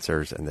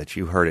sponsors and that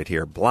you heard it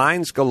here.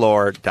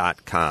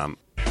 BlindsGalore.com.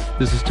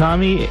 This is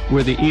Tommy.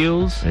 We're the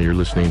Eels. And you're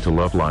listening to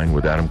Loveline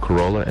with Adam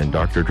Carolla and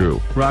Dr. Drew.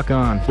 Rock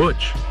on.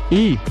 Butch.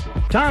 E.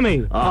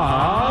 Tommy.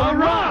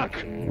 Rock!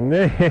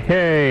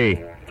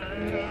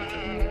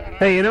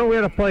 Hey, we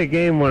ought to play a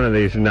game one of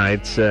these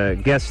nights,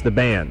 Guess the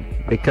Band.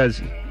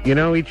 Because,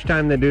 each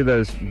time they do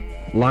those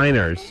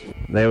liners,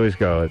 they always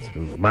go, it's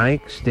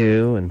Mike,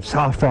 Stu, and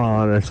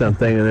Saffron or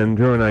something. And then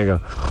Drew and I go,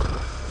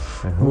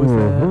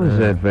 who is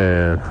that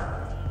band?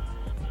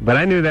 But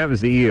I knew that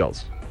was the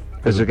Eels.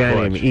 There's a guy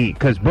named E.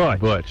 Because Butch.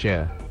 Butch,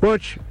 yeah.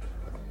 Butch.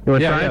 You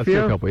want to try it for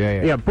you? A couple,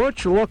 yeah. Yeah,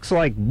 Butch looks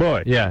like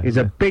Butch. Yeah. He's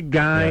a big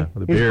guy.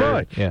 With a He's beard.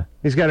 Butch. Yeah.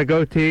 He's got a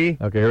goatee.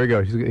 Okay, here we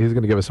go. He's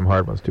going to give us some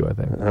hard ones, too, I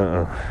think.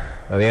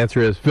 The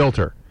answer is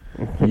Filter.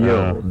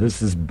 Yo,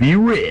 this is Be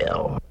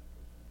Real.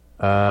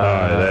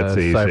 That's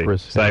easy.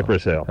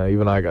 Cypress Hill.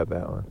 Even I got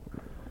that one.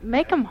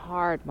 Make them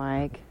hard,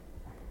 Mike.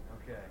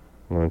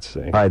 Let's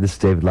see. Hi, this is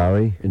David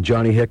Lowery and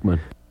Johnny Hickman.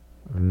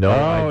 No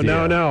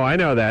idea. No, I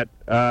know that.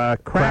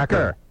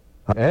 Cracker.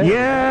 Hey,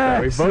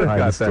 Yes! we both Hi,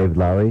 got this is that. David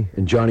Lowery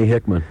and Johnny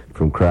Hickman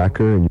from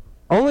Cracker. And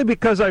Only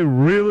because I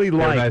really They're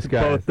liked nice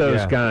guys. both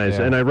those Yeah, guys,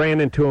 yeah. and I ran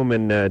into them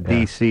in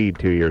D.C.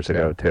 2 years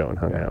ago too, and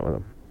hung out with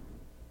them.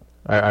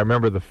 I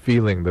remember the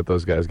feeling that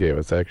those guys gave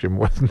us. Actually,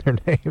 more than their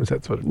names.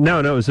 That's what. No,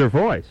 it was their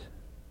voice.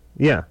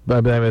 Yeah,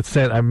 but I mean,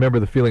 I remember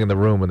the feeling in the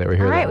room when they were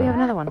here. All right, we have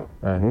another one.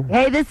 Right.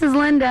 Hey, this is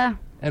Linda.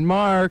 And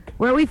Mark.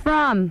 Where are we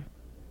from?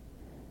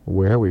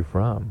 Where are we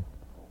from?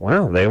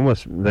 Wow, they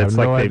almost. That's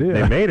I have like no idea.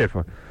 they made it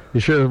for. You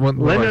sure?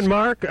 Linda and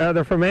Mark,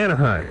 they're from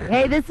Anaheim.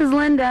 Hey, this is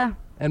Linda.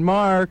 And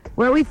Mark.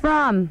 Where are we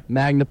from?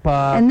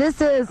 Magnapop. And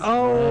this is...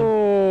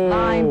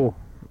 Oh.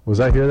 Was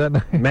I here that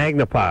night?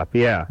 Magnapop,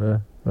 yeah.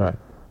 All right.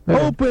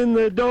 Open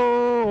the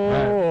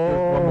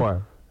door. One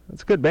more.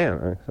 That's a good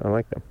band. I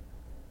like them.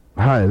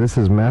 Hi, this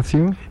is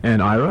Matthew.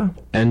 And Ira.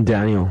 And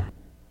Daniel.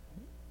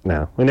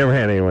 No, we never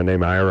had anyone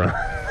named Ira.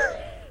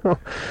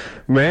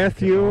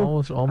 Matthew,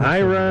 almost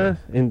Ira,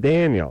 and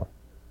Daniel.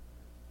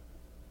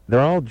 They're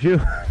all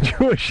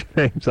Jewish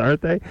names,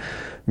 aren't they?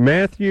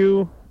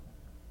 Matthew,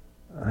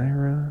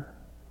 Ira.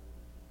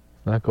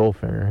 Not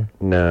Goldfinger.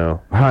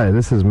 No. Hi,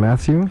 this is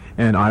Matthew.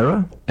 And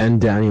Ira. And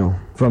Daniel.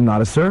 From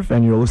Not a Surf,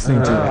 and you're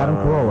listening to Adam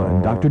Carolla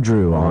and Dr.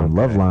 Drew on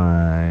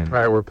Loveline. All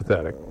right, we're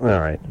pathetic. All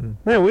right.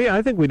 Yeah,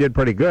 I think we did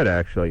pretty good,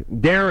 actually.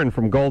 Darren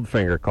from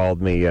Goldfinger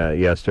called me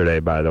yesterday,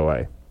 by the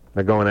way.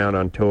 They're going out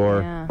on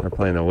tour. Yeah. They're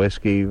playing a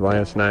whiskey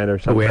last night or Oh,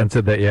 something. we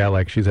answered that. Yeah,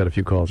 like she's had a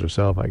few calls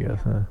herself, I guess.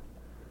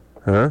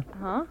 Huh?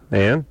 Huh?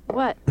 Ann?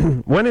 What?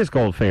 When is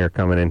Goldfinger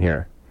coming in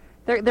here?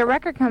 Their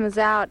record comes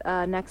out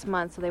next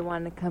month, so they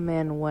wanted to come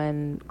in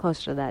when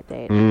closer to that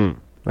date.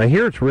 I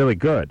hear it's really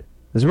good.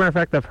 As a matter of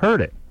fact, I've heard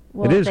it.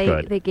 Well, it is they,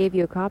 good. They gave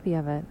you a copy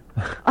of it.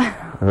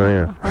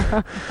 Oh,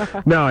 yeah.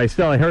 No, I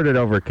heard it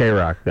over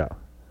K-Rock, though.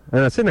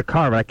 And it's in the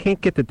car, but I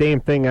can't get the damn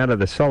thing out of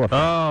the cellophane.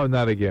 Oh,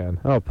 not again.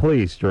 Oh,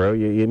 please, Drew.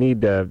 You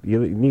need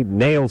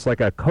nails like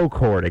a coke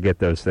whore to get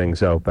those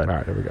things open. All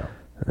right, here we go.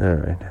 All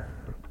right.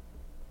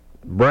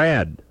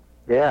 Brad.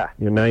 Yeah.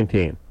 You're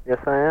 19. Yes,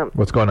 I am.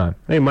 What's going on?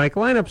 Hey, Mike,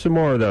 line up some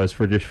more of those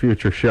for just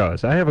future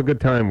shows. I have a good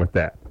time with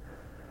that.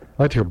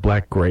 I like to hear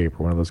Black Grape,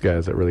 one of those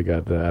guys that really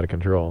got out of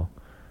control.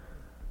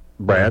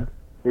 Brad?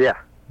 Yeah.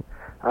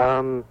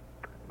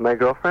 My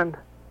girlfriend,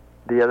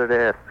 the other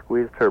day I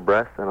squeezed her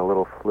breast and a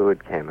little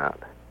fluid came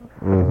out.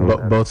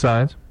 Both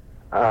sides?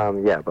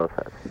 Yeah, both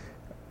sides.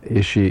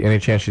 Is she any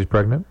chance she's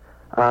pregnant?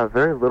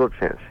 Very little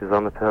chance. She's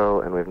on the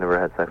pill and we've never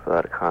had sex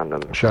without a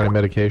condom. She on any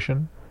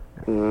medication?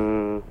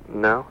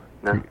 No.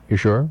 You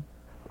sure?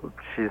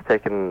 She's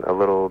taken a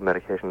little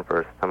medication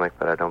for her stomach,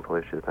 but I don't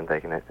believe she's been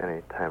taking it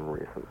any time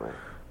recently.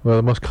 Well,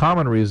 the most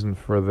common reason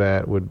for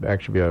that would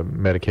actually be a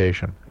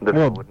medication.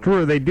 Well,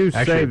 Drew, they do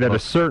Actually, say that a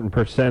most- certain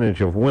percentage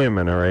of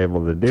women are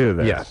able to do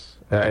this. Yes.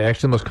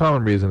 Actually, the most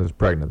common reason is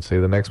pregnancy.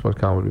 The next most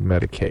common would be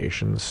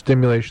medication.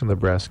 Stimulation of the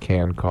breast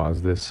can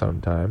cause this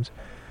sometimes.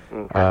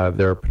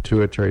 There are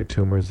pituitary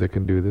tumors that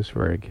can do this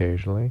very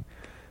occasionally.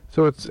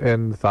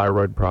 And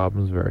thyroid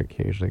problems very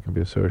occasionally can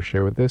be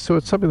associated with this. So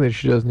it's something that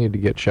she does need to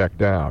get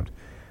checked out,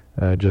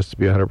 just to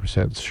be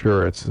 100%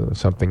 sure it's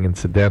something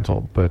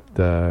incidental. But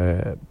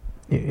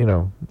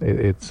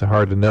it's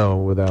hard to know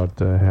without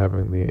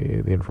having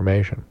the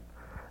information.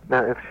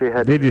 Now, if she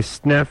had... Did you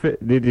sniff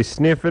it? Did you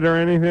sniff it or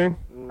anything?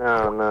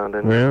 No,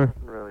 didn't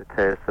really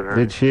taste it or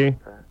Did she?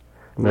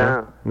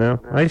 No.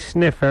 I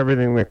sniff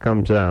everything that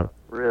comes out.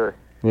 Really?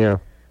 Yeah.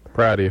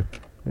 Proud of you.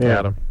 Yeah.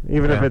 Adam.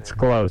 Even if Yeah. it's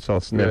close, I'll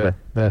sniff Good. it.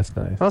 That's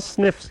nice. I'll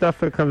sniff stuff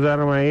that comes out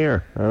of my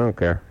ear. I don't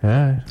care. All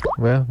right.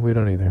 Well, we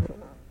don't either.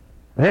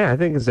 Yeah, I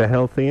think it's a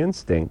healthy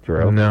instinct,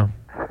 Drew. No.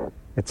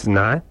 It's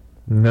not?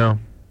 No.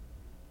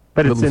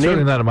 But it's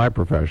certainly not in my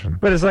profession.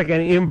 But it's like an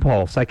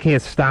impulse. I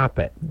can't stop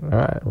it. All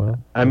right, well.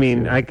 I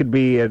mean, I could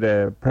be at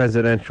a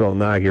presidential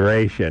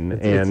inauguration,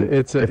 and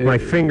if my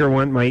finger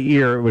went my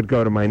ear, it would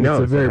go to my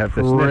nose. It's a very I'd have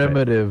to sniff it.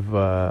 primitive,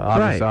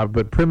 obvious, Right.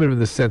 but primitive in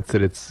the sense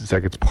that it's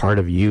like it's part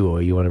of you,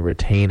 or you want to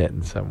retain it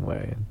in some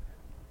way and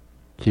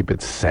keep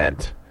its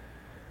scent.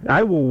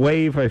 I will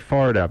wave a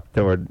fart up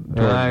toward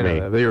I me.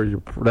 know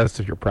that's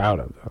what you're proud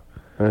of, though.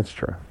 That's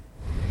true.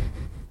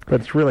 But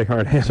it's really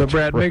hard. So,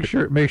 Brad, make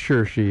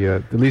sure she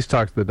at least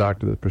talks to the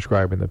doctor that's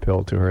prescribing the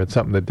pill to her. It's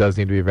something that does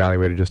need to be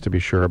evaluated just to be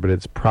sure, but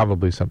it's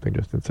probably something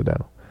just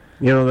incidental.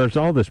 You know, there's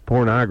all this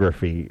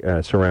pornography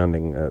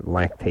surrounding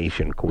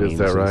lactation queens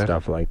that right? and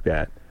stuff like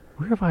that.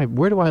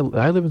 Where do I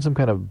live in some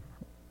kind of...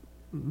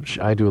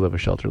 I do live a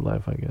sheltered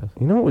life, I guess.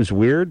 You know what was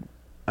weird?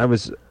 I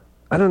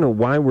don't know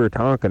why we're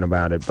talking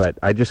about it, but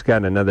I just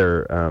got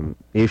another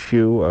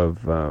issue of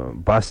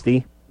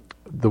Busty.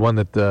 The one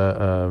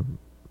that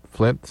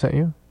Flint sent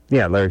you?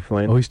 Yeah, Larry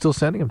Flint. Oh, he's still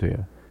sending them to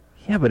you?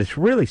 Yeah, but it's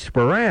really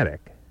sporadic.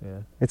 Yeah.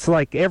 It's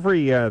like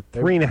every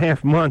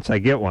 3.5 months I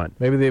get one.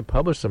 Maybe they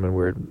publish them in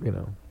weird,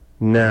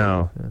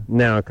 No,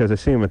 because I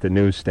see them at the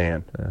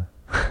newsstand.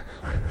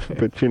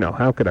 But,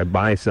 how could I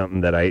buy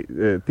something that I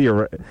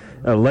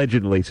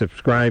allegedly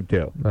subscribe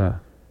to?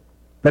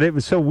 But it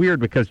was so weird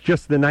because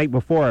just the night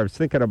before I was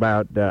thinking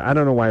about, I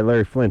don't know why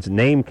Larry Flint's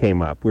name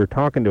came up. We were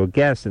talking to a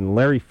guest and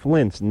Larry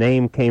Flint's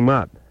name came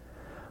up.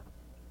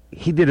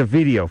 He did a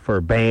video for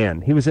a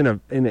band. He was in a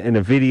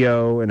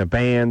video in a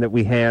band that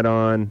we had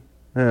on,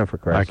 For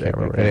Christ's sake, I can't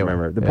remember. I can't Anyway,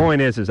 remember. The yeah.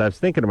 point is I was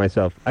thinking to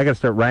myself, I got to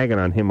start ragging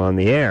on him on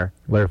the air.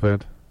 Larry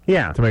Flint?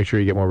 Yeah. To make sure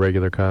you get more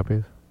regular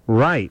copies?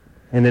 Right.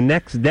 And the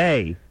next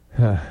day,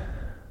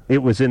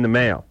 it was in the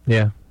mail.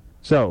 Yeah.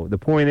 So, the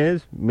point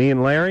is, me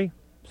and Larry,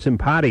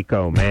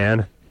 simpatico,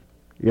 man.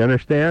 You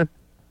understand?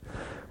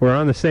 We're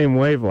on the same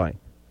wavelength.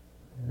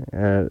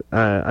 I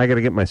got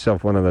to get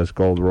myself one of those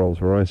gold Rolls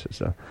Royces.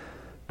 So.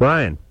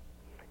 Brian.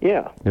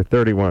 Yeah. You're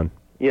 31.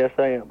 Yes,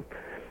 I am.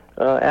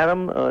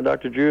 Adam,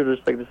 Dr. Drew, I'd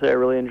just like to say I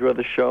really enjoy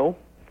the show.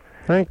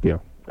 Thank you.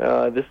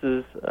 This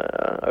is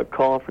a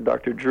call for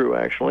Dr. Drew,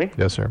 actually.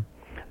 Yes, sir.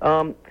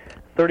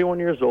 31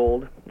 years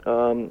old.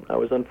 I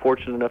was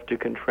unfortunate enough to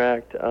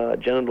contract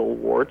genital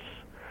warts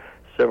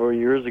several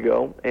years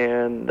ago,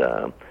 and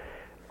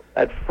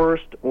at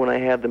first, when I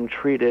had them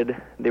treated,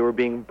 they were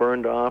being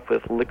burned off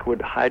with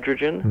liquid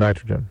hydrogen.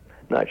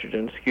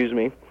 Nitrogen, excuse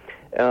me.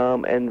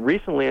 And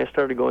recently, I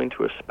started going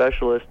to a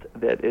specialist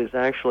that is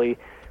actually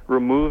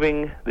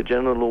removing the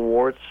genital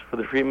warts for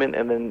the treatment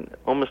and then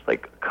almost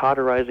like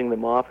cauterizing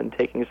them off and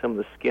taking some of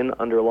the skin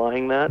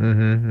underlying that.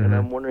 And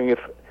I'm wondering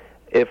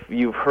if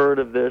you've heard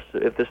of this,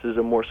 if this is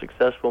a more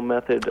successful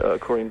method,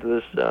 according to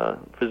this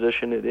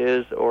physician it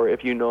is, or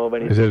if you know of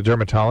anything. Is it a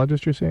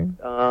dermatologist you're seeing?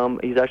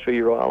 He's actually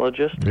a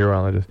urologist.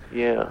 Urologist.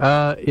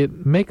 Yeah.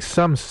 It makes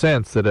some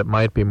sense that it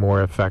might be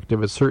more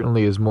effective. It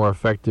certainly is more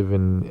effective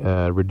in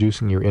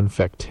reducing your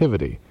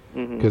infectivity,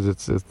 because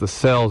it's the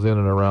cells in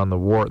and around the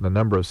wart and the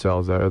number of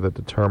cells there that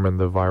determine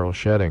the viral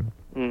shedding.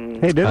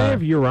 Hey, do they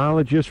have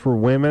urologists for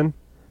women?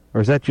 Or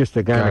is that just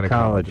a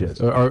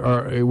gynecologist?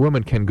 Or a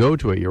woman can go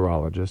to a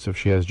urologist if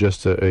she has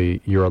just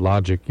a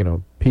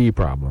urologic, pee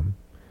problem.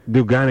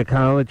 Do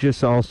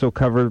gynecologists also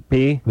cover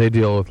pee? They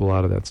deal with a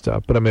lot of that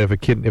stuff. But I mean,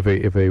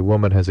 if a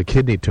woman has a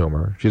kidney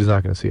tumor, she's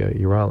not going to see a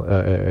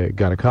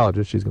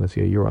gynecologist. She's going to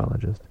see a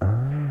urologist.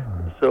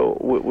 So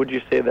would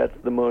you say that's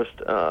the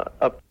most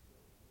up?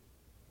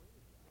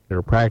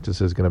 Her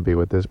practice is going to be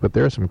with this, but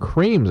there are some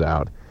creams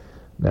out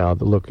now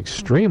that look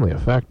extremely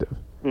effective.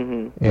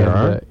 And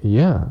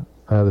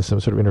there's some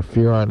sort of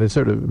interferon, there's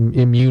sort of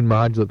immune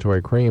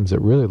modulatory creams that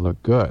really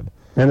look good.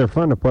 And they're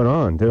fun to put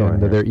on, too.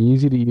 And they're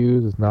easy to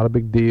use. It's not a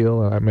big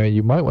deal. I mean,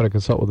 you might want to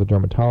consult with a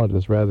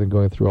dermatologist rather than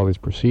going through all these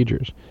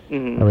procedures. I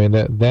mean,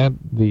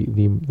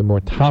 the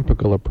more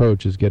topical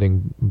approach is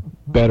getting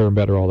better and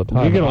better all the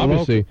time. And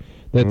obviously,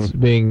 that's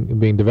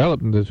being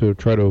developed to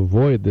try to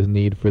avoid the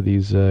need for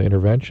these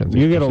interventions.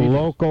 You get a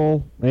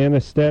local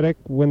anesthetic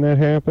when that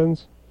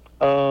happens?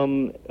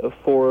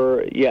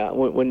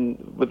 When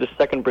with the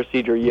second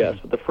procedure, yes.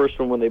 But the first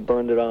one, when they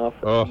burned it off,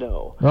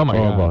 no. Oh my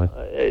God!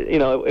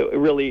 It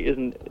really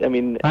isn't. I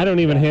mean, I don't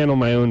even handle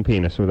my own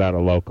penis without a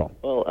local.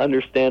 Well,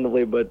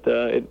 understandably, but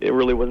it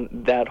really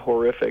wasn't that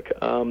horrific.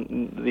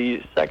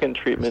 The second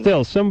treatment.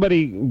 Still,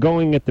 somebody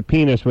going at the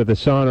penis with a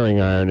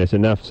soldering iron is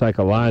enough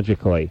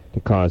psychologically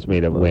to cause me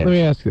to wince. Let me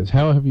ask you this: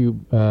 how have you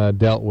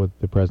dealt with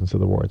the presence of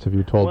the warts? Have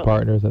you told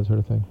partners, that sort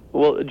of thing?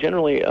 Well,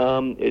 generally,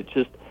 it's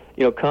just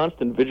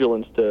constant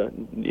vigilance to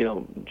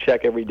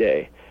check every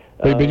day.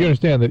 But you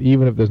understand that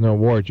even if there's no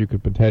warts, you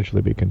could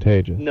potentially be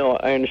contagious. No,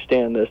 I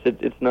understand this.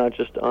 It's not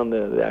just on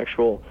the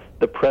actual,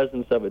 the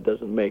presence of it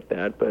doesn't make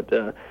that,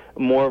 but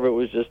more of it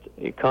was just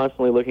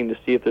constantly looking to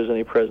see if there's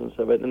any presence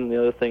of it. And the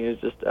other thing is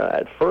just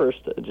at first,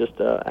 just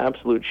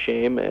absolute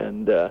shame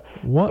and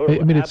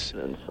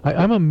abstinence.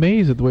 I'm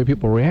amazed at the way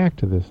people react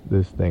to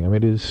this thing. I mean,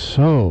 it is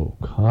so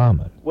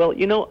common. Well,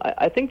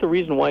 I think the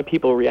reason why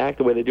people react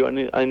the way they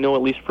do, I know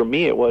at least for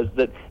me it was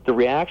that the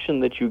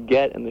reaction that you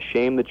get and the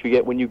shame that you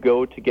get when you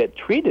go to get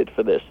treated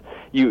for this,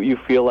 you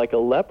feel like a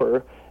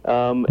leper.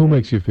 Who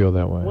makes you feel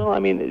that way? Well, I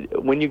mean,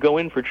 when you go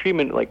in for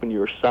treatment, like when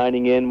you're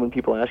signing in, when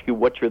people ask you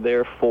what you're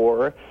there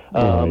for,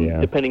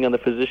 depending on the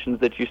physicians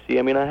that you see.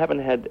 I mean, I haven't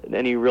had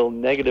any real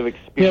negative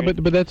experience. Yeah,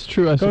 but that's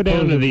true. Go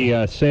down to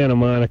the Santa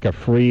Monica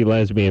Free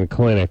Lesbian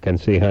Clinic and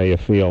see how you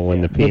feel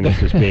when the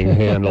penis is being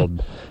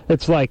handled.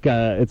 It's like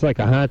a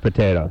hot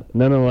potato.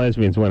 None of the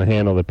lesbians want to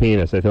handle the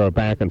penis. They throw it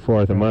back and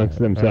forth amongst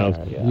themselves.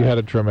 You had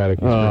a traumatic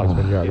experience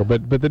when you were younger.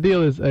 But the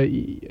deal is,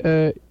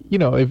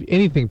 if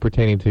anything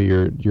pertaining to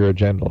your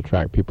genital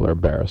tract, people are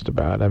embarrassed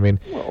about. I mean,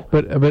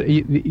 but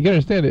you gotta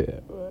understand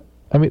it.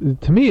 I mean,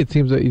 to me, it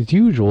seems that it's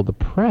usual. The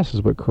press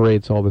is what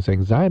creates all this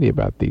anxiety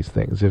about these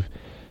things.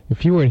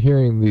 If you weren't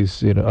hearing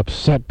these,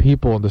 upset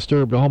people and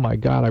disturbed, oh my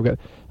God,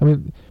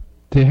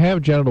 to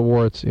have genital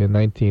warts in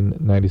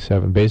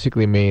 1997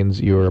 basically means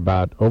you're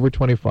about over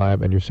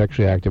 25 and you're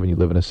sexually active and you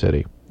live in a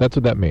city. That's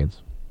what that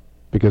means,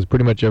 because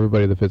pretty much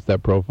everybody that fits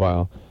that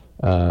profile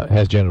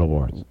has genital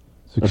warts.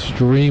 It's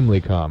extremely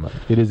common.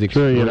 It is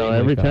extremely common.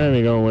 Every time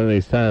you go on one of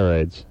these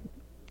tirades,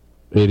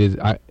 it is.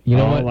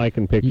 All I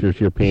can picture is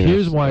your penis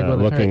here's why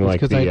looking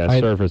like the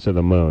surface of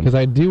the moon. Because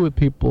I deal with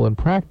people in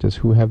practice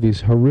who have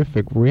these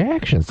horrific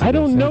reactions to I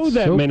don't know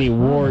that so many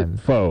common. wart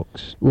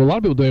folks. Well, a lot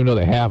of people don't even know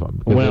they have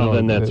them. Well,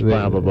 then that's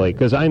probably,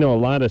 because I know a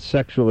lot of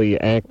sexually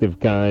active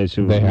guys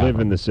who live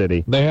in the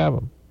city. They have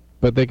them.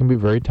 But they can be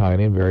very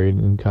tiny and very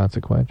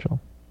inconsequential.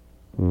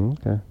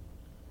 Okay.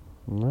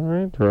 All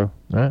right, Drew. All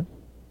right.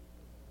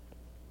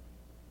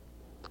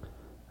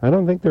 I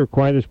don't think they're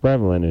quite as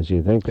prevalent as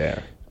you think they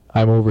are.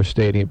 I'm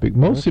overstating it,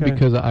 mostly Okay.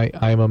 because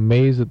I'm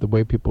amazed at the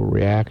way people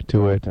react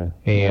to it. Now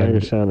And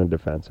you're sounding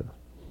defensive.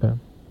 Yeah.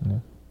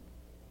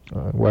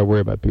 I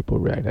worry about people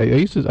who react. I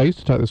used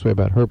to talk this way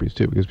about herpes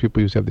too, because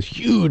people used to have this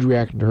huge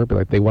reaction to herpes,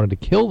 like they wanted to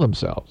kill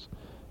themselves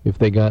if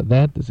they got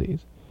that disease.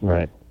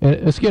 Right. And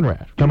a skin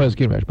rash. Talking about a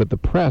skin rash, but the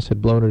press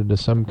had blown it into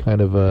some kind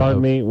of Pardon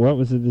me, what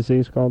was the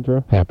disease called,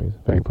 Drew? Herpes.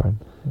 Beg your pardon.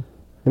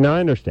 Now I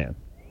understand.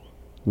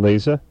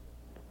 Lisa?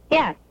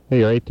 Yeah. Hey,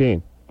 you're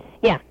 18.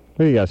 Yeah.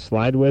 What, you got a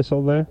slide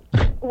whistle there?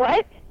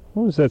 What?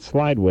 What was that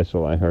slide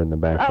whistle I heard in the Oh,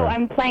 background?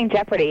 I'm playing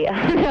Jeopardy,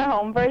 the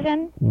home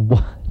version.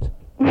 What?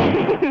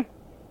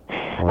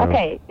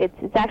 Okay,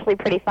 it's actually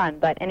pretty fun.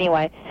 But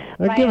anyway,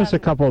 Now, give us a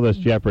couple of those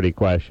Jeopardy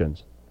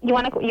questions. you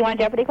want a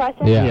Jeopardy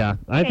question? Yeah.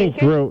 I Okay, think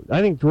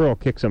here's- Drew will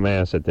kick some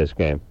ass at this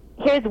game.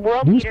 Here's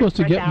world You're leaders supposed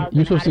to for get 1,000.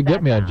 you're supposed How to does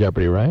get me on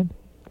Jeopardy, right?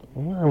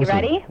 You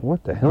ready?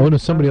 What the hell? Oh no,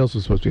 somebody else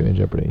was supposed to be in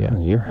Jeopardy. Yeah.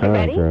 You're high,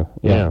 ready? Drew.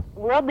 Yeah.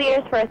 World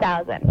leaders for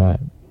 1,000. All right.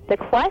 The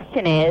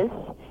question is,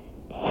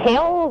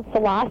 Haile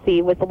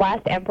Selassie was the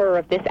last emperor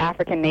of this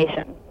African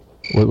nation.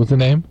 What was the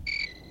name?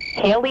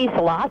 Haile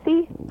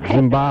Selassie?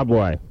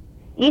 Zimbabwe.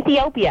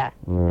 Ethiopia.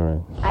 All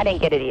right. I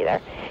didn't get it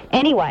either.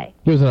 Anyway,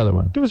 Here's another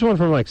one. Give us one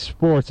from like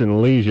sports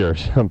and leisure or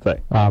something.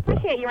 Opera.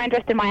 appreciate your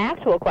interest in my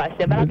actual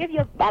question, but I'll give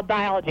you a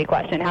biology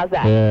question. How's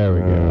that? There we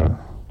go.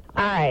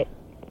 All right.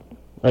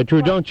 All right,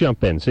 Drew, don't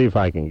jump in. See if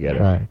I can get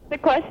it. All right. The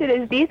question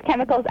is, these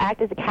chemicals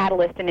act as a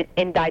catalyst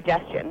in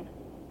digestion.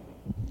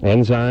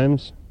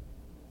 Enzymes.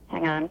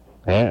 Hang on.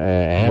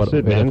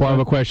 Acid. In the form of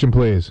a question,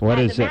 please. What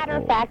As is a it? matter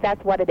of fact,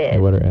 that's what it is. Hey,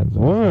 what are enzymes?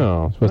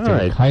 Wow. Supposed to All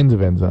have right. kinds of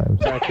enzymes.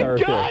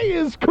 Guy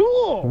is cool.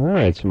 All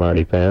right,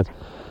 smarty pants.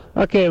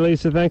 Okay,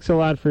 Lisa, thanks a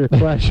lot for your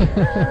question.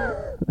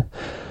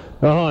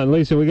 Hold on,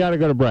 Lisa, we got to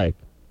go to break.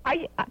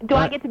 Do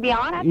I get to be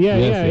honest? Yeah,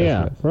 Yes,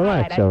 yeah. yes. Relax All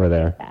right, I over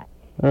appreciate there.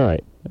 All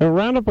right.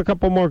 Round up a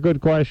couple more good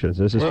questions.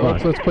 This is fun.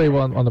 Let's play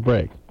one on the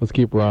break. Let's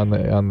keep her on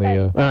the.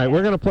 All right,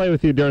 we're going to play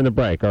with you during the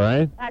break, all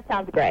right? That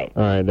sounds great.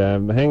 All right,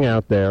 hang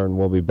out there, and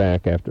we'll be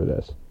back after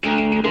this.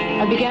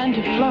 I began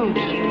to float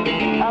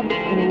up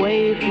and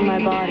away from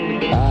my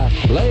body.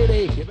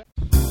 Lady.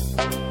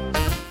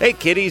 Hey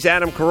kiddies,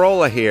 Adam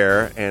Carolla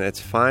here, and it's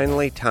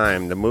finally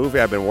time. The movie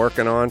I've been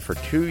working on for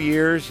 2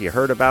 years. You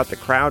heard about the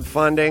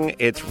crowdfunding.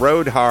 It's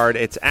Road Hard.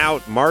 It's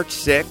out March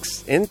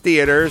 6th in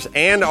theaters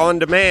and on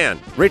demand.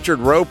 Richard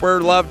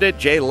Roper loved it.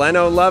 Jay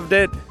Leno loved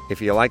it.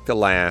 If you like to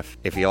laugh,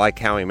 if you like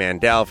Howie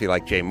Mandel, if you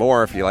like Jay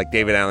Moore, if you like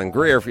David Allen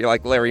Greer, if you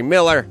like Larry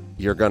Miller,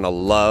 you're going to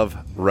love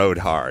Road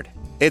Hard.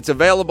 It's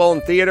available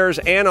in theaters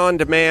and on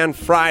demand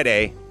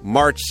Friday,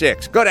 March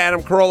 6th. Go to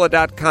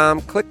adamcarolla.com,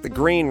 click the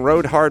green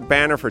Road Hard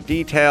banner for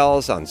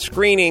details on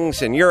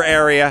screenings in your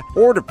area,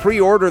 or to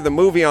pre-order the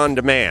movie on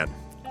demand.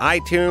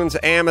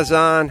 iTunes,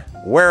 Amazon,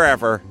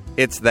 wherever,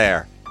 it's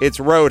there. It's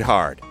Road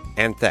Hard.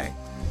 And thanks.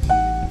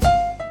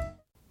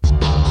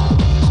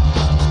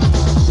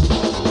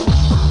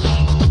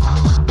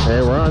 Hey,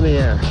 we're on the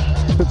air.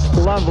 It's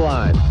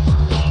Loveline.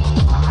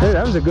 Hey,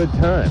 that was a good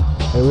time.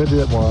 Hey, we'll do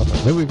that more often.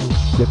 Maybe we can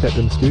get that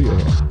in the studio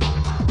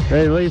here.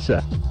 Hey,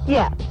 Lisa.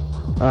 Yeah.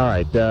 All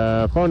right,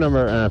 phone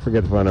number,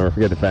 forget the phone number,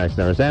 forget the fax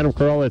number. It's Adam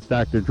Carolla, it's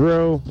Dr.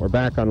 Drew. We're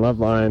back on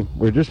Loveline.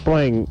 We're just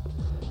playing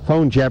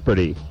Phone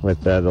Jeopardy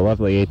with the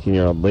lovely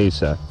 18-year-old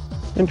Lisa.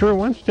 And Drew,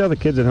 why don't you tell the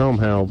kids at home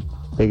how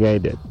Big A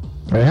did?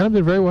 Hannah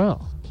did very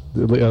well.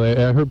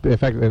 I heard, in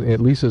fact, at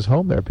Lisa's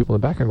home there, people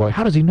in the back are going,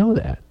 how does he know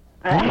that?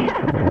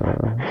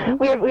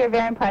 We were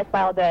very impressed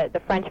by all the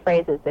French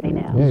phrases that he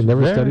knew. Yeah, he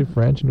never studied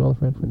French and knew all the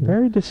French phrases.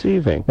 Very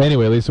deceiving.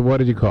 Anyway, Lisa, what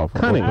did you call for?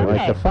 Cunning, Okay.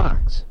 like the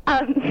fox.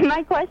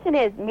 My question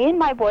is, me and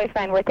my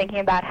boyfriend were thinking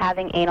about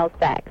having anal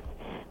sex,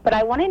 but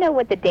I want to know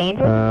what the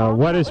dangers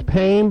What is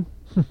pain?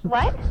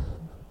 What?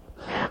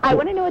 I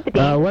want to know what the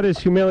dangers What is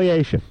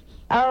humiliation?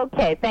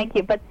 Okay, thank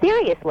you. But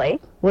seriously,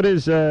 What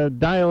is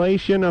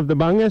dilation of the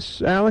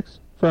bungus, Alex,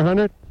 for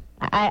 100?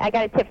 I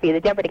got a tip for you. The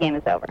Jeopardy game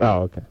is over.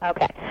 Oh, okay.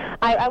 Okay.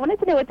 I wanted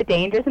to know what the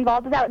dangers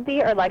involved with that would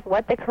be, or like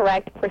what the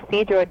correct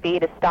procedure would be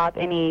to stop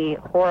any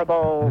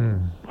horrible,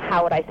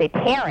 how would I say,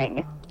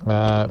 tearing.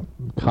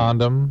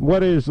 Condom.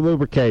 What is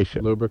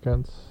lubrication?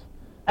 Lubricants.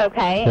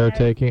 Okay. Hair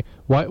taking.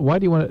 Why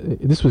do you want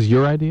to... This was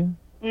your idea?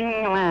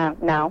 No.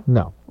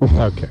 No.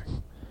 Okay.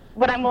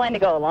 But I'm willing to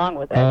go along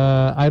with it.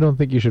 I don't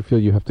think you should feel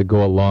you have to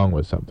go along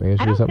with something. It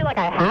should I be don't something... feel like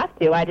I have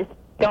to. I just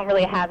don't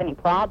really have any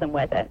problem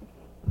with it.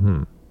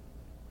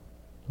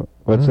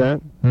 What's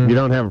that? You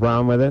don't have a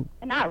problem with it?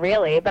 Not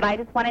really, but I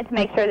just wanted to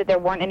make sure that there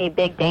weren't any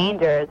big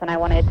dangers, and I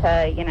wanted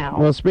to, you know.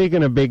 Well,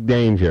 speaking of big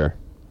danger,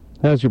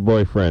 how's your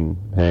boyfriend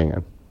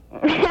hanging?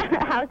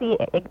 How's he?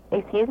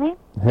 Excuse me.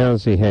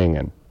 How's he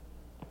hanging?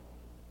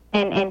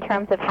 In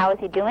terms of how is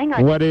he doing?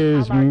 Or What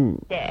is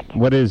dick?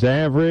 what is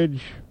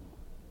average?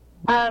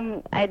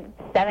 7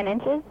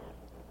 inches.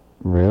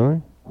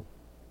 Really?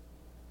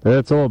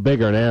 That's a little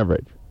bigger than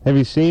average. Have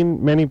you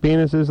seen many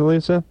penises,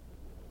 Lisa?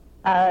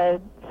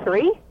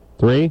 3.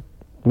 3?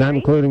 Not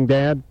including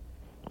Dad?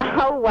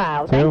 Oh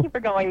wow! 2? Thank you for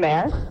going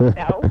there.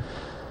 No. All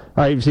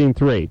right, you've seen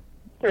 3.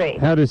 3.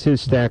 How does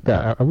his stack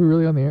up? Are we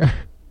really on the air?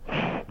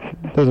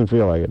 Doesn't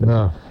feel like it.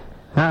 No.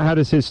 How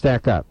does his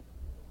stack up?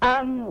 I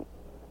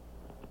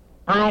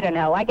don't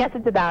know. I guess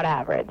it's about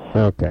average.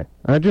 Okay.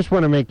 I just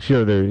want to make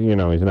sure that,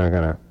 he's not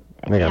going to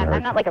Yeah, hurt.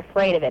 I'm not like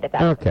afraid of it if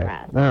that's what Okay. you're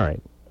asking. All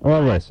right.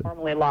 Well, listen.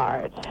 Normally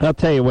large. I'll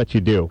tell you what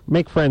you do.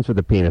 Make friends with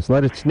the penis.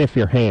 Let it sniff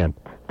your hand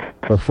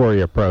before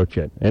you approach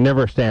it. And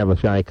never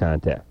establish eye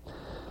contact.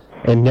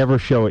 And never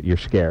show it you're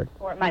scared.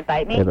 Or it might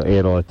bite me.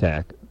 It'll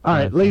attack. All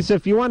right, Lisa,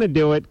 if you want to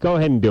do it, go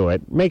ahead and do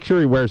it. Make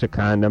sure he wears a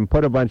condom.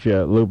 Put a bunch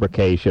of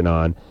lubrication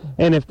on.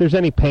 And if there's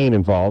any pain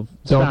involved,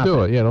 Don't stop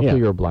do it. Yeah, don't feel yeah.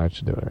 you're obliged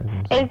to do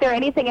it. Is there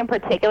anything in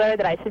particular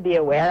that I should be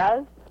aware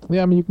of?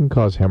 Yeah, I mean, you can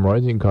cause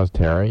hemorrhoids, you can cause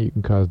tearing, you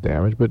can cause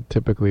damage, but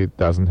typically it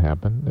doesn't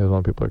happen as long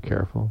as people are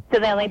careful. So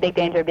the only big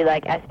danger would be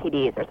like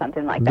STDs or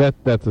something like that.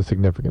 That's a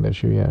significant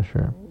issue, yeah,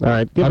 sure. All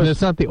right. I mean,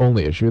 it's not the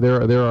only issue.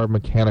 There are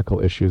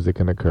mechanical issues that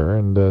can occur,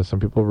 and some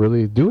people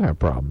really do have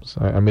problems.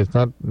 I mean, it's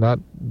not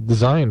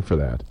designed for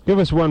that. Give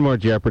us one more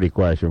Jeopardy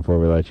question before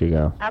we let you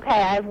go. Okay,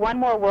 I have one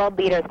more world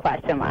leaders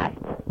question left.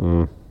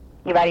 Mm.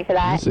 You ready for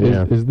that?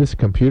 Is this a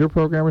computer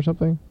program or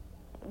something?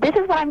 This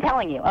is what I'm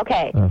telling you.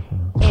 Okay.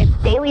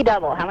 It's Daily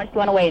Double. How much do you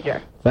want to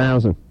wager?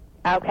 1,000.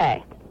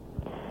 Okay.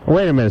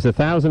 Wait a minute. Is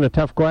 1,000 a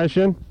tough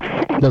question?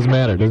 Doesn't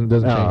matter. Doesn't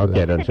change. Okay,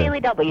 It's doesn't a Daily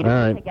change. Double. You All just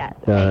right.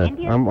 need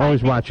to guess. I'm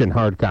always watching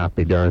hard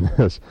copy during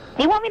this.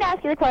 Do you want me to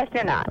ask you the question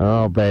or not?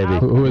 Oh, baby.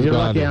 Who is You're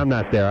Gandhi? lucky I'm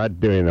not there. I'd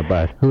do it in the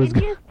butt. Who is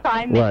India's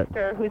Prime What?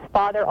 Minister whose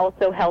father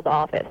also held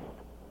office.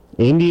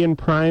 Indian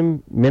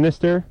Prime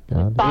Minister?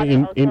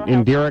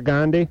 Indira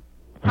Gandhi?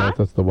 No,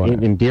 that's the one.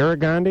 Indira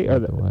Gandhi?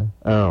 Or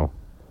oh.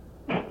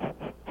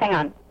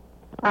 Hang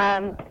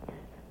on.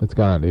 It's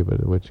Gandhi,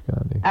 but which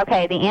Gandhi?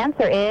 Okay, the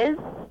answer is...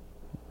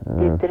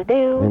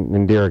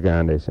 Indira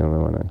Gandhi's the only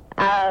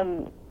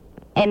one.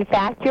 In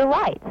fact, you're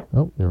right.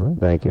 Oh, you're right.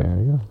 Thank you. There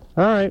you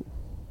go. All right.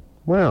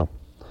 Well,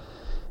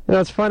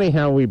 it's funny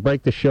how we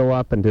break the show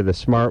up into the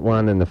smart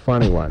one and the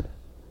funny one.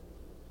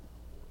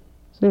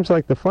 Seems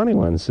like the funny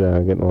one's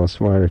getting a little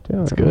smarter,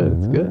 too. It's good.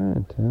 It's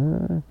good.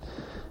 All right.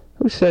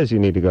 Who says you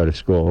need to go to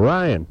school?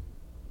 Ryan.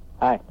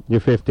 Hi. You're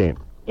 15.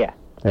 Yeah.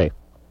 Hey.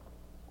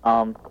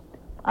 I'm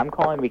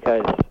calling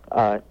because,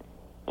 sorry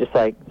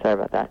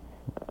about that.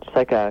 Just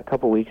like a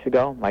couple weeks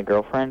ago, my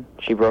girlfriend,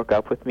 she broke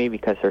up with me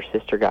because her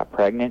sister got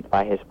pregnant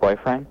by his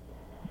boyfriend.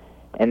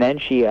 And then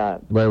she,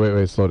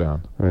 Wait, slow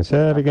down. Say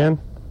that again?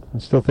 I'm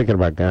still thinking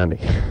about Gandhi.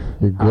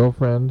 Your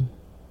girlfriend?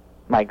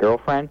 My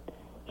girlfriend,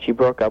 she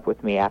broke up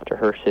with me after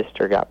her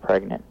sister got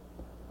pregnant.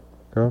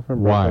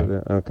 Girlfriend? Why?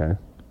 Okay.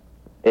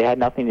 It had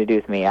nothing to do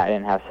with me. I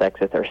didn't have sex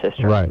with her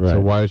sister. Right. So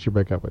why did she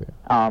break up with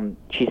you?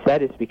 She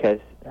said it's because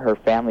her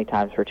family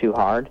times were too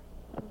hard.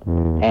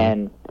 Mm-hmm.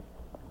 And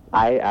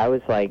I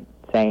was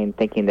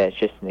thinking that it's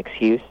just an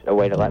excuse, a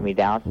way to let me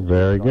down.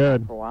 Very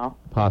good. For a while.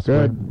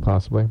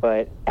 Possibly.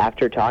 But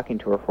after talking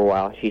to her for a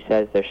while, she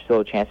says there's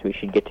still a chance we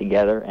should get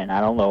together, and I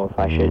don't know if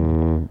I should.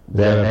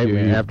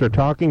 After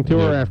talking to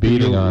her, after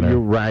beating on her. you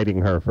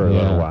riding her for a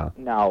little while.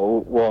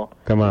 No, well,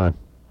 Come on.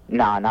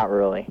 no, not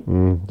really.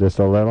 Just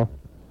a little?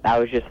 I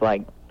was just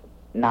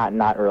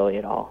not really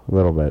at all. A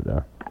little bit,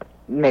 though.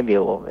 Maybe a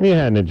little bit. You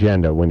had an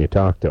agenda when you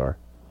talked to her.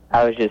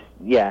 I was just,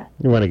 yeah,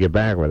 You want to get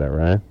back with her,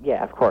 right?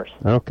 yeah, of course.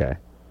 Okay.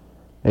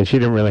 And she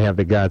didn't really have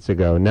the guts to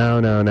go,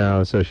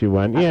 no. So she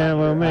went, yeah,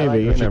 well,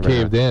 maybe. You She never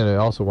caved know. in and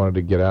also wanted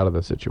to get out of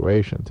the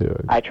situation, too.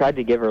 I tried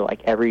to give her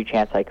every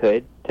chance I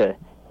could to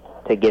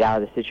get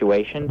out of the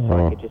situation so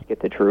Oh. I could just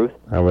get the truth.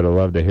 I would have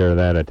loved to hear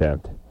that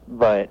attempt.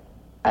 But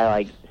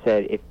I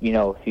said,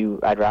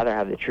 I'd rather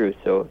have the truth.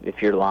 So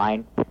if you're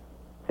lying,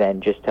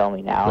 then just tell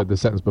me now. But the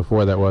sentence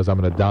before that was, I'm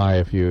going to die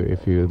if you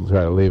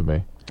try to leave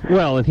me.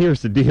 Well, and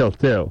here's the deal,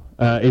 too.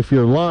 If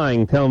you're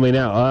lying, tell me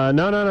now.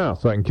 No.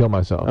 So I can kill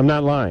myself. I'm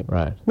not lying.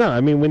 Right. No,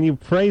 I mean, when you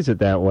phrase it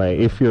that way,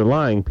 if you're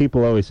lying,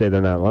 people always say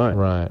they're not lying.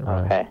 Right.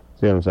 Okay.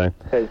 See what I'm saying?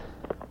 Because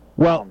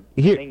Well,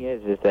 the here... thing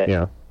is that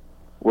Yeah.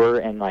 we're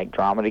in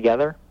drama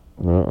together,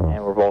 Uh-oh.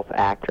 and we're both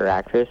actor,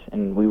 actress,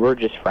 and we were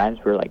just friends.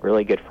 We were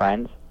really good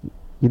friends.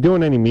 You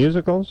doing any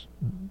musicals?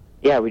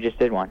 Yeah, we just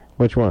did one.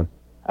 Which one?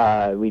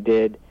 We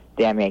did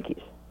Damn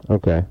Yankees.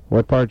 Okay.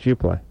 What part did you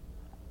play?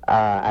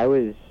 I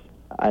was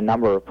a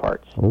number of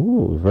parts,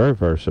 Ooh, very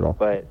versatile.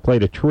 but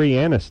Played a tree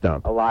and a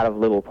stump. a lot of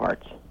little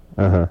parts.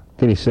 Uh-huh.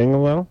 Can you sing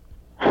a little?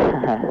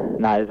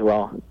 Not as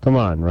well. Come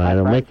on,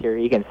 Ryan. My friend's here.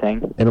 He can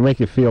sing. It'll make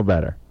you feel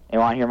better. You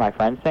want to hear my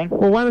friend sing?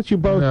 Well, why don't you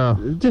both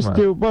just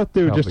come on.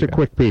 do Help just the a guy.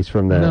 quick piece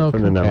from the No,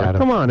 from the number? Adam,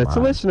 Come on, it's a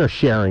come on. listener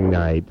sharing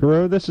night.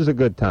 Drew, this is a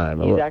good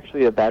time. He's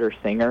actually the better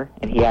singer,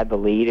 and he had the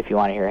lead. If you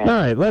want to hear him. All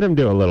right, let him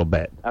do a little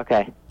bit.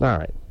 Okay. All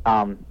right.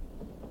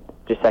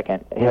 Just a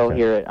second. He'll Okay.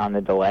 hear it on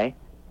the delay,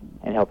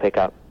 and he'll pick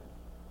up.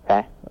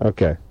 Okay.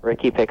 Okay.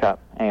 Ricky, pick up.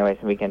 Anyways,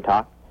 we can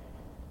talk.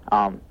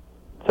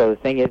 So the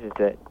thing is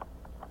that.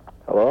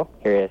 Hello.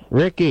 Here he is.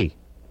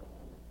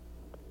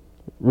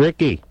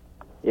 Ricky,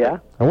 Yeah?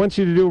 I want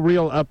you to do a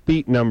real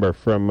upbeat number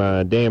from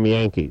Damn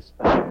Yankees.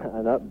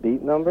 An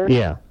upbeat number?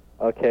 Yeah.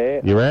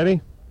 Okay. You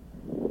ready?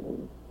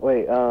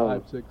 Wait,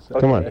 5, 6,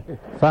 7. Come on.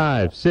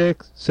 5,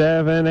 6,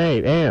 7,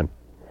 8, and.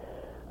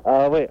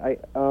 Wait,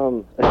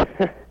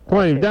 Come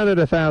on, you've done it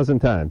 1,000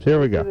 times. Here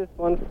we go. This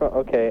one from,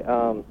 okay,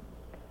 I'll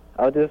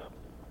do this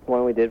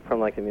one we did from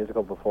like the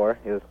musical before.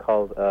 It was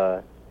called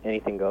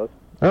Anything Goes.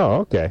 Oh,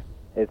 okay.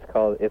 It's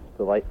called It's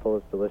Delightful,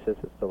 It's Delicious,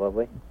 It's So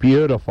Lovely.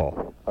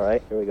 Beautiful. All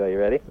right, here we go. You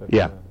ready?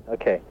 Yeah.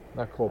 Okay.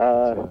 Not cool.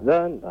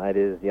 The night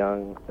is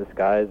young, the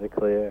skies are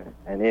clear,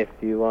 and if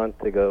you want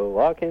to go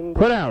walking...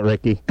 Put out,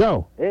 Ricky.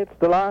 Go. It's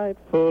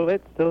delightful,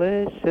 it's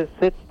delicious,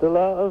 it's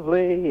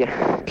lovely.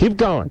 Keep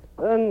going.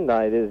 The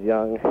night is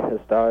young, the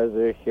stars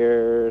are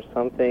here,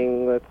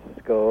 something, let's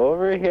go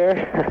over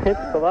here.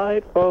 It's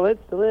delightful,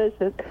 it's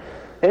delicious,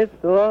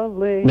 it's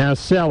lovely. Now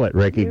sell it,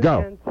 Ricky. You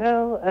Go. can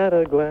tell at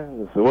a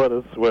glance what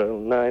a swell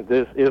night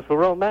this is for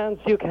romance.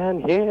 You can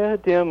hear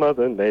dear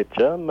Mother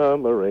Nature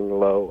murmuring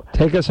low.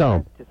 Take us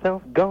home. Let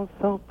yourself go,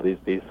 so please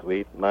be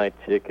sweet, my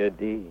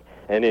chickadee.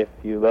 And if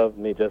you love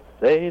me, just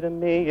say to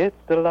me, it's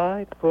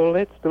delightful,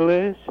 it's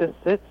delicious,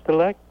 it's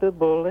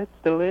delectable, it's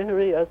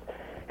delirious,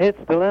 it's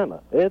dilemma,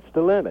 it's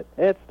the limit,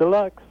 it's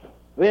deluxe,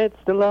 it's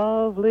the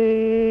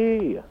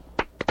lovely.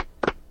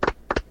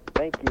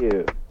 Thank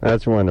you.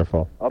 That's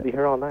wonderful. I'll be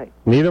here all night.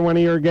 Neither one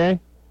of you are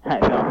gay? I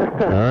know.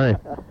 All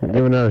right.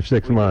 Give another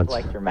 6 months.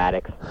 Like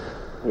dramatics.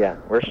 Yeah,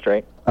 we're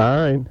straight. All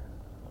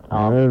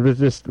right.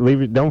 Just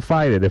leave it. Don't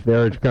fight it if the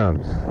urge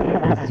comes.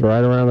 It's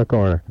right around the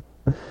corner.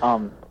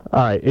 All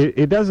right.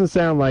 It doesn't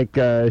sound like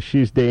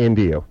she's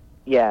into you.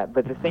 Yeah,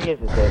 but the thing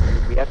is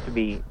that we have to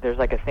be. There's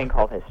like a thing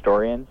called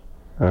historians,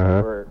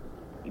 where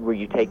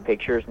you take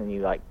pictures and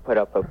you like put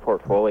up a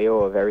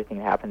portfolio of everything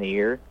that happened the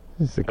year.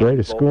 It's the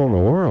greatest school in the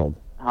world.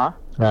 Huh?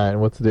 All right,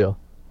 what's the deal?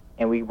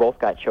 And we both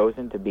got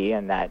chosen to be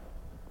in that.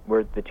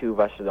 We're the two of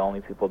us are the only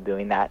people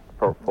doing that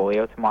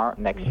portfolio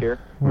next year.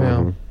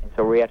 Well, and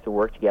so we have to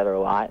work together a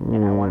lot,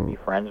 and I want to be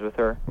friends with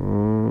her.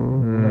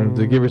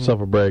 To give yourself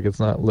a break, it's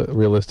not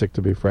realistic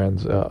to be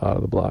friends out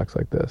of the blocks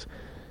like this.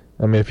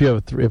 I mean, if you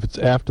have if it's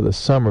after the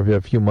summer, if you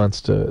have a few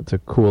months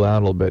to cool out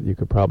a little bit, you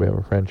could probably have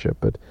a friendship.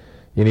 But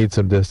you need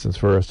some distance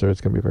first, or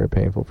it's going to be very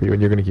painful for you,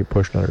 and you're going to keep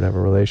pushing on her to have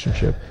a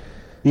relationship.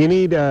 You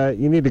need a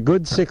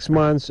good 6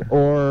 months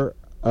or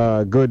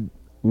a good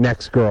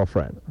next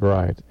girlfriend.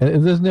 Right.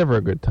 And there's never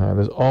a good time.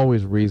 There's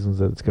always reasons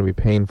that it's going to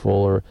be painful,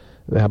 or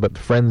how about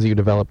friends that you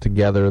develop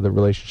together, the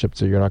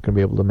relationships that you're not going to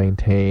be able to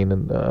maintain,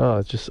 and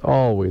it's just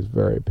always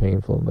very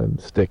painful and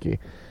sticky.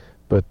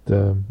 But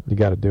you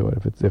got to do it.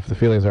 If the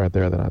feelings aren't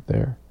there, they're not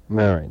there. All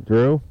right,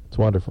 Drew. It's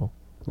wonderful.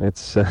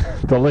 It's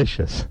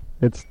delicious.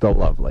 It's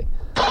lovely.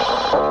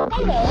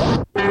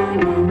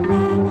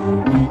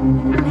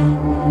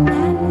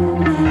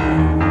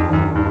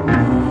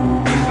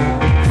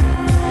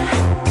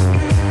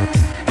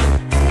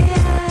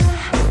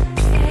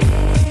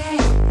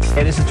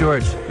 Hey, this is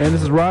George. And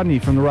this is Rodney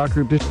from the rock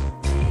group Dish.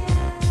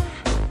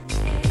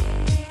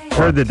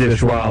 Heard the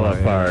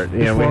dishwalla part.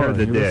 Yeah, we heard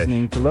the You're dish.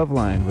 listening to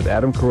Loveline with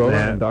Adam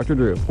Carolla and Dr.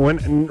 Drew.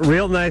 When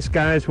real nice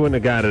guys wouldn't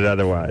have got it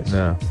otherwise.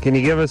 No. Can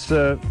you give us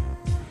you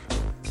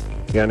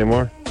got any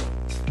more?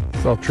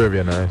 It's all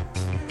trivia night.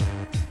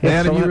 Yeah,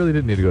 Adam, so you really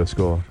didn't need to go to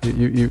school.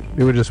 You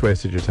would just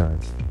wasted your time.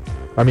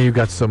 I mean, you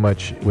got so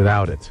much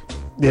without it.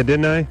 Yeah,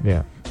 didn't I?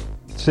 Yeah.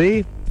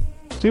 See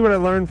what I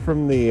learned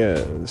from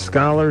the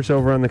scholars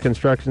over on the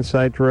construction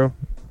site, Drew?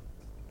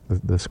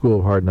 The School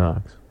of Hard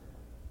Knocks.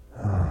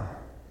 All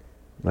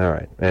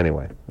right.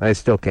 Anyway, I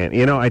still can't.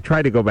 You know, I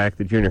tried to go back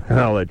to junior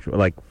college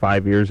like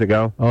 5 years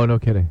ago. Oh, no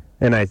kidding.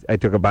 And I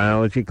took a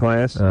biology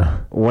class,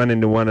 went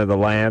into one of the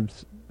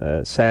labs,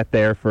 sat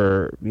there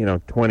for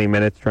 20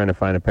 minutes trying to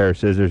find a pair of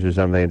scissors or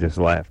something, and just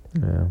left.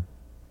 Yeah.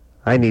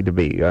 I need to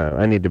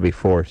be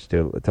forced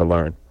to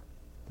learn.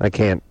 I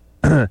can't.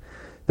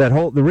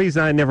 The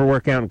reason I never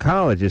work out in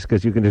college is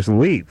because you can just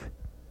leave.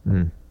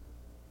 Mm.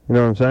 You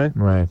know what I'm saying?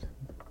 Right.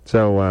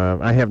 So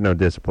I have no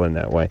discipline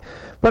that way.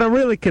 But I'm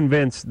really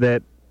convinced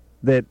that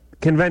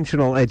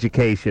conventional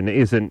education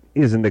isn't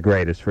the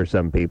greatest for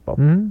some people.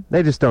 Mm.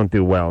 They just don't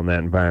do well in that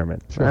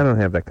environment. Sure. I don't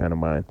have that kind of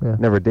mind. Yeah.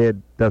 Never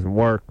did. Doesn't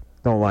work.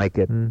 Don't like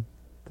it.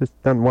 Just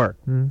doesn't work.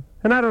 And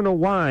I don't know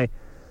why,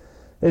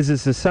 as a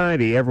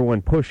society,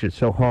 everyone pushes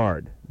so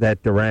hard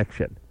that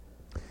direction.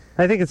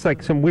 I think it's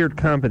like some weird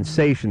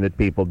compensation that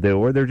people do,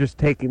 where they're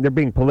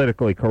being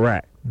politically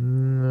correct.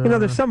 No. You know,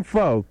 there's some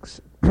folks,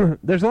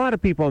 there's a lot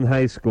of people in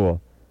high school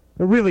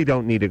that really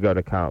don't need to go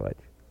to college.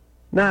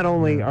 Not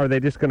only are they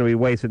just going to be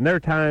wasting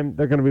their time,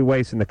 they're going to be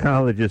wasting the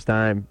college's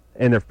time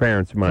and their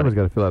parents' money. Someone's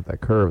got to fill out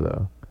that curve,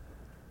 though.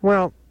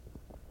 Well,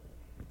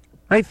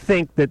 I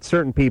think that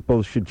certain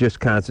people should just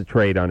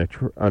concentrate on a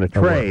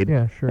trade,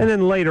 Yeah, sure. and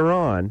then later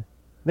on,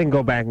 they can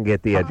go back and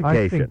get the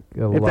education.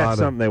 If that's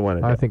something they want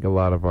to do. I think a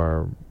lot of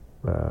our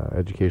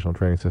educational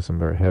training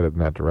systems are headed in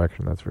that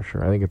direction. That's for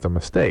sure. I think it's a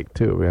mistake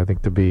too. I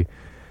think to be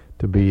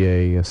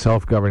a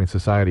self-governing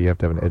society, you have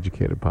to have an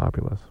educated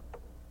populace.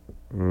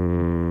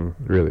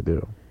 Really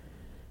do.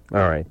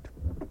 All right.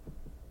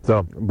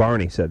 So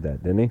Barney said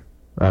that, didn't he?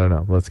 I don't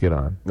know. Let's get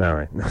on. All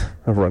right.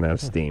 I've run out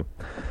of steam.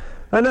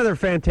 Another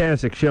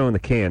fantastic show in the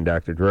can,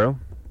 Dr. Drew.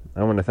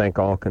 I want to thank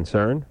all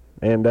concerned.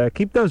 And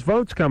keep those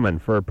votes coming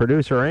for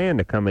producer Ann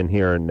to come in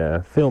here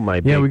and fill my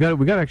beat. Yeah, we got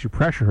to actually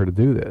pressure her to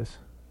do this.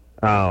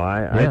 Oh,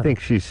 I think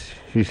she's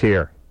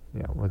here.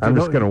 Yeah, well, I'm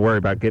just going to worry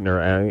about getting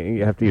her.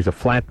 You have to use a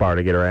flat bar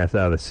to get her ass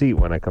out of the seat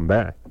when I come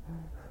back.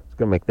 It's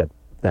going to make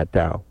that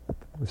dow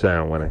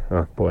sound when I.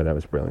 Oh boy, that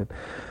was brilliant.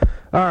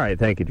 All right,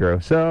 thank you, Drew.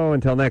 So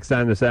until next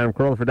time, this is Adam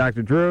Carolla for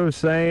Dr. Drew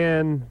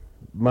saying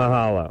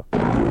mahalo.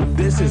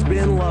 This has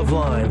been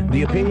Loveline.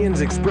 The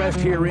opinions expressed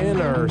herein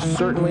are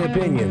certainly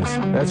opinions,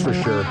 that's for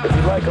sure. If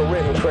you'd like a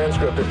written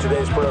transcript of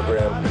today's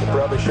program, you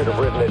probably should have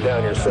written it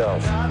down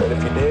yourself. And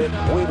if you did,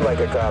 we'd like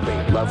a copy.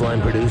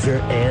 Loveline producer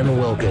Ann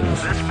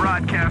Wilkins. This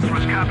broadcast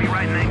was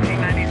copyright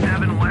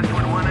 1997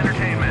 Westwood One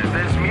Entertainment.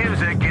 This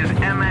music is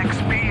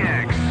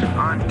MXPX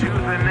on Tooth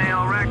and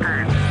Nail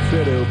Records.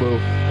 Sit, Obo.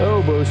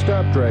 Obo,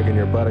 stop dragging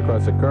your butt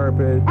across the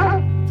carpet.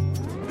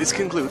 This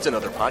concludes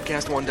another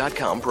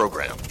PodcastOne.com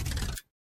program.